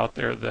compilers out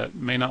there that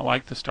may not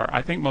like the star.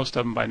 I think most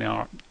of them by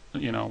now,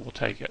 will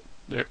take it.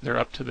 They're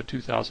up to the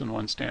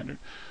 2001 standard.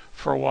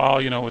 For a while,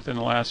 within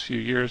the last few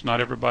years,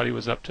 not everybody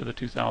was up to the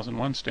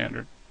 2001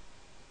 standard.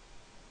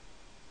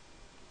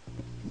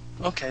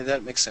 Okay,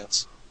 that makes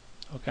sense.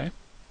 Okay.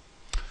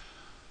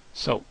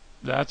 So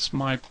that's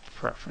my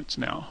preference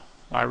now.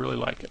 I really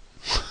like it.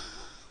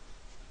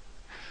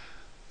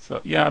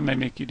 So yeah, it may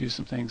make you do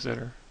some things that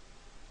are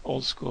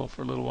old school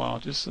for a little while,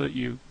 just so that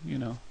you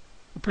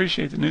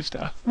appreciate the new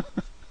stuff.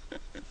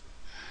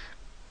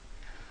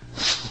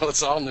 Well,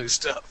 it's all new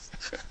stuff.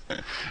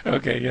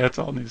 Okay, yeah, it's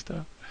all new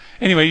stuff.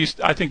 Anyway,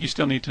 I think you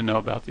still need to know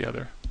about the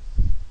other,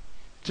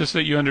 just so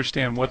that you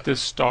understand what this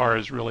star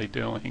is really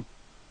doing.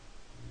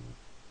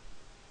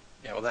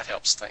 Yeah, well, that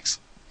helps. Thanks.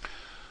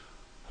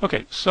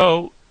 Okay,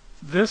 so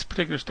this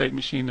particular state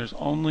machine, there's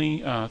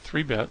only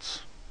 3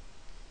 bits.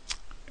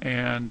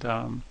 And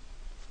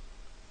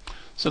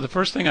so the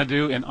first thing I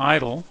do in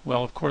idle,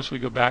 well, of course, we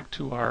go back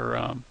to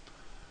our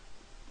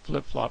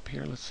flip-flop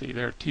here. Let's see,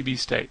 there, TB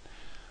state.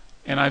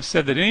 And I've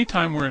said that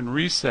anytime we're in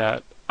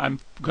reset,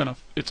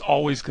 it's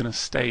always going to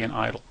stay in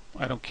idle.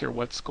 I don't care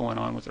what's going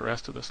on with the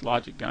rest of this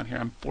logic down here.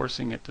 I'm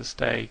forcing it to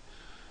stay,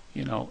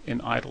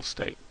 in idle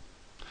state.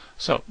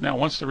 So now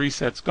once the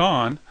reset's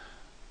gone,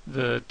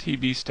 the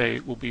TB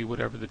state will be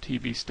whatever the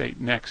TB state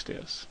next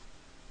is.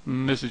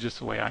 And this is just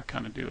the way I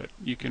kind of do it.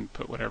 You can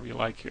put whatever you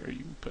like here. You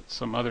can put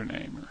some other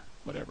name or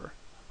whatever.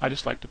 I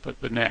just like to put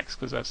the next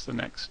because that's the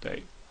next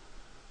state.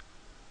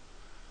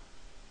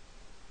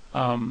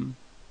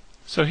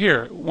 So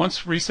here,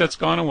 once reset's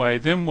gone away,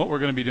 then what we're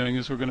going to be doing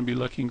is we're going to be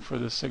looking for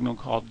this signal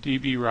called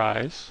dB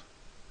rise.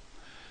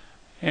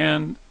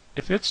 And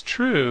if it's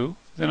true,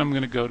 then I'm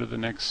going to go to the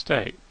next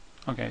state.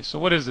 Okay, so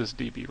what is this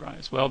dB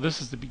rise? Well,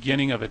 this is the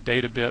beginning of a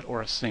data bit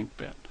or a sync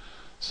bit.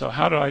 So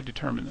how do I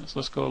determine this?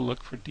 Let's go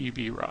look for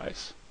dB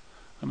rise.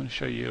 I'm going to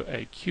show you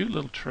a cute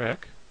little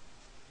trick.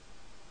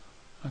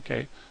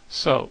 Okay,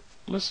 so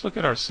let's look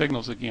at our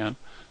signals again.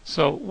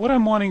 So what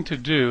I'm wanting to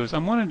do is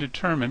I'm wanting to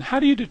determine,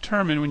 how do you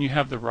determine when you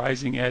have the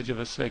rising edge of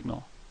a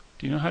signal?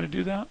 Do you know how to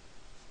do that?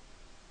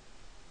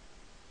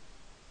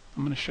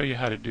 I'm going to show you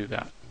how to do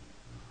that.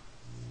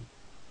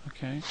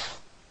 Okay.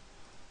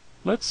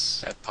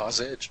 Let's... At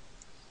pause edge.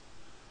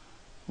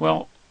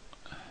 Well,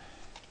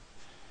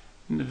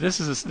 this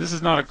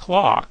is not a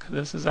clock.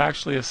 This is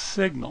actually a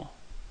signal.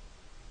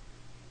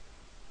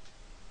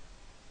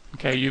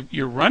 Okay,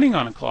 you're running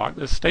on a clock.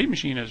 The state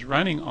machine is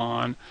running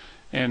on,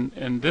 and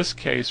in this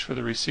case for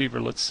the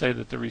receiver, let's say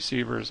that the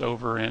receiver is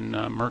over in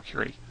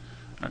Mercury.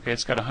 Okay,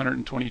 it's got a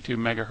 122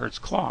 megahertz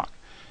clock,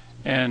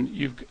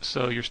 and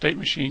so your state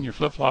machine, your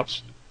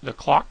flip-flops, the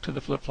clock to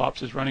the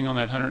flip-flops is running on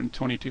that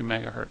 122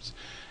 megahertz,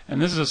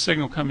 and this is a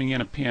signal coming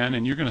in a pin,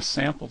 and you're going to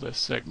sample this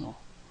signal.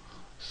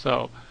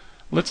 So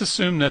let's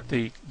assume that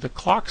the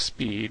clock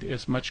speed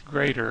is much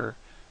greater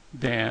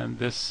than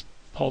this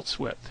pulse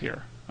width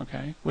here,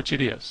 okay, which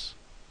it is.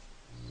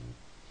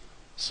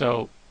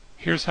 So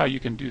here's how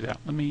you can do that.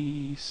 Let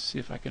me see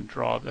if I can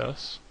draw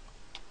this.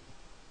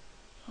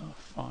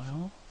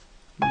 File,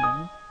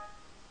 new,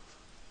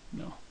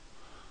 no.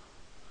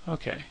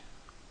 Okay.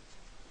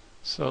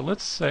 So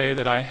let's say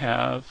that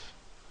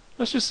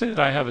let's just say that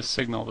I have a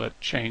signal that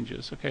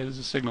changes. Okay, there's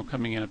a signal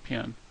coming in a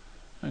pin.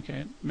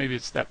 Okay, maybe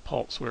it's that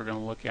pulse we're going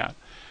to look at.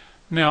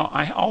 Now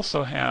I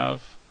also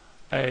have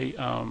a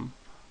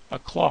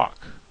clock.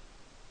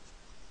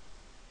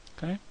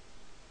 Okay,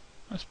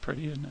 that's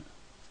pretty, isn't it?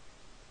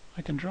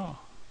 I can draw.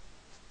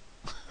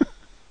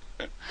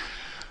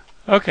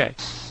 Okay.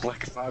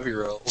 Like a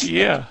 5-year-old.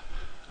 Yeah.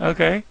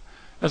 Okay.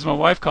 As my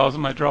wife calls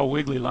them, I draw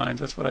wiggly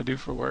lines. That's what I do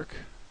for work.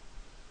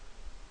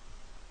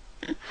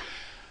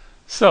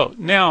 So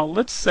now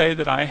let's say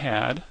that I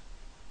had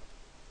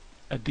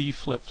a D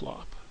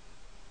flip-flop.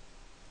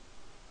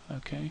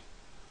 Okay.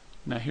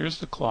 Now here's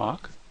the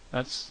clock.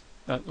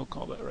 We'll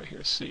call that right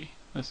here C.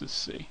 This is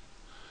C.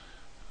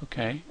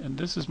 Okay, and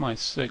this is my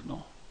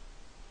signal.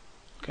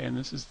 Okay, and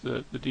this is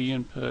the D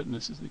input, and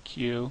this is the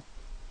Q.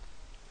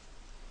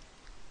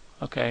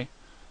 Okay,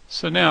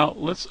 so now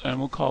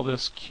we'll call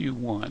this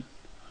Q1.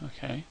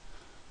 Okay,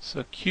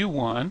 so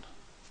Q1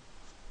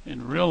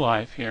 in real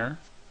life here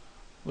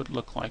would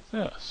look like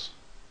this.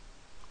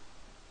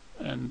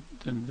 And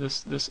then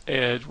this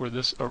edge where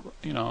this,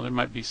 there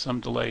might be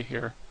some delay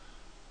here.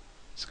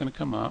 It's going to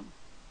come up.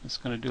 It's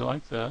going to do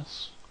like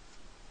this.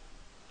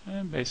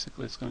 And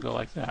basically it's going to go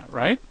like that,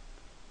 right?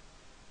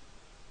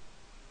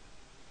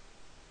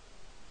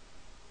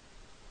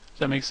 Does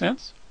that make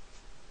sense?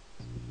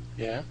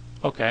 Yeah.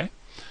 Okay.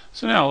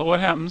 So now what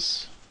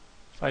happens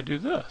if I do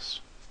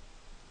this?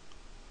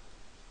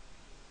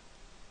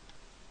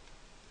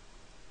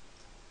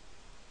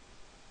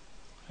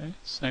 Okay,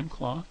 same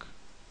clock.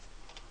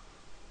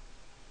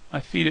 I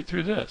feed it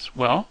through this.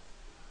 Well,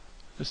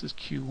 this is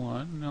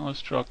Q1. Now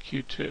let's draw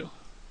Q2.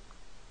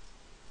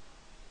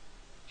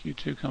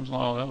 Q2 comes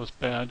along. Oh, that was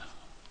bad.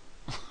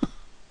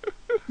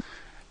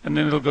 And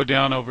then it'll go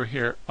down over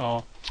here.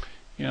 Oh,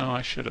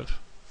 I should have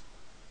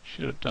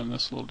done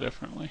this a little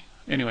differently.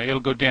 Anyway, it'll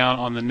go down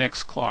on the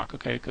next clock,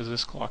 okay, because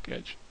this clock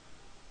edge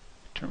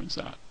determines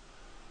that.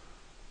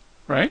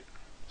 Right?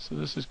 So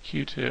this is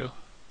Q2.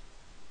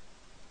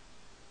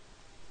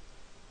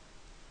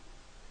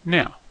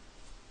 Now,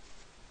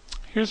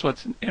 here's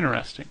what's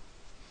interesting.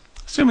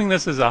 Assuming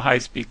this is a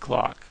high-speed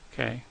clock,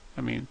 okay?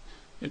 I mean,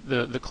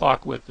 the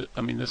clock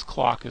this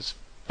clock is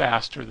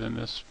faster than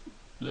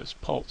this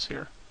pulse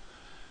here.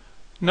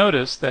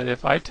 Notice that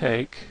if I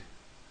take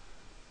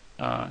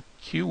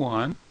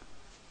Q1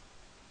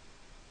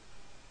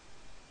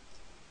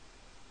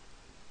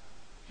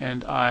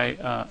 and or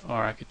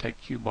I could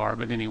take Q bar,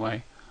 but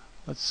anyway,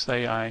 let's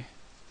say I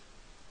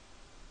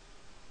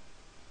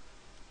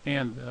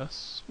and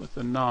this with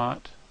the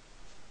knot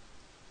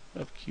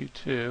of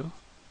Q2,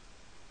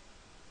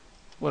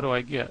 what do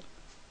I get?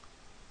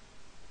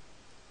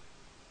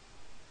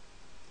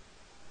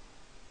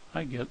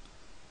 I get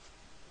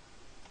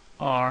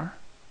R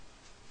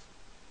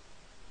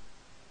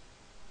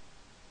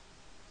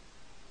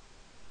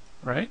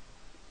right?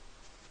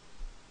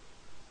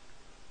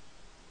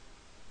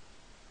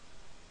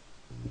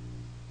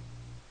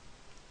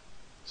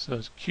 So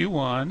it's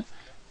Q1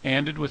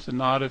 ANDed with the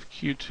knot of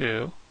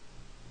Q2,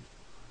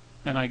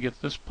 and I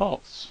get this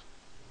pulse.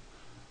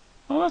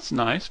 Well, that's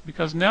nice,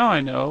 because now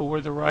I know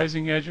where the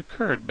rising edge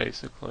occurred,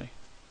 basically.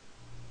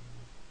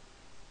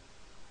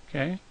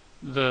 Okay,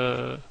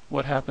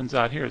 what happens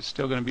out here is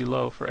still going to be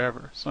low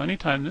forever. So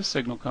anytime this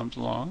signal comes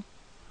along,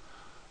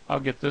 I'll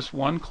get this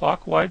one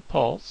clock-wide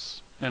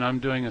pulse, and I'm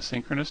doing a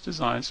synchronous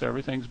design, so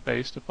everything's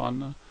based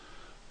upon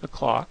the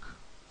clock.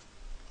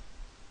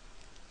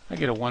 I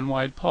get a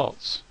one-wide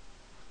pulse.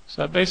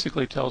 So that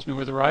basically tells me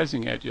where the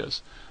rising edge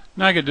is.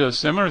 Now I could do a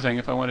similar thing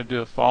if I want to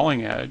do a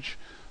falling edge.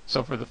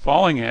 So for the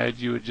falling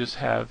edge, you would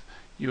have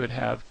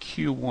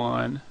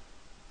Q1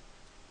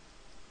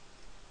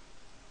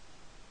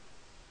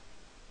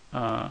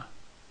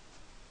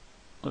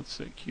 let's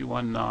say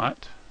Q1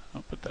 knot.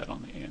 I'll put that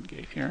on the AND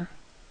gate here.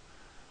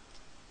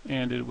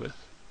 ANDed with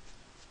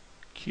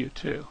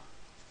Q2.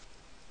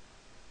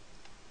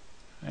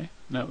 Okay,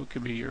 now it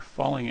could be your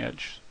falling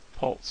edge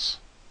pulse.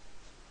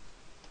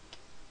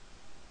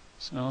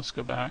 So now let's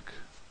go back.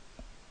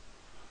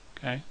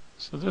 Okay,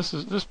 so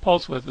this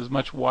pulse width is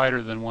much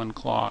wider than one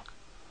clock.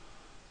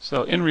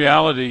 So in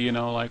reality, you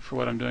know, like for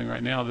what I'm doing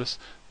right now,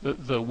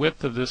 the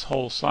width of this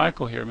whole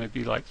cycle here may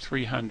be like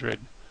 300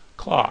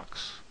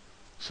 clocks.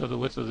 So the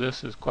width of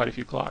this is quite a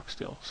few clocks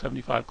still,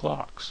 75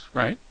 clocks,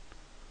 right?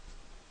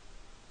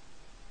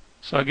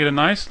 So I get a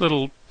nice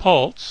little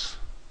pulse.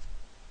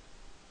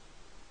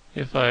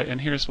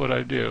 And here's what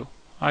I do.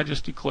 I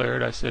just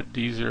declared, I said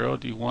D0,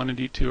 D1, and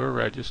D2 are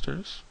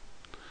registers.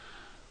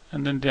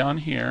 And then down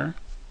here,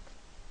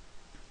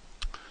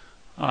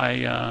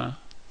 on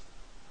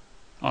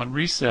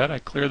reset, I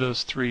clear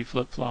those 3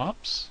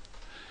 flip-flops.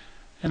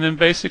 And then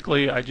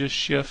basically I just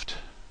shift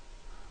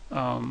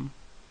DN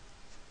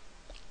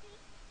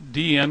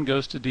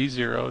goes to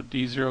D0,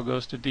 D0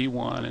 goes to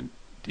D1, and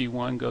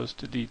D1 goes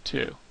to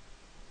D2.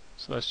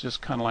 So that's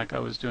just kind of like I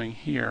was doing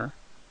here.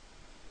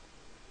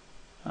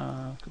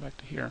 Go back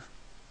to here.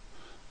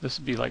 This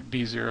would be like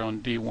D0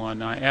 and D1.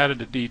 Now I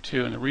added a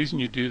D2, and the reason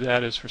you do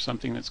that is for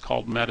something that's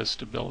called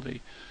metastability,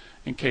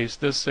 in case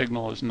this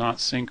signal is not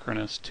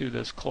synchronous to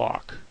this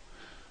clock.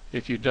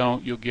 If you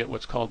don't, you'll get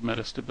what's called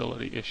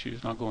metastability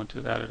issues, and I'll go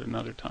into that at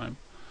another time.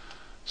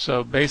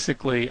 So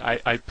basically,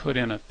 I put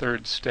in a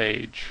third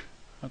stage.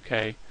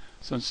 Okay,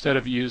 so instead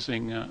of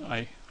using,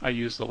 I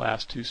use the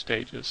last 2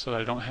 stages so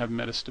that I don't have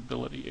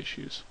metastability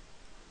issues.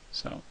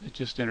 So it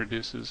just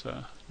introduces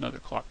another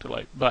clock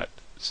delay, but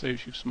it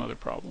saves you some other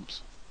problems.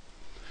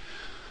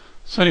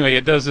 So anyway,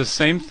 it does the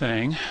same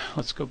thing.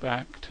 Let's go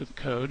back to the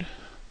code.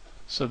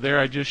 So there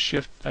I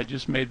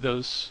just made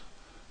those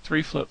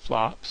 3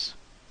 flip-flops.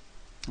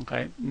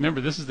 Okay,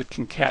 remember this is the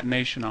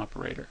concatenation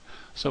operator.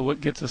 So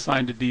what gets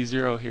assigned to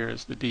D0 here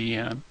is the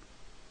DN.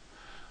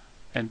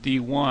 And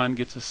D1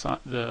 gets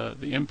assigned, the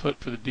input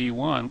for the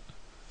D1,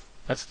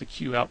 that's the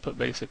Q output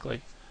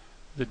basically.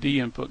 The D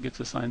input gets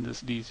assigned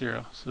this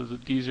D0. So the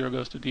D0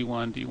 goes to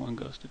D1, D1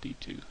 goes to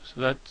D2. So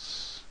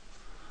that's,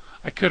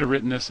 I could have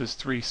written this as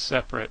 3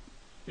 separate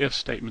if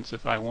statements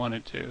if I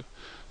wanted to.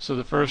 So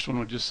the first one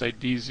would just say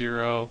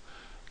D0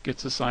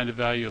 gets assigned a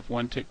value of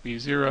 1 tick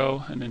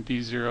B0, and then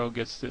D0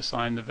 gets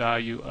assigned the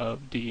value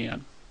of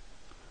DN.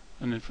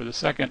 And then for the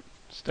second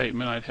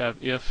statement I'd have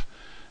if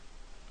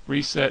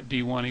reset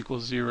D1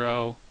 equals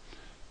 0,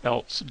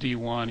 else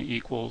D1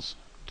 equals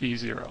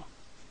D0,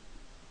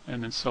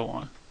 and then so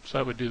on. So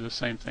I would do the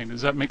same thing.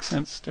 Does that make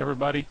sense to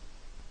everybody?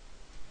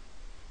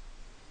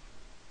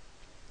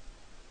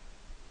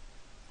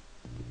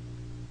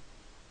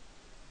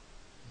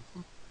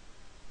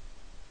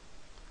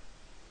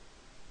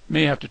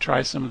 May have to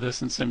try some of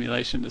this in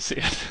simulation to see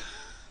it.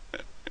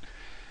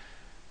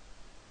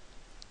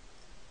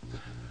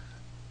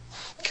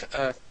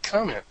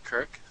 Comment,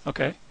 Kirk.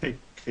 Okay. Hey,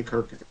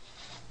 Kirk.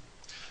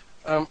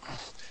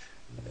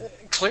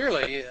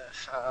 Clearly,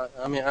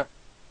 I mean,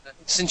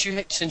 since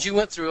you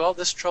went through all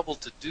this trouble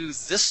to do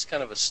this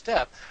kind of a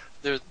step,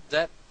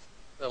 that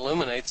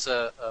illuminates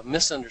a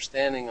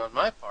misunderstanding on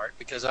my part,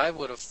 because I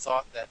would have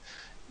thought that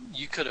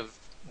you could have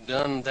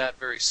done that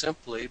very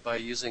simply by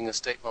using a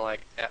statement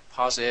like at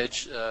pause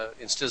edge,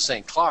 instead of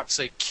saying clock,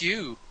 say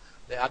Q,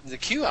 the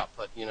Q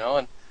output, you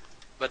know,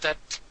 but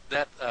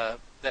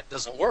that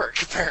doesn't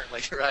work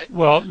apparently, right?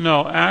 Well,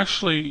 no,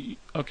 actually,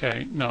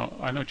 okay, no,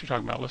 I know what you're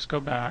talking about. Let's go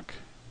back.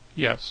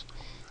 Yes.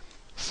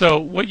 So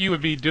what you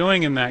would be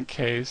doing in that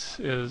case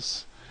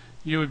is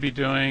you would be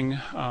doing,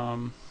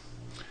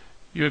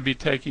 you would be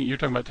taking, you're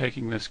talking about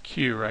taking this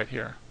Q right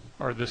here,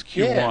 or this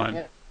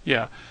Q1.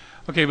 Yeah.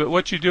 Okay, but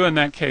what you do in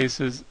that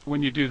case is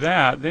when you do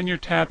that, then you're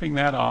tapping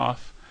that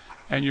off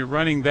and you're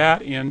running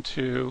that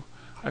into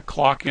a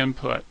clock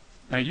input.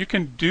 Now you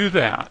can do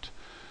that,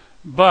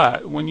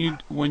 but when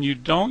you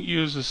don't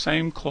use the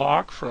same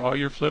clock for all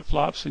your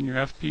flip-flops in your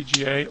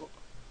FPGA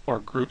or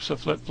groups of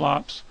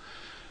flip-flops,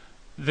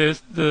 the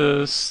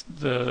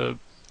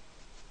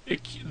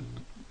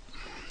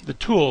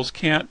tools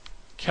can't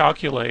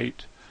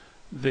calculate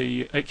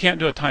it can't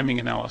do a timing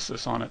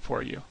analysis on it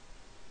for you.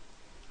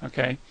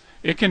 Okay?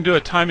 It can do a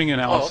timing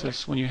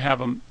analysis when you have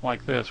them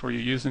like this, where you're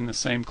using the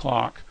same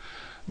clock.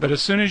 But as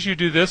soon as you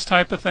do this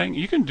type of thing,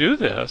 you can do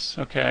this,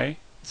 okay?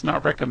 It's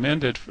not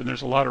recommended,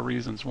 there's a lot of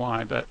reasons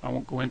why, but I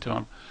won't go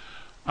into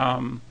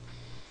them.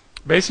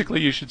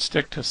 Basically, you should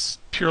stick to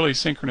purely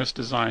synchronous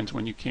designs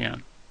when you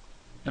can,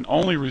 and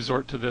only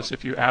resort to this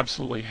if you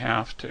absolutely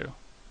have to.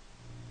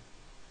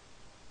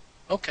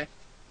 Okay.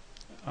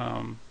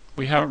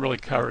 We haven't really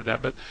covered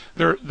that, but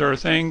there are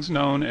things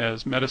known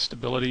as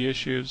metastability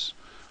issues.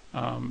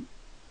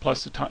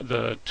 Plus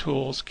the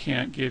tools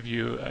can't give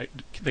you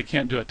they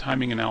can't do a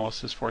timing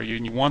analysis for you,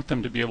 and you want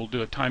them to be able to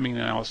do a timing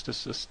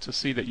analysis to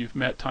see that you've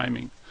met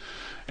timing.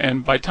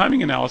 And by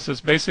timing analysis,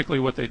 basically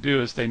what they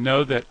do is they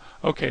know that,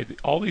 okay,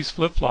 all these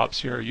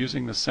flip-flops here are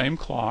using the same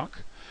clock.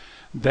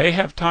 They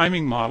have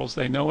timing models.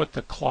 They know what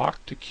the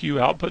clock to Q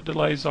output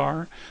delays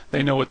are.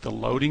 They know what the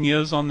loading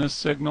is on this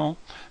signal.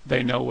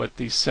 They know what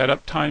the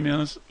setup time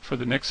is for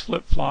the next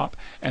flip-flop,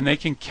 and they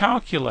can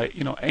calculate,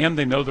 you know, and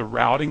they know the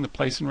routing, the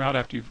place and route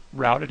after you've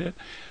routed it.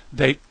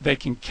 They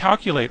can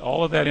calculate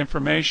all of that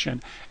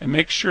information and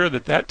make sure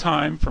that that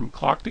time from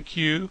clock to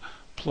Q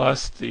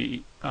plus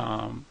the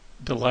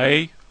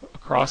delay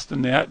across the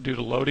net due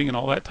to loading and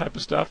all that type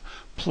of stuff,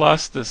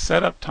 plus the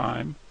setup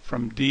time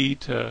from D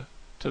to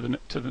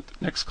the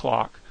next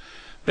clock.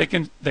 They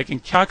can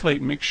calculate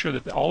and make sure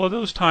that all of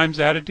those times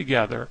added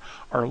together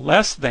are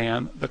less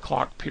than the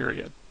clock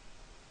period.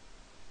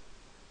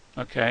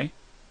 Okay?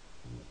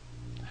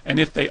 And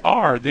if they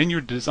are, then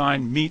your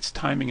design meets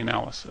timing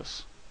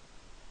analysis,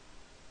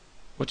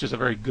 which is a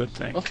very good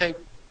thing. Okay.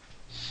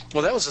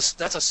 Well,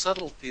 that's a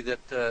subtlety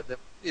that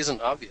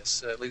isn't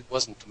obvious. At least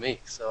wasn't to me.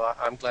 So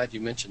I'm glad you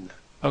mentioned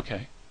that.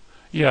 Okay.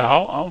 Yeah,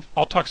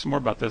 I'll talk some more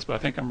about this, but I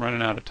think I'm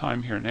running out of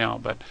time here now.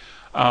 But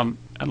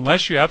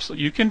unless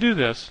you can do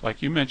this,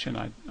 like you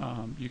mentioned,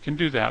 you can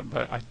do that,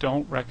 but I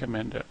don't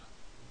recommend it.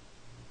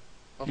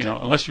 Okay.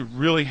 Unless you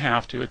really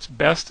have to. It's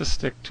best to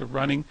stick to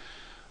running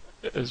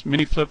as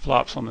many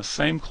flip-flops on the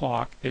same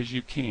clock as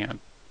you can,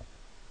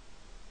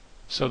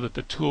 so that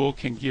the tool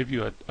can give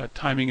you a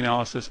timing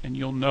analysis, and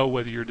you'll know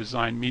whether your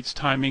design meets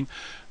timing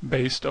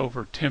based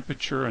over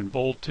temperature and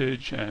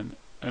voltage and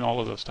all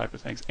of those type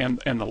of things, and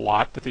the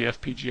lot that the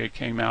FPGA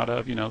came out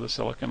of, the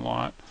silicon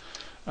lot.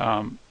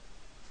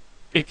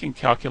 It can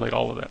calculate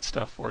all of that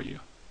stuff for you.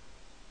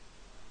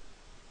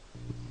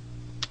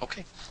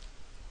 Okay.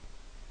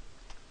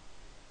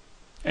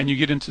 And you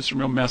get into some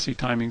real messy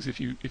timings if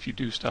you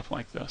do stuff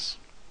like this.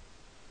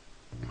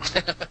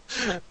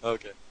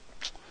 Okay.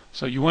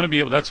 So you want to be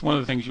able. That's one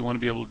of the things you want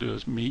to be able to do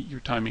is meet your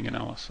timing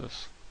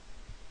analysis.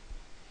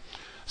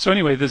 So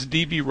anyway, this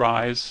dB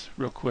rise,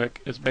 real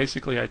quick, is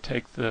basically I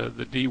take the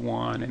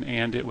D1 and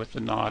AND it with the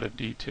NOT of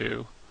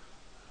D2.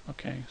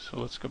 Okay, so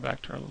let's go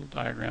back to our little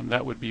diagram.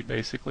 That would be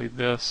basically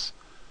this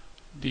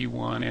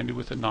D1 ANDed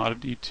with the NOT of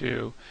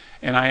D2,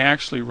 and I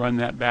actually run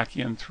that back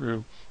in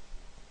through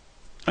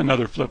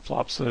another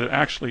flip-flop, so that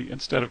actually,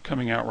 instead of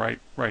coming out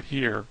right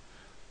here,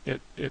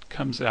 it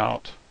comes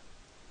out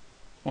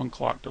 1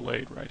 clock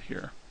delayed right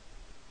here.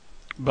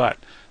 But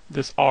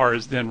this R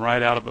is then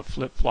right out of a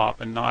flip-flop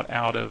and not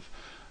out of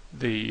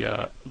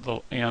the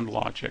AND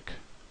logic,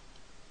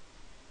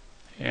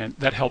 and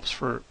that helps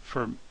for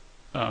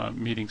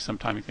meeting some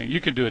timing thing.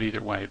 You can do it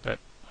either way, but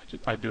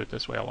I do it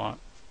this way a lot.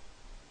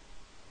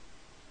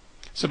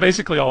 So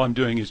basically all I'm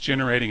doing is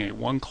generating a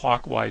 1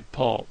 clock wide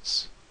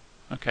pulse.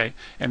 Okay,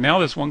 and now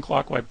this 1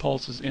 clock wide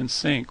pulse is in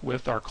sync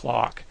with our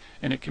clock,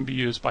 and it can be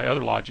used by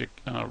other logic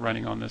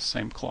running on this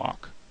same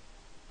clock.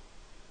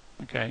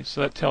 Okay, so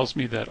that tells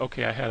me that,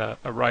 okay, I had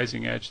a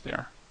rising edge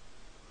there.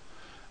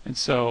 And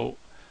so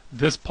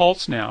this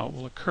pulse now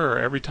will occur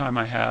every time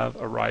I have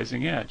a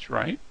rising edge,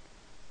 right?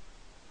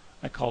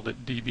 I called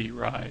it dB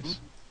rise.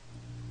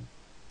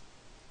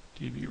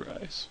 dB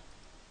rise.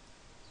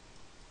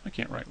 I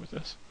can't write with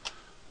this.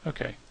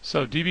 Okay,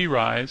 so dB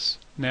rise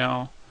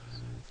now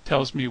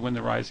tells me when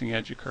the rising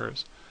edge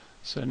occurs.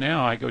 So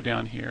now I go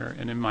down here,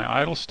 and in my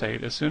idle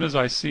state, as soon as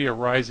I see a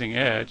rising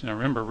edge, and I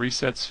remember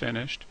reset's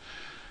finished,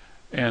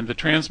 and the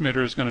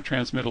transmitter is going to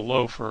transmit a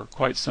low for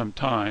quite some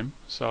time,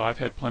 so I've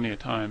had plenty of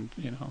time,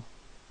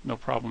 no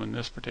problem in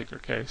this particular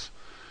case.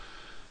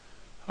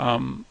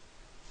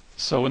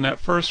 So when that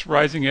first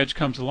rising edge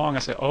comes along, I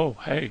say, oh,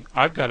 hey,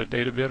 I've got a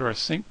data bit or a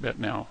sync bit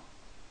now,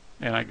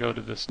 and I go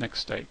to this next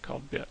state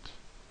called bit.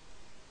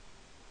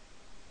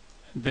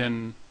 And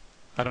then,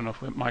 I don't know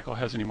if Michael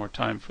has any more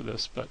time for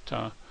this,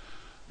 but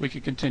we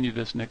could continue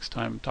this next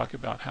time and talk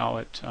about how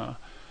it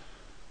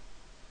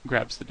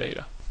grabs the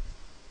data.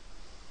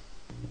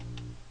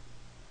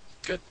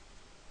 Good.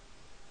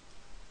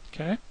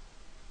 Okay.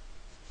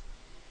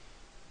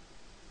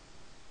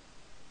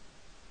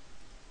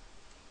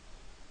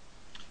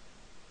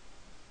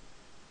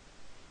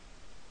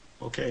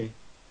 Okay.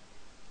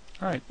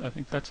 All right, I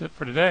think that's it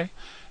for today.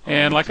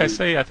 And like I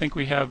say, I think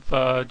we have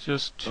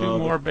just 2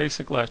 more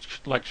basic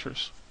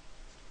lectures.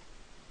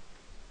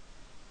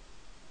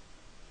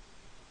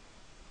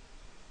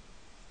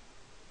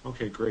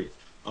 Okay, great.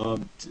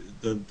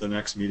 The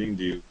next meeting,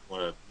 do you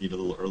want to meet a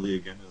little early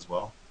again as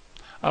well?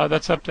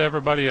 That's up to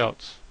everybody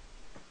else.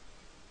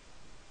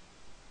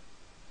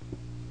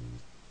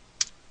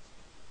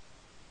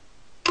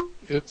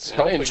 It's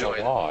helping enjoy a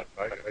it. lot.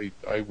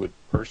 I would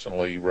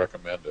personally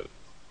recommend it.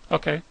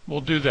 Okay,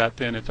 we'll do that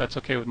then. If that's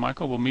okay with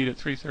Michael, we'll meet at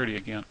 3:30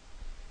 again.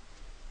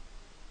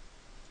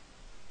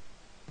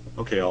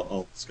 Okay,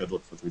 I'll schedule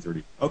it for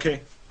 3:30.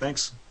 Okay,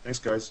 thanks. Thanks,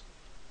 guys.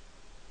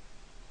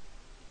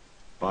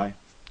 Bye.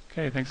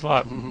 Okay, thanks a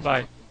lot.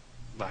 Bye.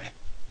 Bye.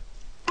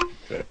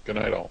 Okay. Good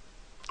night, all.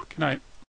 Good night.